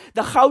 bruv.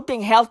 The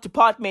Gauteng Health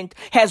Department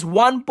has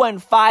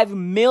 1.5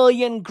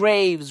 million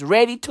graves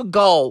ready to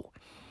go.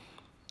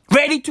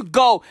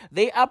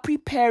 They are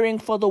preparing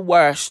for the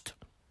worst.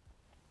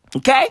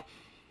 Okay?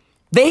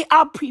 They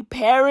are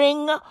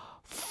preparing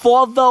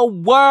for the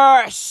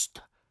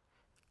worst.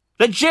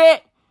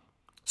 Legit.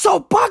 So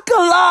buckle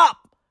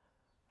up.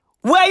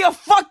 Wear your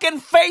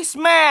fucking face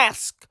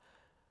mask.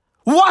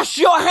 Wash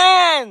your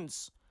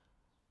hands.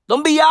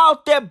 Don't be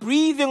out there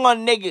breathing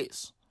on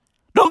niggas.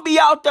 Don't be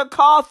out there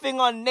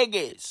coughing on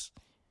niggas.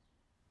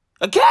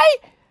 Okay?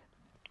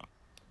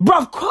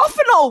 Bruv,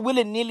 coughing all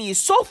willy-nilly is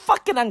so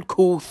fucking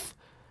uncouth.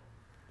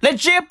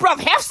 Legit,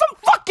 bruv, have some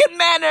fucking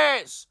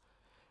manners.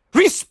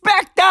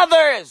 Respect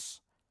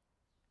others.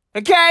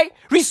 Okay?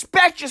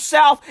 Respect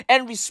yourself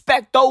and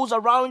respect those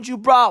around you,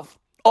 bruv.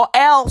 Or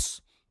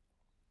else,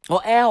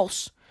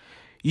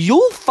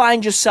 you'll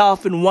find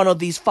yourself in one of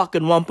these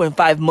fucking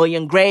 1.5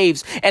 million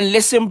graves. And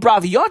listen,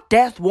 bruv, your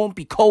death won't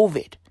be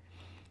COVID.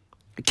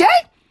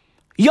 Okay?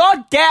 Your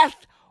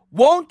death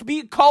won't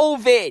be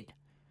COVID.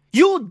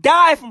 You'll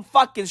die from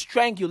fucking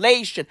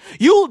strangulation.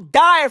 You'll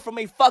die from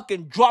a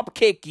fucking drop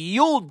kick.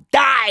 You'll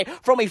die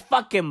from a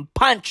fucking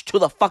punch to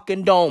the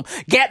fucking dome.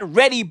 Get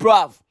ready,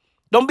 bruv.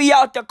 Don't be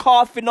out there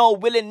coughing all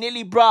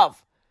willy-nilly, bruv.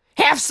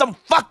 Have some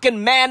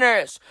fucking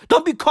manners.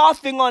 Don't be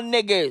coughing on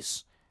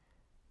niggas.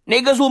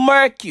 Niggas will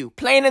murk you.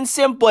 Plain and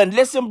simple. And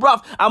listen,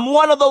 bruv, I'm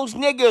one of those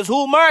niggas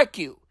who'll murk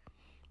you.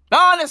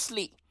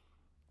 Honestly.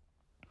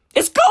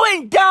 It's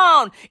going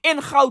down in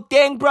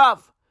Gauteng, bruv.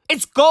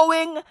 It's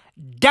going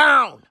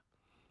down.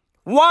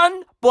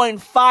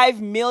 1.5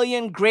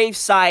 million grave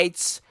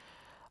sites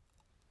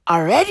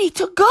are ready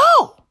to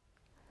go.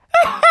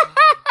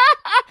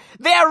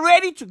 They are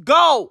ready to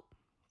go.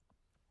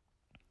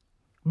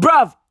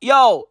 Bruv,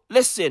 yo,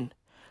 listen.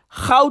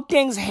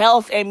 Gauteng's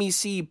health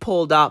MEC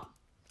pulled up,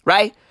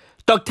 right?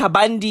 Dr.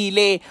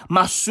 Bandile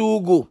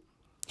Masuku.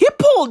 He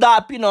pulled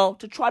up,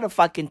 to try to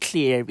fucking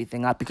clear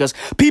everything up because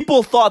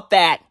people thought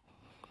that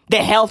the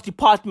health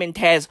department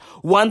has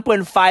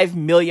 1.5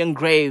 million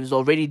graves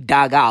already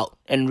dug out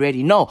and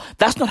ready. No,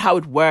 that's not how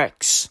it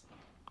works.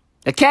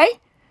 Okay?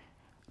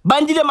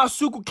 Bandile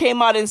Masuku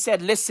came out and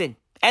said, listen,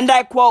 and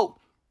I quote,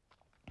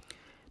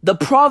 the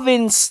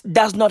province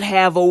does not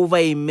have over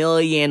 1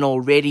 million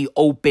already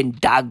open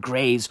dug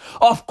graves.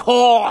 Of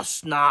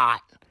course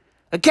not.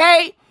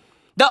 Okay?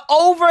 The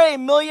over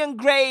 1 million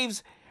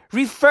graves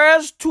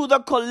refers to the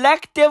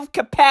collective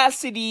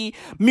capacity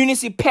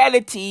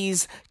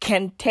municipalities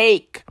can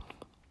take.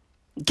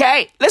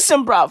 Okay?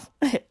 Listen, bruv.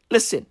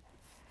 Listen.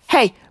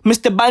 Hey,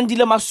 Mr.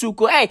 Bandile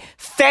Masuku, hey,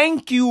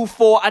 thank you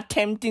for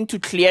attempting to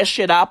clear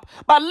shit up.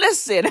 But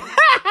listen,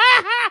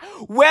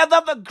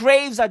 whether the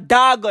graves are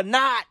dug or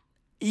not,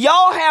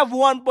 y'all have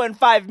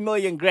 1.5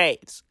 million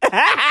graves.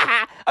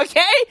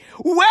 Okay?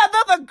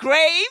 Whether the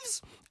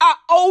graves are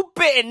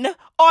open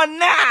or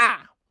not,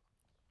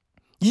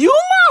 you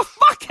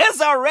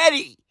motherfuckers are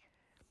ready.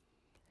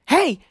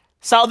 Hey,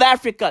 South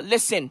Africa,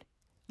 listen.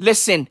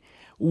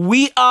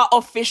 We are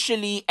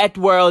officially at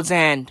world's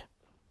end.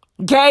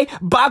 Okay?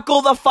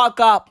 Buckle the fuck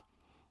up.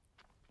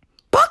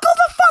 Buckle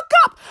the fuck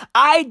up.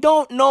 I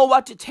don't know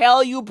what to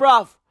tell you,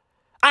 bruv.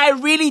 I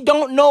really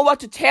don't know what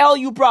to tell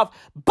you, bruv.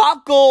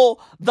 Buckle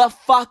the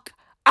fuck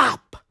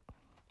up.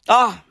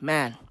 Oh,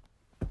 man.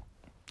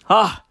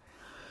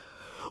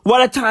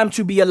 What a time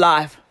to be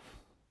alive.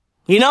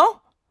 You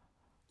know?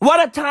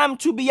 What a time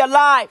to be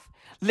alive.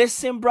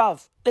 Listen,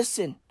 bruv.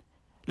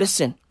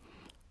 Listen.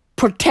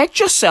 Protect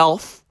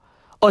yourself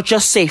or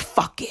just say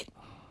fuck it.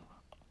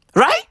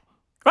 Right?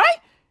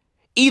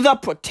 Either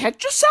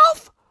protect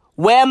yourself,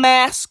 wear a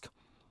mask,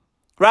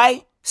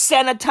 right?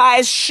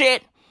 Sanitize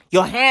shit.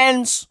 Your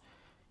hands,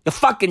 your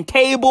fucking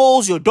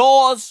tables, your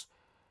doors,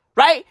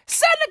 right?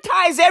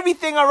 Sanitize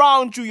everything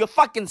around you, your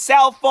fucking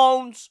cell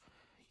phones,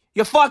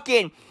 your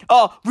fucking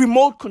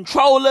remote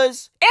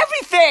controllers,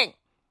 everything.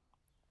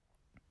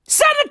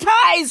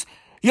 Sanitize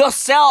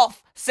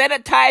yourself,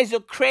 sanitize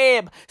your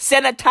crib,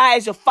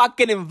 sanitize your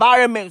fucking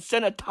environment,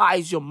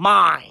 sanitize your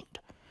mind.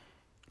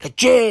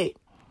 Legit.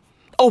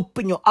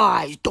 Open your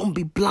eyes, don't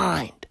be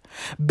blind.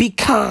 Be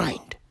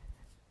kind.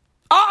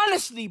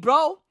 Honestly,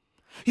 bro.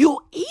 You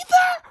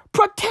either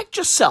protect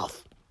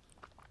yourself,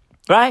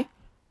 right?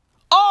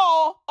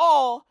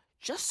 Or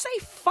just say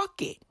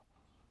fuck it.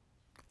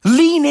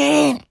 Lean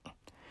in.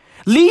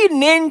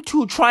 Lean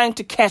into trying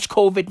to catch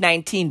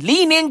COVID-19.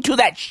 Lean into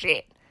that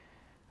shit.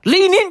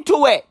 Lean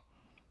into it.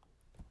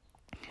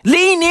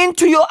 Lean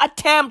into your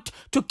attempt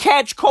to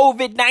catch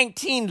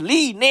COVID-19.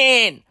 Lean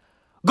in.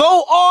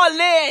 Go all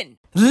in.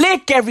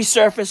 Lick every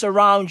surface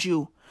around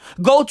you.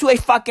 Go to a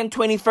fucking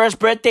 21st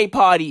birthday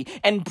party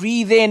and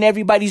breathe in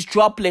everybody's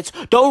droplets.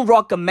 Don't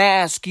rock a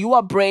mask. You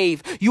are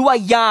brave. You are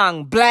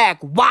young, black,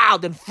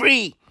 wild, and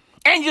free.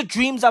 And your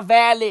dreams are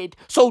valid.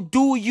 So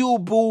do you,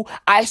 boo.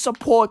 I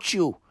support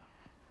you.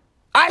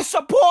 I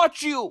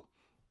support you.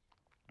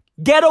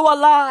 Ghetto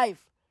alive.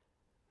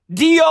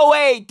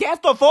 DOA,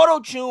 Death of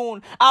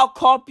Auto-Tune. I'll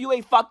cop you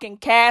a fucking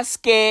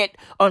casket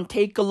on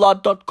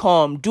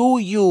takealot.com. Do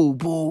you,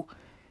 boo.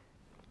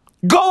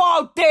 Go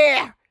out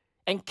there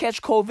and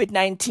catch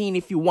COVID-19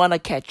 if you want to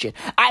catch it.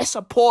 I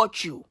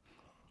support you.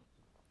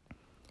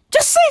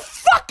 Just say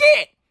fuck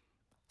it.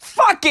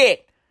 Fuck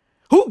it.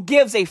 Who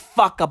gives a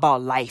fuck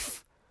about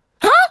life?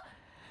 Huh?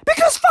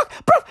 Because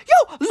bro,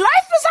 life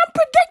is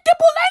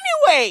unpredictable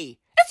anyway.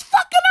 It's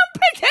fucking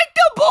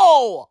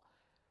unpredictable.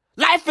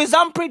 Life is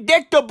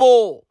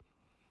unpredictable.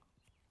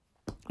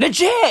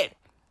 Legit.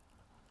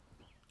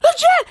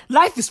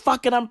 Life is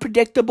fucking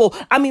unpredictable.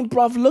 I mean,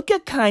 bruv, look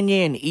at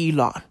Kanye and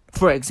Elon,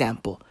 for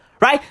example.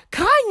 Right?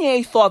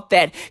 Kanye thought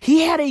that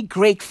he had a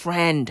great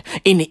friend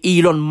in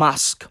Elon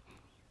Musk.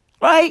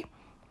 Right?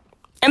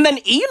 And then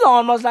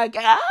Elon was like,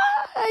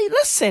 hey,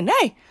 listen,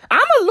 hey, I'm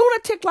a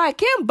lunatic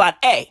like him, but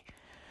hey,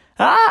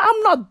 I'm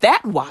not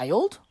that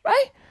wild,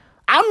 right?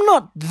 I'm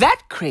not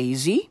that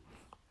crazy.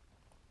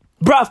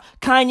 Bruv,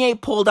 Kanye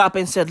pulled up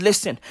and said,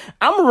 listen,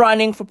 I'm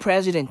running for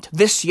president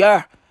this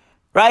year,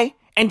 right?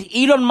 And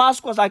Elon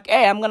Musk was like,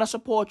 hey, I'm going to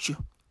support you.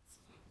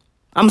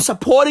 I'm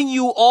supporting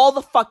you all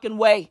the fucking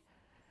way.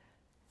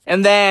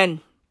 And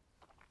then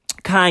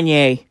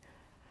Kanye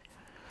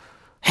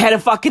had a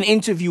fucking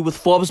interview with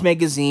Forbes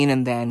magazine,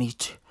 and then he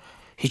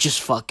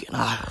just fucking,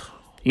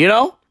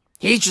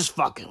 he just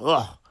fucking,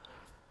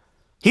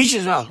 he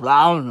just, I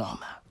don't know,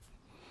 man.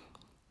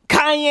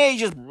 Kanye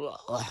just,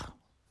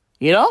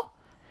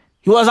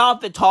 He was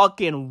out there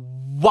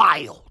talking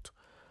wild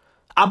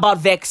about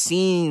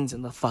vaccines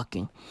and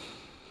the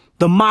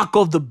mark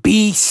of the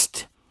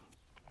beast,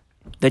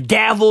 the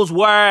devil's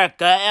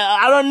work.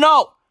 I don't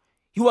know.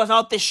 He was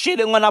out there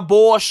shitting on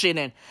abortion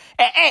and,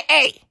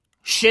 hey,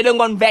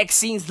 shitting on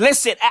vaccines.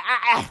 Listen,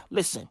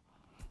 listen,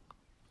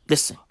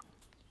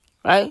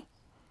 right?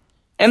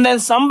 And then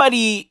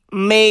somebody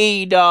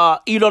made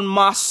Elon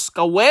Musk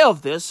aware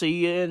of this,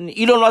 and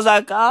Elon was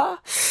like,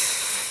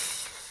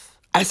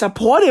 I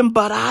support him,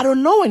 but I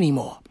don't know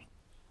anymore.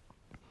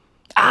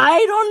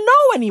 I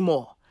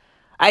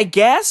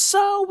guess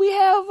we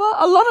have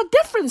a lot of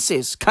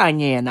differences,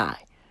 Kanye and I.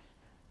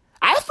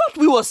 I thought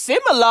we were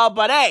similar,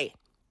 but hey,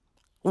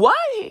 what?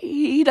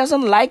 He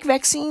doesn't like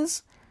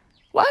vaccines?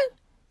 What?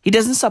 He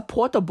doesn't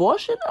support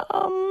abortion?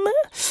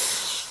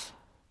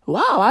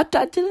 Wow, I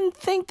didn't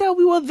think that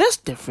we were this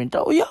different.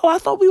 Oh, yo, I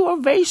thought we were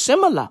very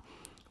similar.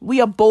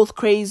 We are both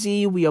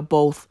crazy. We are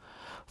both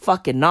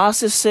fucking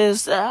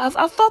narcissists.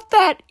 I thought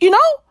that,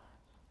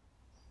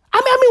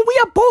 I mean, we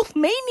are both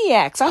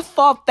maniacs. I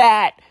thought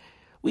that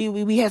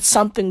we had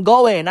something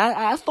going.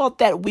 I thought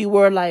that we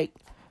were like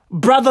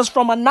brothers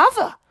from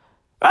another,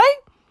 right?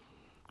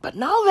 But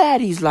now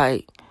that he's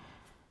like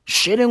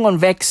shitting on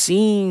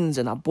vaccines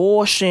and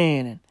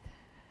abortion, and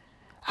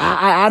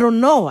I don't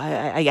know.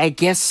 I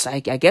guess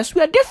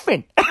we are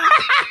different.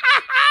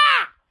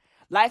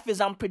 Life is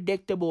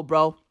unpredictable,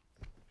 bro.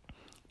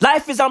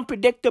 Life is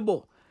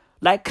unpredictable.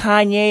 Like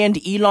Kanye and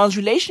Elon's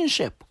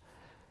relationship.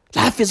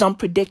 Life is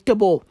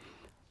unpredictable,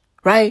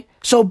 right?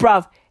 So,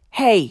 bruv,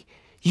 hey,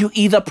 you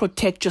either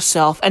protect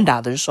yourself and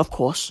others, of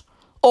course,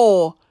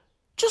 or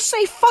just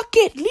say, fuck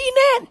it, lean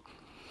in.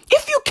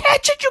 If you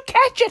catch it, you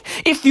catch it.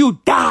 If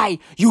you die,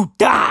 you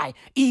die.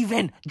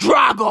 Even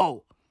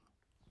Drago.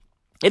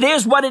 It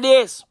is what it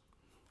is.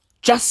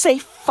 Just say,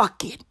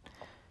 fuck it.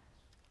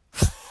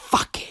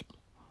 Fuck it.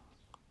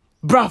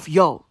 Bruv,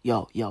 yo,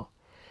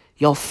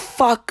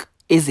 fuck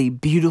is a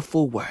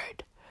beautiful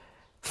word.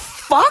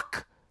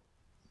 Fuck?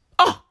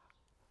 Oh.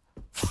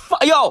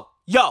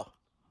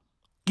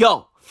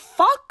 Yo,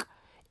 fuck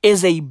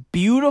is a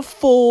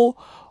beautiful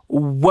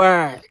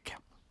word.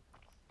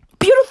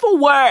 Beautiful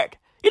word.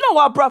 You know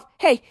what, bruv?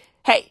 Hey,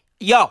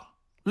 yo,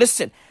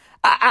 listen.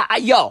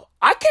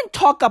 I can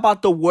talk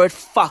about the word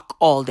fuck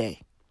all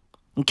day.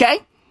 Okay?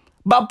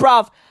 But,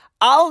 bruv,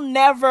 I'll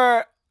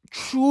never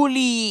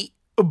truly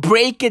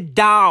break it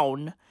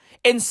down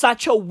in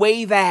such a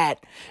way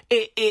that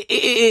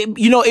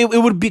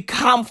it would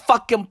become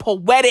fucking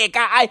poetic.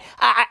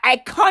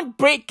 I can't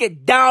break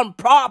it down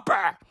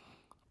proper.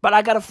 But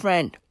I got a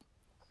friend.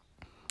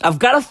 I've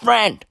got a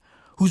friend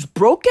who's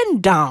broken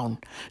down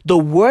the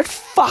word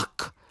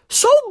fuck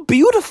so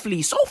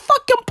beautifully, so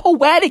fucking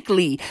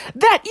poetically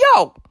that,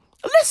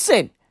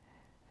 listen.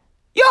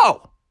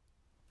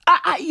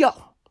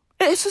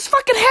 This is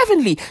fucking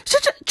heavenly.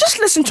 Just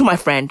listen to my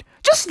friend.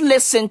 Just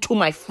listen to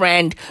my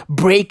friend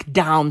break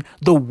down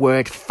the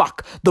word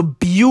fuck. The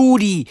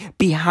beauty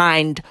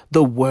behind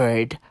the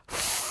word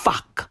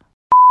fuck.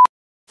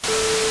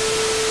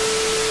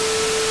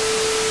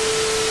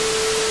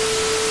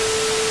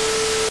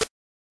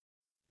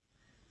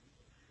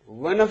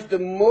 One of the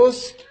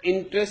most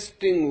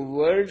interesting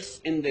words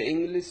in the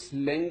English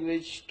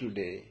language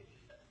today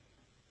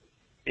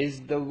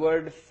is the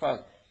word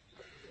fuck.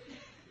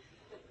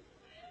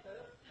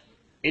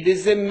 It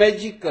is a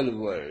magical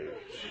word.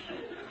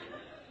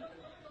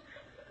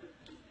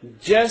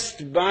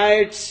 Just by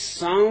its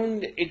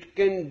sound, it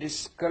can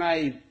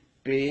describe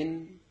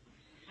pain,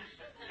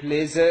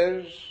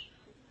 pleasure,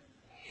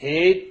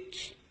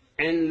 hate,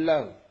 and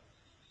love.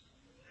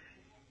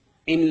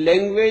 In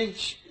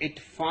language, it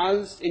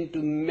falls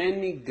into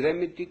many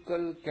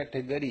grammatical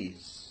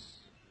categories.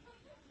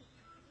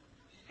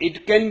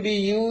 It can be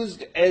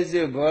used as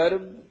a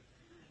verb,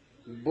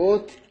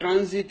 both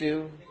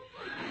transitive.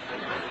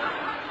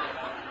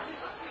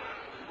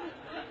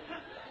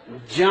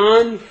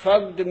 John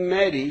fucked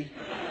Mary,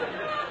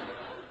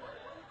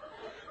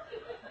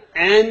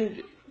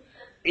 and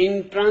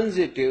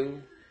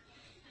intransitive,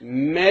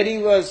 Mary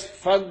was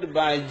fucked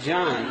by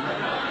John.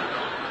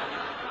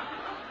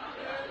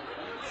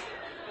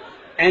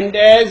 And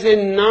as a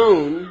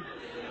noun,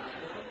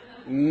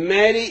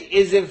 Mary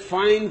is a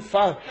fine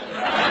fuck.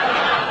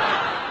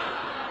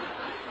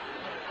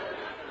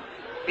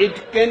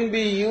 It can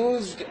be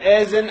used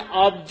as an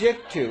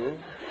adjective.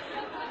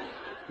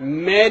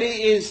 Mary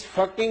is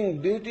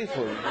fucking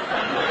beautiful.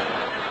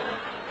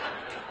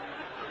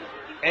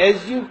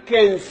 As you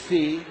can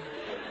see,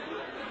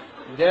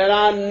 there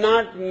are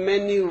not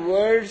many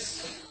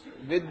words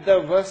with the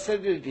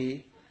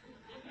versatility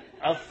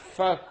of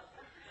fuck.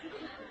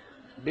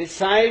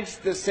 Besides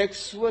the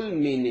sexual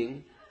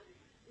meaning,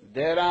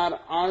 there are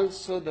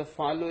also the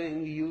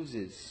following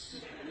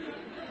uses.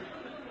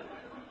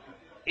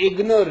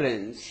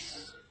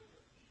 Ignorance,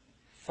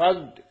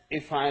 fucked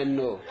if I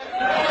know.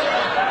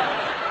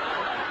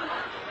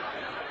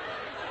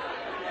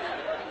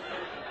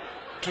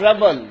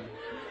 Trouble,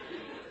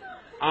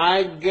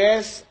 I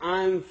guess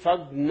I'm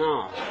fucked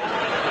now.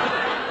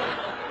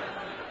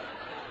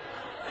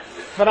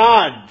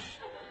 Fraud.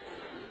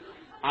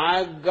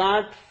 I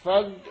got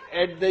fucked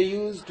at the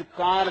used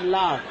car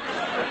lot.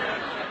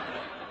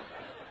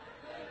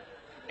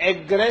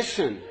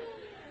 Aggression.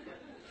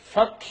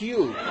 Fuck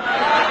you.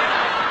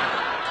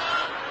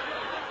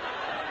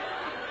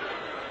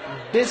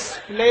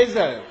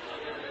 Displeasure.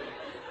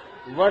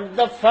 What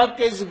the fuck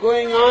is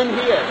going on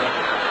here?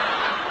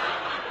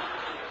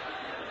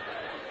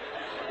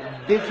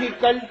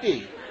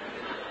 Difficulty.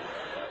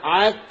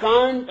 I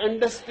can't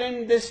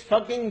understand this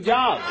fucking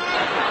job.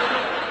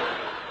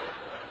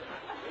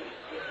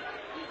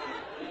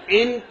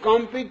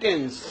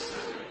 Incompetence.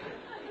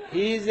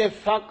 He is a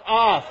fuck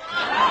off.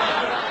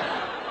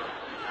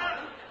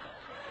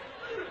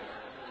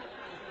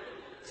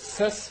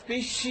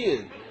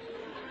 Suspicion.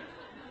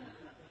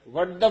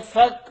 What the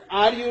fuck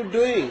are you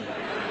doing?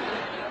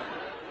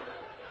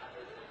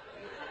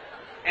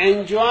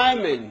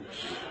 Enjoyment.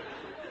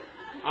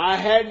 I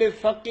had a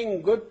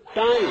fucking good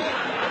time.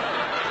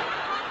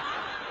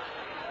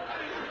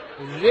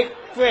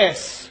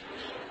 Request.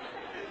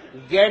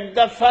 Get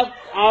the fuck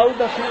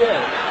out of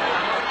here.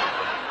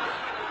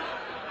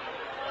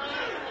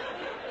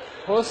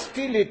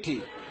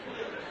 Hostility.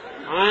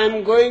 I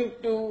am going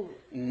to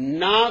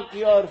knock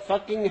your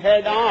fucking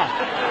head off.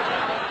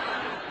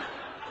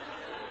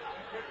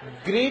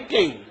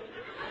 Greeting.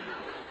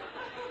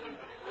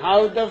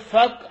 How the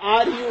fuck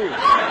are you?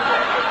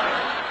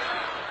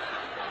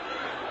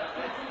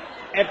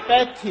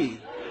 Apathy.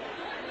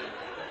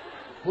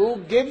 Who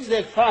gives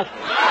a fuck?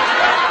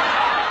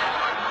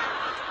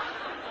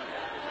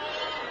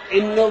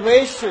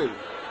 Innovation.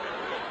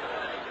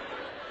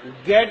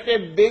 Get a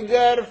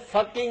bigger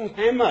fucking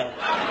hammer.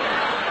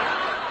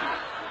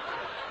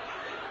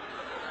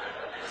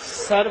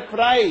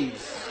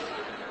 Surprise.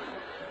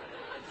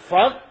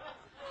 Fuck.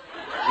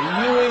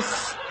 You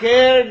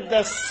scared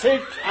the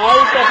shit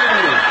out of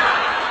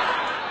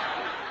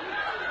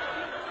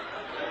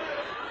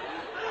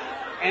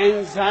me.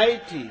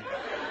 Anxiety.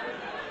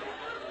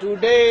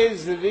 Today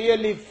is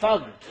really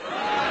fucked.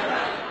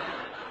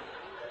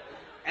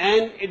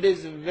 And it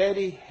is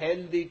very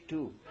healthy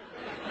too.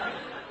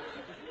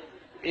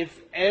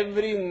 If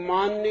every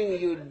morning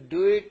you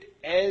do it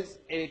as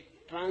a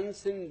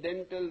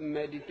transcendental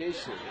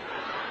meditation,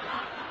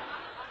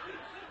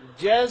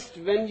 just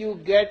when you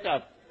get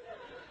up,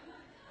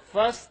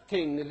 first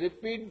thing,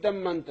 repeat the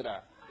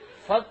mantra,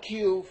 fuck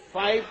you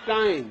 5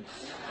 times.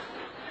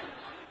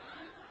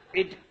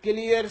 It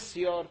clears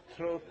your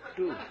throat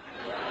too.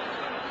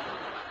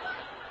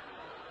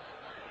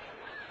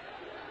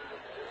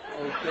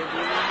 Okay,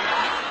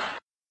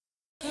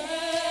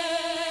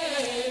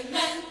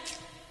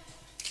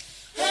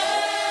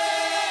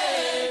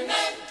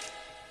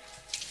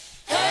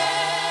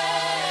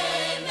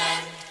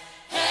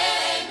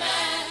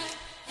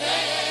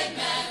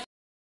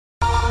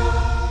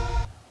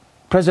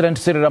 President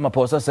Cyril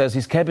Ramaphosa says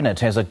his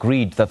cabinet has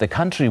agreed that the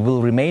country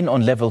will remain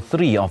on level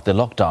 3 of the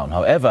lockdown.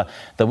 However,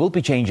 there will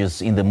be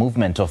changes in the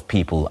movement of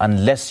people.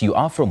 Unless you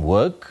are from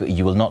work,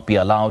 you will not be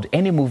allowed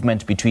any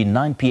movement between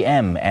 9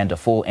 p.m. and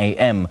 4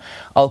 a.m.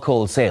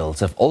 Alcohol sales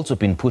have also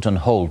been put on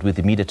hold with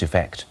immediate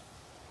effect.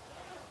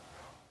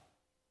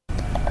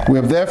 We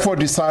have therefore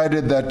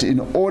decided that in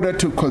order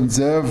to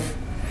conserve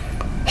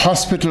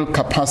hospital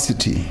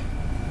capacity,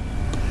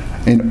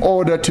 in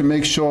order to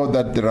make sure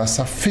that there are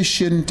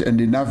sufficient and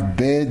enough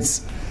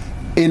beds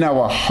in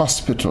our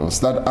hospitals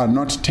that are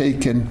not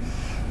taken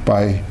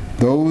by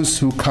those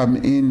who come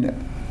in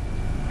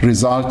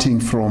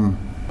resulting from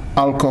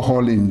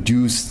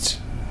alcohol-induced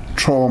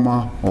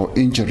trauma or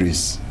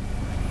injuries.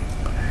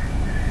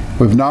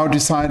 We've now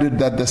decided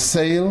that the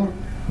sale,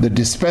 the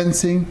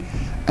dispensing,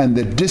 and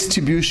the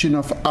distribution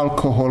of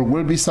alcohol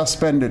will be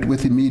suspended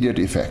with immediate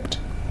effect.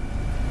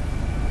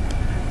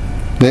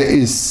 There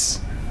is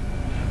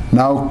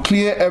now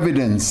clear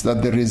evidence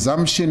that the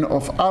resumption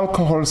of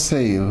alcohol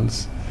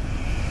sales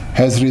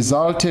has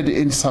resulted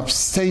in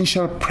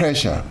substantial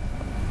pressure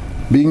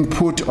being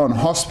put on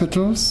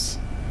hospitals,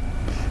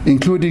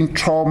 including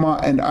trauma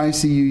and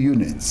ICU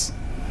units.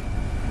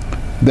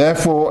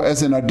 Therefore,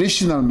 as an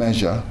additional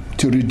measure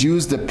to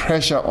reduce the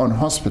pressure on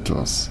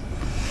hospitals,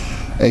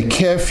 a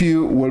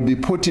curfew will be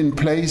put in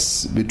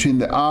place between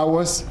the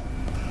hours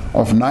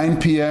of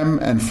 9 p.m.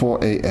 and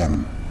 4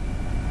 a.m.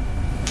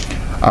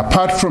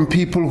 Apart from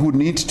people who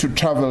need to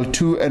travel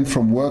to and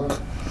from work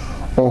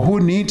or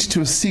who need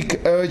to seek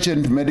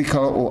urgent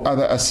medical or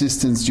other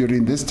assistance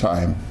during this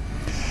time,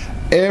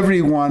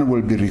 everyone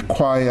will be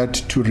required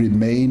to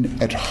remain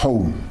at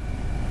home.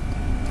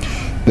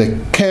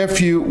 The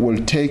curfew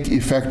will take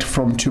effect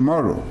from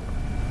tomorrow,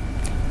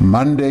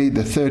 Monday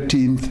the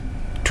 13th,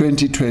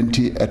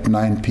 2020 at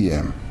 9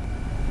 p.m.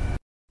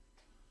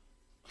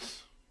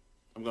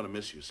 I'm gonna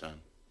miss you, son.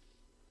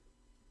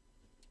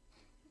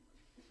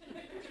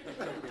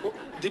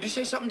 Did you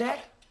say something, Dad?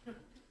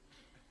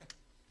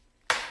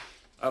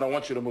 I don't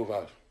want you to move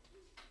out.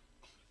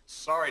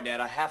 Sorry,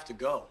 Dad, I have to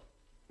go.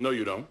 No,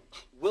 you don't.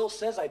 Will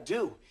says I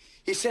do.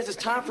 He says it's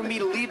time for me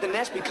to leave the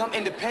nest, become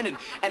independent,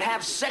 and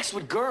have sex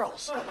with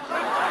girls.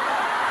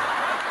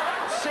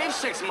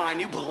 safe-sex,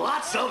 mind you, but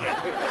lots of it.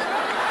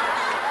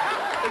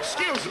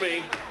 Excuse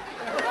me.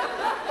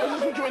 Is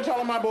this what you been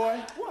telling my boy?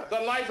 What?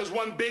 That life is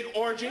one big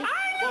orgy?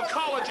 Well,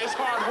 college is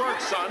hard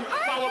work, son,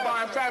 followed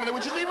by a family,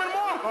 which is even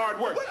more hard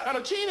work. And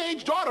a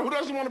teenage daughter who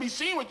doesn't want to be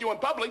seen with you in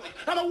public,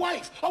 and a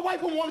wife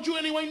who wants you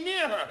anywhere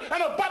near her,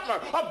 and a butler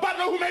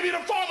who may be the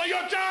father of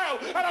your child,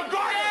 and a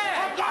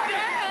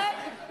guardian.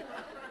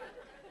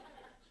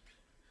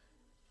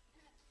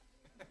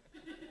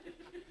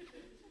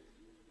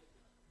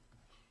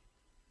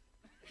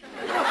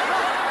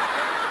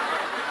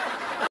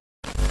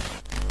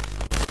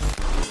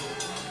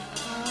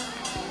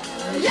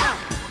 Yeah!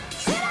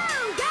 Sit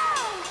down,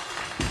 girl!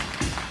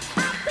 I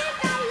think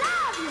I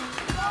love you!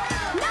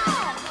 No!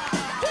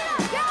 Get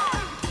up, girl!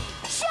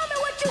 Show me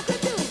what you can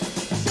do!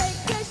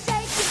 Shake it,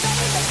 baby!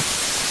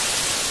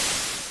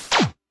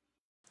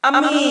 I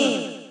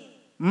mean,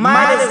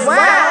 might as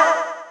well.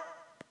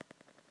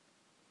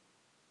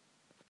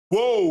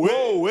 Whoa,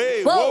 whoa,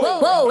 hey, Whoa, whoa,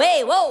 whoa,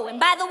 hey, whoa, and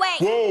by the way.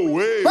 Whoa,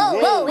 hey, whoa,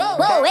 whoa, whoa,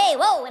 whoa, hey,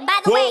 whoa, and by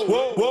the way.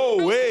 Whoa,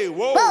 whoa, hey,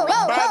 whoa, whoa,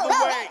 and by the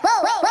way.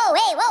 whoa, whoa, whoa,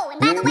 hey, whoa, and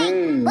by the way.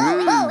 Whoa,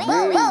 whoa,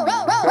 whoa,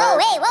 whoa, whoa, whoa,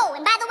 hey, whoa,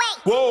 and by the way.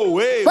 Whoa,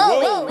 hey, whoa,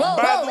 and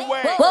by the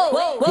way. Whoa,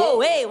 whoa, whoa,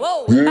 hey,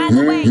 whoa, and by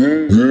the way.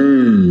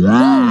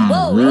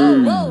 Whoa, whoa,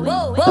 whoa,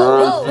 whoa,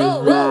 whoa,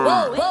 whoa,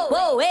 whoa, whoa,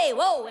 whoa, hey,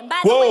 whoa, and by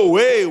the way. Whoa,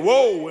 hey,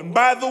 whoa, and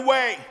by the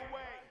way,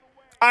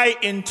 I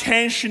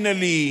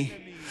intentionally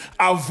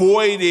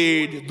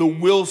avoided the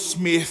Will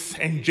Smith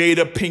and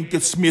Jada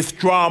Pinkett Smith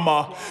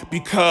drama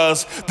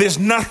because there's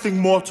nothing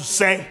more to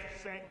say.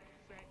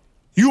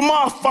 You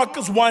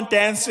motherfuckers want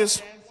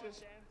answers?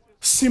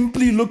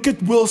 Simply look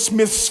at Will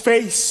Smith's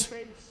face.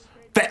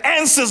 The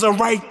answers are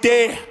right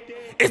there.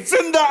 It's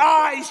in the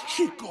eyes,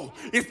 Chico.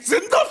 It's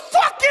in the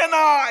fucking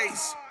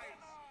eyes.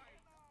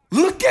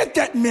 Look at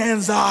that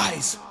man's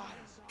eyes.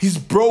 He's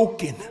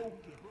broken.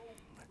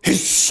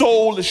 His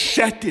soul is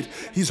shattered.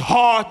 His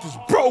heart is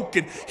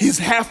broken. He's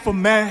half a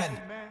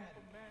man.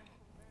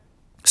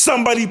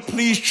 Somebody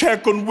please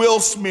check on Will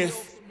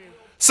Smith.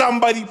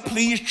 Somebody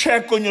please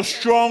check on your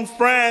strong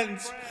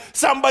friends.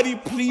 Somebody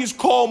please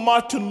call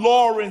Martin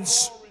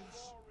Lawrence.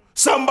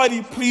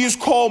 Somebody please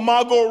call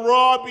Margot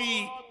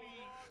Robbie.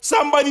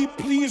 Somebody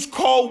please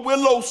call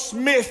Willow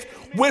Smith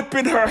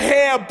whipping her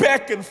hair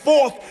back and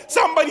forth.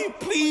 Somebody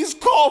please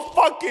call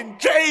fucking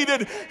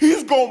Jaden.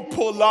 He's gonna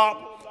pull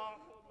up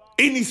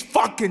in his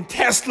fucking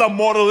Tesla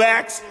Model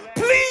X.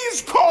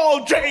 Please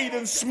call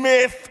Jaden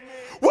Smith.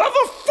 Where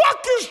the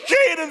fuck is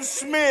Jaden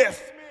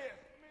Smith?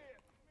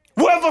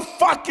 Where the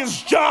fuck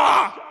is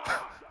Ja?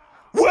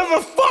 Where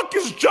the fuck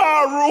is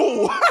Ja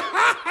Rule?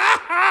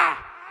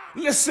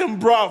 Listen,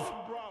 bruv.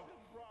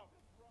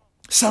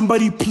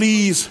 Somebody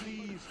please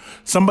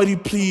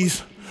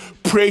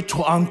pray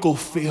to Uncle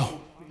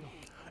Phil.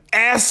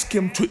 Ask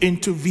him to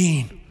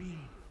intervene.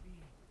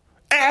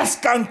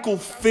 Ask Uncle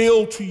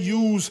Phil to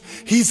use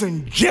his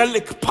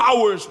angelic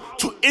powers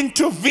to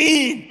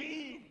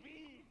intervene.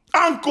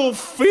 Uncle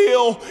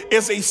Phil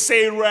is a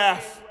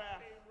seraph.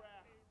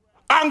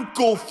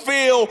 Uncle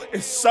Phil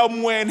is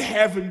somewhere in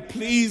heaven.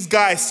 Please,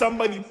 guys,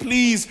 somebody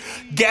please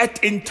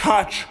get in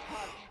touch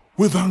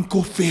with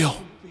Uncle Phil.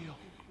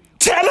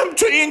 Tell him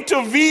to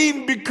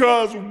intervene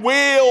because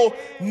Will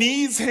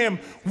needs him.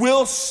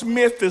 Will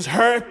Smith is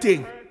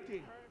hurting.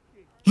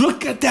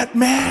 Look at that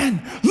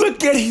man.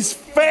 Look at his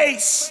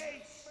face.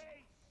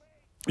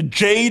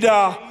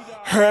 Jada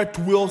hurt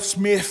Will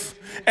Smith.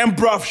 And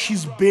bruv,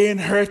 she's been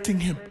hurting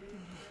him.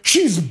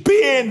 She's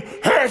been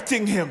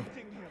hurting him.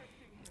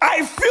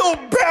 I feel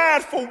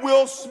bad for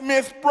Will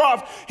Smith,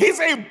 bruv. He's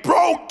a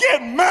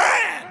broken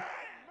man.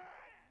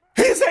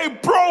 He's a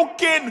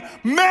broken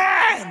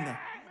man.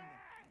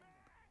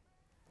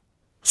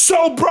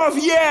 So, bruv,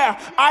 yeah,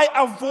 I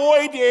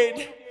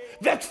avoided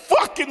that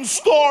fucking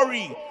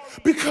story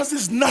because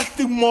there's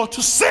nothing more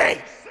to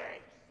say.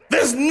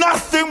 There's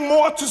nothing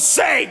more to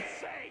say.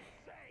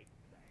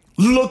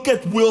 Look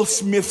at Will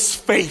Smith's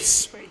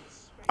face.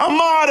 I'm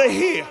out of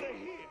here.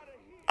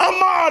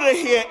 I'm out of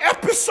here.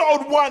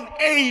 Episode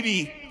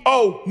 180.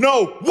 Oh,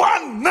 no,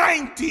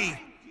 190.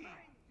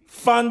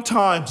 Fun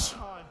times.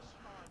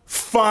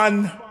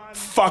 Fun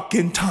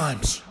fucking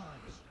times.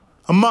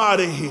 I'm out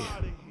of here.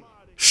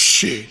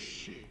 Shit.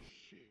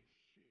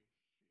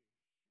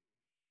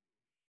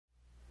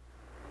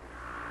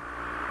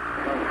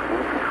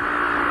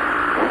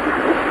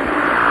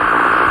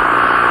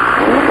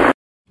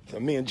 So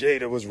me and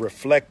Jada was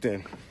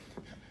reflecting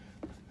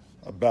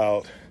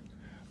about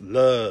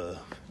love.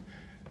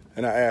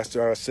 And I asked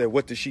her, I said,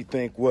 what did she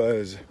think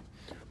was,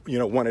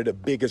 one of the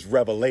biggest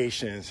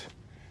revelations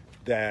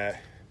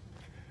that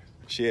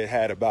she had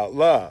had about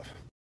love?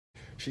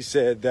 She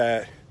said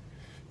that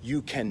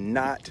you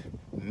cannot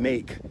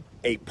make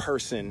a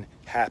person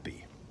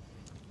happy.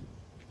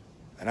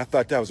 And I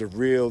thought that was a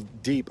real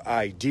deep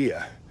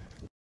idea.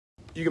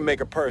 You can make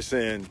a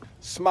person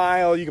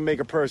smile, you can make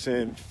a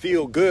person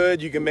feel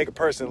good, you can make a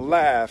person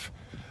laugh,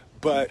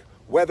 but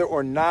whether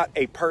or not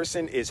a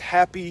person is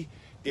happy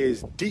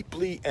is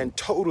deeply and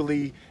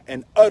totally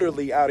and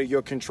utterly out of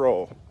your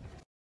control.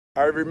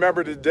 I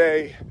remember the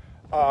day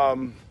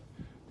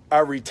I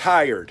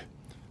retired.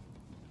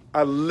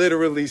 I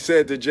literally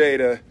said to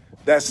Jada,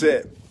 that's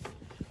it.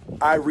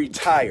 I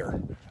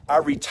retire. I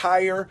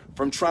retire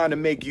from trying to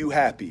make you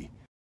happy.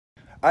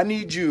 I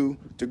need you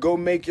to go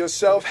make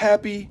yourself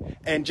happy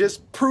and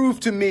just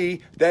prove to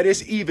me that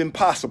it's even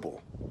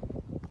possible.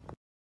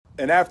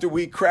 And after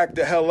we cracked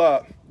the hell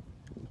up,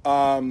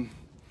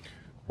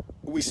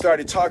 we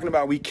started talking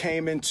about, we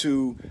came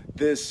into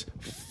this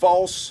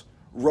false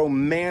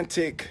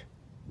romantic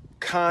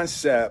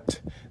concept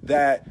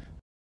that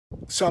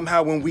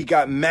somehow when we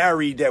got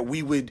married that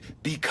we would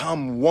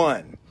become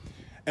one.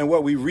 And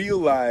what we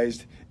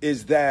realized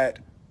is that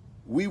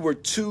we were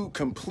two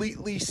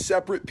completely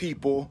separate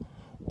people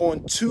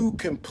on two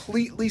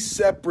completely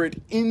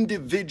separate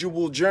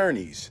individual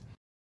journeys,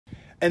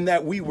 and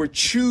that we were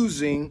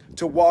choosing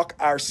to walk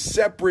our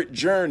separate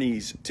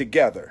journeys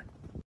together.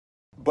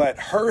 But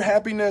her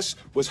happiness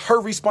was her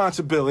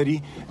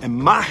responsibility, and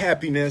my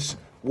happiness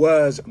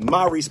was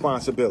my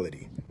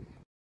responsibility.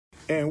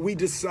 And we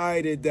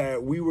decided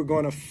that we were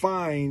going to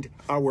find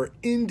our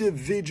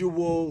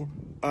individual,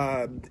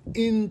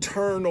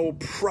 internal,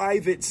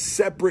 private,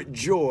 separate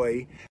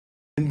joy.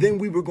 And then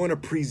we were going to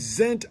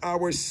present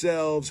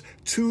ourselves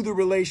to the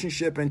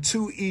relationship and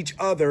to each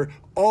other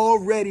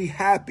already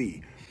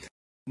happy,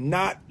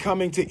 not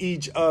coming to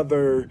each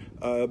other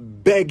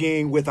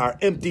begging with our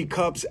empty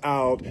cups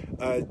out,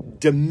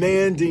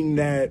 demanding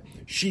that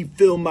she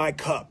fill my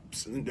cup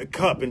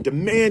and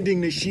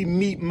demanding that she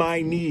meet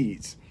my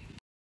needs.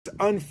 It's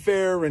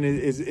unfair and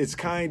it's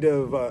kind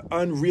of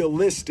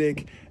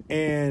unrealistic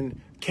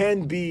and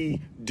can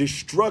be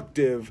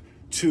destructive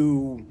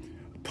to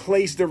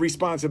place the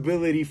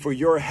responsibility for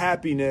your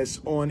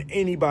happiness on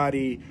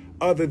anybody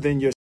other than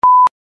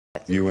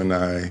yourself. You and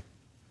I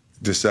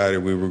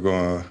decided we were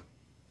going to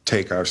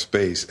take our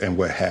space, and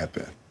what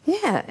happened?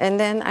 Yeah, and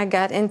then I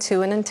got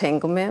into an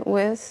entanglement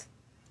with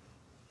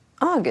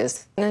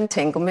August, an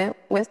entanglement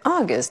with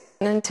August,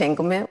 an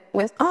entanglement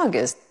with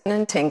August, an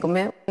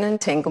entanglement, an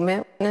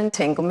entanglement, an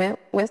entanglement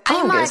with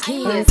August,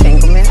 an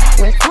entanglement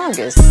with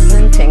August,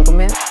 an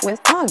entanglement with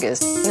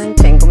August, an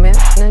entanglement,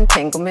 an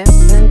entanglement,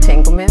 an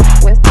entanglement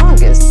with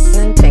August,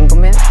 an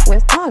entanglement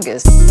with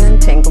August, an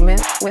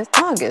entanglement with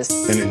August,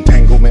 An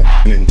entanglement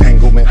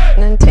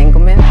an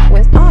entanglement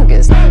with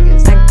August.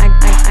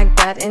 I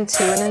got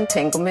into an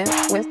entanglement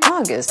with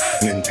August,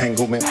 an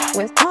entanglement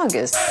with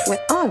August, with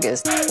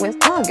August, with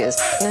August,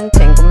 an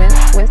entanglement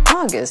with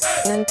August,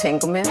 an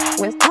entanglement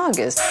with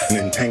August,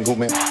 an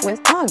entanglement with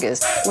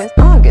August, with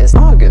August,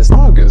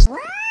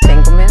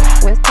 entanglement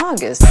with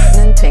August,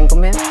 an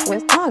entanglement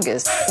with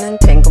August, an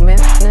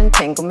entanglement, an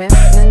entanglement,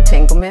 an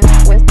entanglement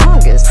with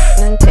August,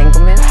 an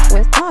entanglement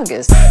with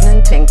August, an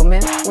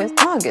entanglement with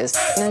August,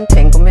 an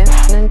entanglement,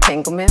 an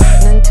entanglement,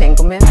 an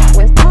entanglement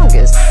with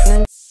August.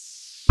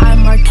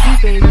 I'm Marquis,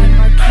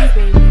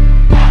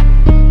 baby.